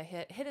then the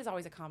HIIT is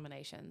always a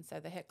combination. So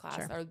the HIIT class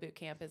Sure. or the boot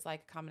camp is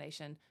like a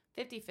combination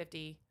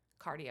 50-50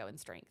 cardio and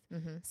strength.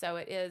 Mm-hmm. So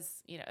it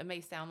is, it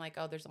may sound like,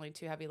 oh, there's only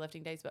 2 heavy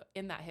lifting days, but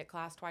in that HIIT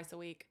class twice a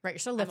week, Right. You're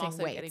still I'm lifting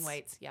also weights. getting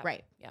weights. Yeah.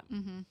 Right. Yeah.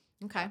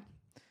 Mm-hmm. Okay.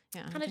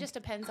 Yeah. Kind of just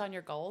depends on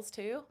your goals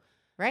too.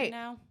 Right.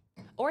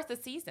 Or the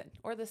season.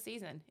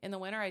 In the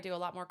winter, I do a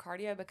lot more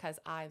cardio because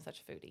I am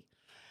such a foodie.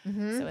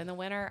 Mm-hmm. So in the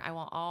winter, I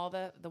want all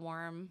the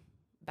warm,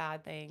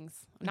 bad things.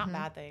 Not Mhm.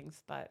 bad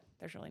things, but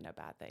there's really no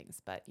bad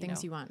things. But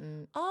Things you want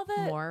in all the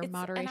more and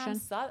moderation.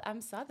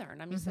 I'm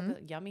Southern. I'm used to Mhm.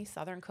 the yummy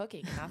Southern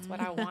cooking, and that's what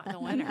I want in the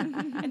winter,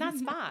 and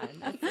that's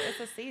fine. It's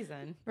a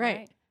season,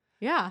 Right.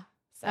 Yeah.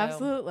 So,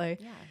 Absolutely.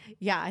 Yeah.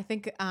 Yeah. I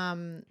think,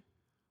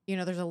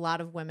 there's a lot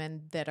of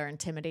women that are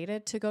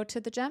intimidated to go to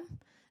the gym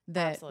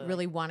that Absolutely.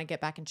 really want to get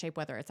back in shape,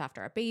 whether it's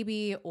after a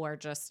baby or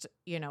just,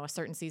 a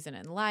certain season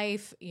in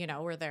life,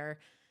 where they're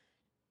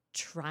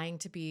trying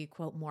to be,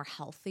 quote, more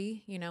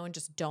healthy, and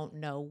just don't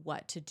know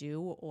what to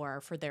do or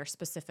for their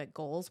specific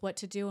goals, what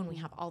to do. And we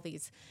have all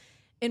these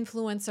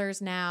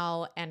influencers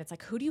now, and it's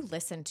like, who do you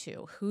listen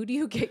to? Who do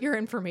you get your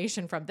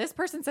information from? This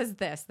person says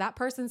this, that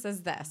person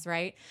says this,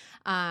 right?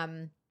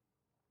 And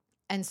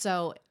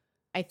so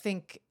I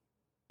think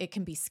it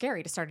can be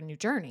scary to start a new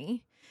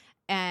journey.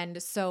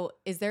 And so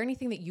is there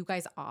anything that you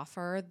guys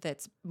offer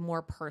that's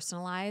more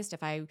personalized?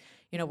 If I,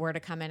 were to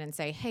come in and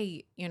say,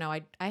 hey,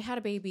 I had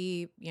a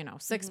baby,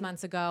 6 Mhm.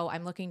 months ago,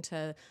 I'm looking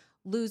to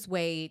lose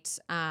weight,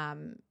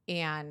 and,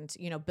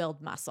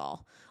 build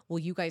muscle. Will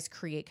you guys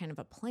create kind of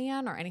a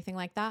plan or anything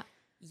like that?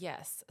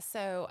 Yes.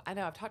 So I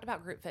know I've talked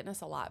about group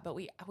fitness a lot, but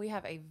we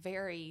have a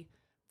very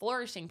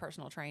flourishing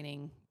personal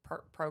training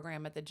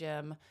program at the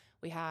gym.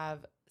 We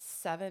have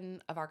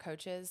 7 of our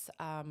coaches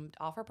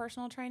offer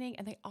personal training,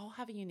 and they all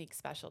have a unique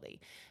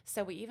specialty.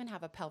 So we even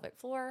have a pelvic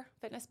floor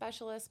fitness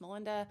specialist,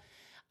 Melinda.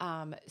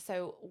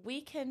 So we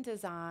can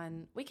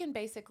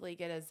basically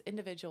get as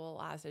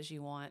individualized as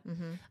you want.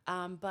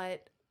 Mm-hmm.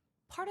 But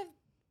part of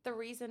the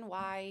reason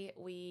why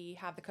we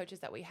have the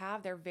coaches that we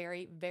have, they're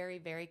very, very,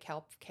 very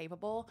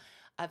capable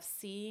of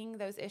seeing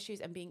those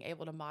issues and being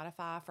able to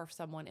modify for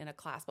someone in a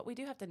class. But we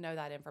do have to know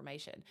that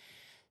information.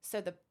 So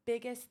the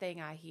biggest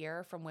thing I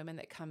hear from women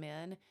that come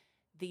in,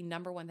 the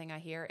number one thing I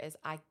hear is,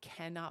 I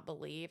cannot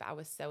believe I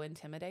was so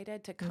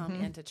intimidated to come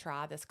Mhm. in to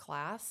try this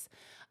class.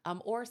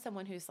 Or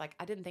someone who's like,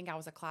 I didn't think I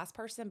was a class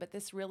person, but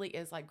this really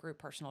is like group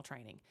personal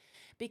training,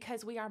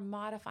 because we are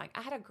modifying.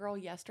 I had a girl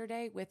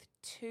yesterday with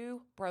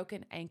 2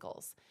 broken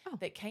ankles Oh.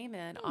 that came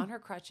in on her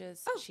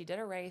crutches. Oh. She did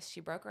a race. She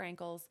broke her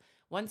ankles,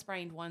 one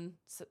sprained, one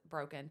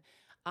broken.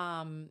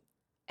 And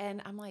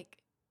I'm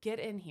like, get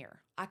in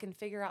here. I can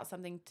figure out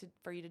something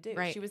for you to do.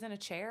 Right. She was in a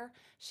chair.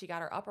 She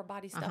got her upper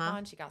body stuff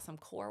on. She got some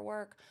core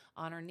work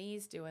on her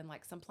knees, doing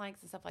like some planks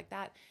and stuff like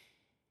that.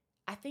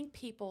 I think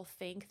people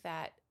think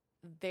that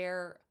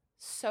they're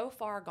so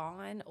far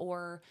gone,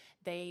 or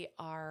they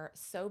are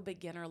so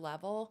beginner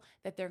level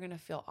that they're going to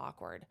feel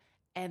awkward.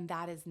 And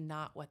that is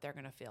not what they're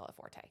going to feel at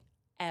Forte,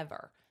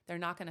 ever. They're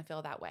not going to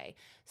feel that way.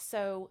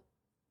 So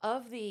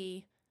of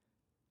the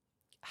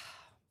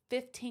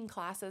 15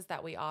 classes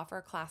that we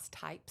offer, class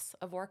types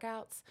of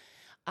workouts,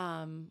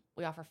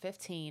 we offer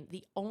 15.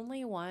 The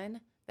only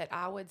one that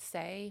I would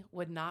say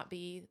would not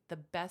be the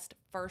best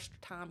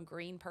first-time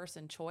green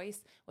person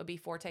choice would be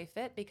Forte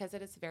Fit, because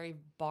it is very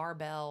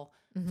barbell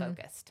Mhm.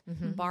 focused,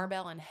 Mhm.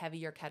 barbell and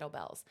heavier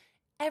kettlebells.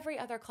 Every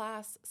other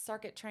class,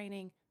 circuit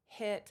training,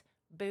 HIIT,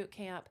 boot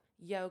camp,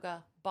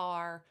 yoga,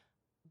 bar,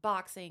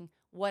 boxing,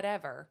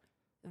 whatever,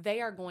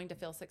 they are going to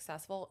feel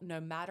successful no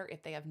matter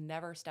if they have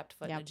never stepped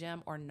foot in a Yep.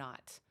 gym or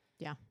not.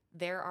 Yeah.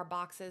 There are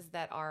boxes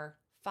that are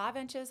 5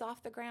 inches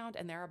off the ground,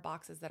 and there are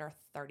boxes that are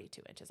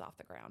 32 inches off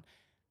the ground.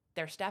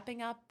 They're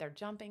stepping up, they're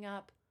jumping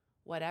up,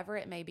 whatever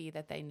it may be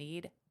that they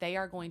need, they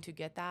are going to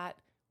get that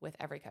with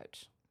every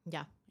coach.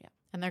 Yeah. Yeah.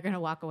 And they're going to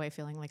walk away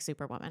feeling like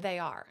Superwoman. They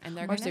are. And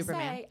they're Or going to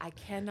Superman. say, I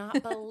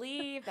cannot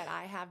believe that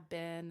I have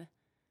been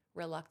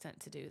reluctant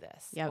to do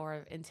this Yep. or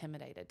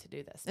intimidated to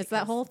do this. It's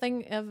that whole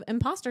thing of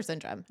imposter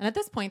syndrome. And at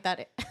this point,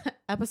 that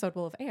episode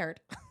will have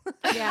aired.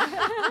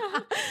 Yeah.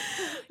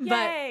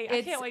 Yay, I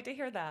it's can't wait to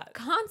hear that.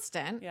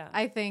 constant, Yeah.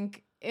 I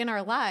think, in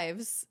our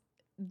lives,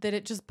 that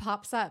it just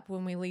pops up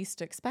when we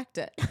least expect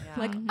it. Yeah.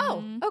 Like,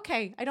 Mhm. oh,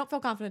 okay, I don't feel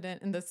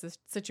confident in this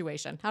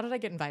situation. How did I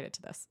get invited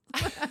to this?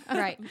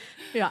 Right.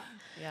 Yeah.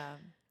 Yeah.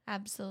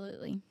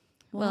 Absolutely.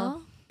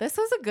 Well, this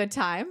was a good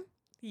time.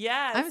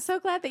 Yes. I'm so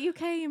glad that you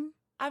came.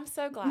 I'm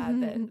so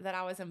glad that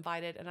I was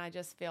invited, and I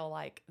just feel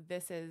like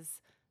this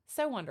is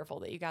so wonderful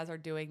that you guys are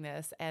doing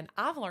this, and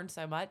I've learned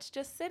so much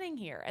just sitting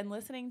here and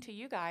listening to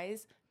you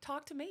guys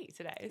talk to me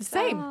today. So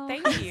Same.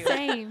 thank you.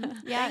 Same.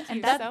 Yeah. Thank and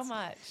you that's so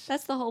much.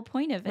 That's the whole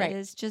point of it, Right.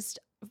 is just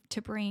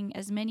to bring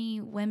as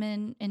many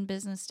women in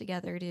business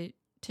together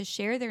to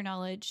share their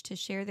knowledge, to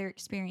share their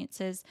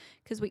experiences,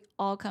 because we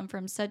all come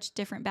from such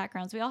different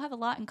backgrounds. We all have a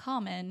lot in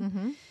common,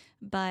 Mm-hmm.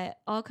 but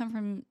all come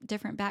from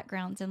different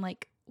backgrounds. And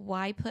like,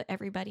 why put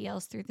everybody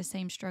else through the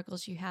same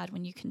struggles you had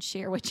when you can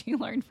share what you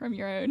learned from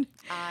your own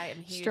I am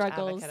a huge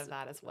struggles? advocate of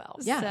that as well.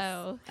 Yes.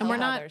 So, And we're help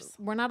not others.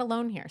 we're not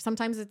alone here.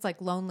 Sometimes it's like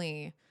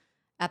lonely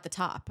at the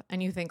top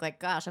and you think like,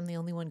 gosh, I'm the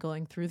only one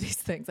going through these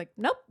things. Like,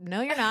 nope,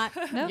 no, you're not.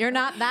 Nope. You're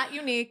not that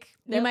unique.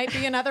 You Nope. might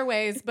be in other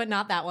ways, but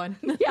not that one.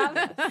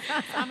 Yeah.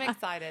 I'm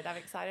excited. I'm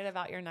excited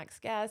about your next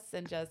guests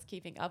and just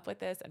keeping up with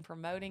this and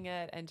promoting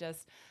it. And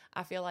just,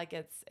 I feel like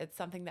it's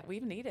something that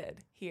we've needed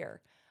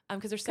here.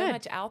 Because there's so Good.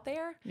 much out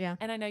there. Yeah.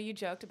 And I know you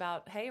joked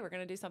about, hey, we're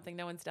going to do something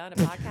no one's done, a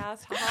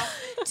podcast.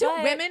 Two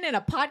But women in a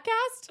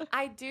podcast?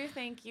 I do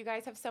think you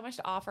guys have so much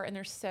to offer. And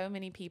there's so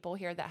many people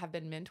here that have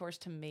been mentors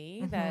to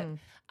me that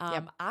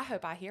Yep. I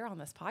hope I hear on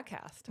this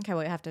podcast. Okay,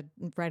 well, you have to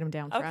write them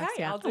down for us. Okay,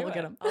 Yeah, I'll do we'll it.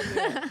 get them. I'll do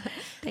it.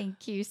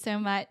 Thank you so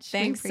much. We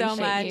Thanks so appreciate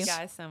much. Thank you. you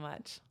guys so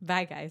much.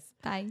 Bye, guys.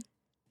 Bye.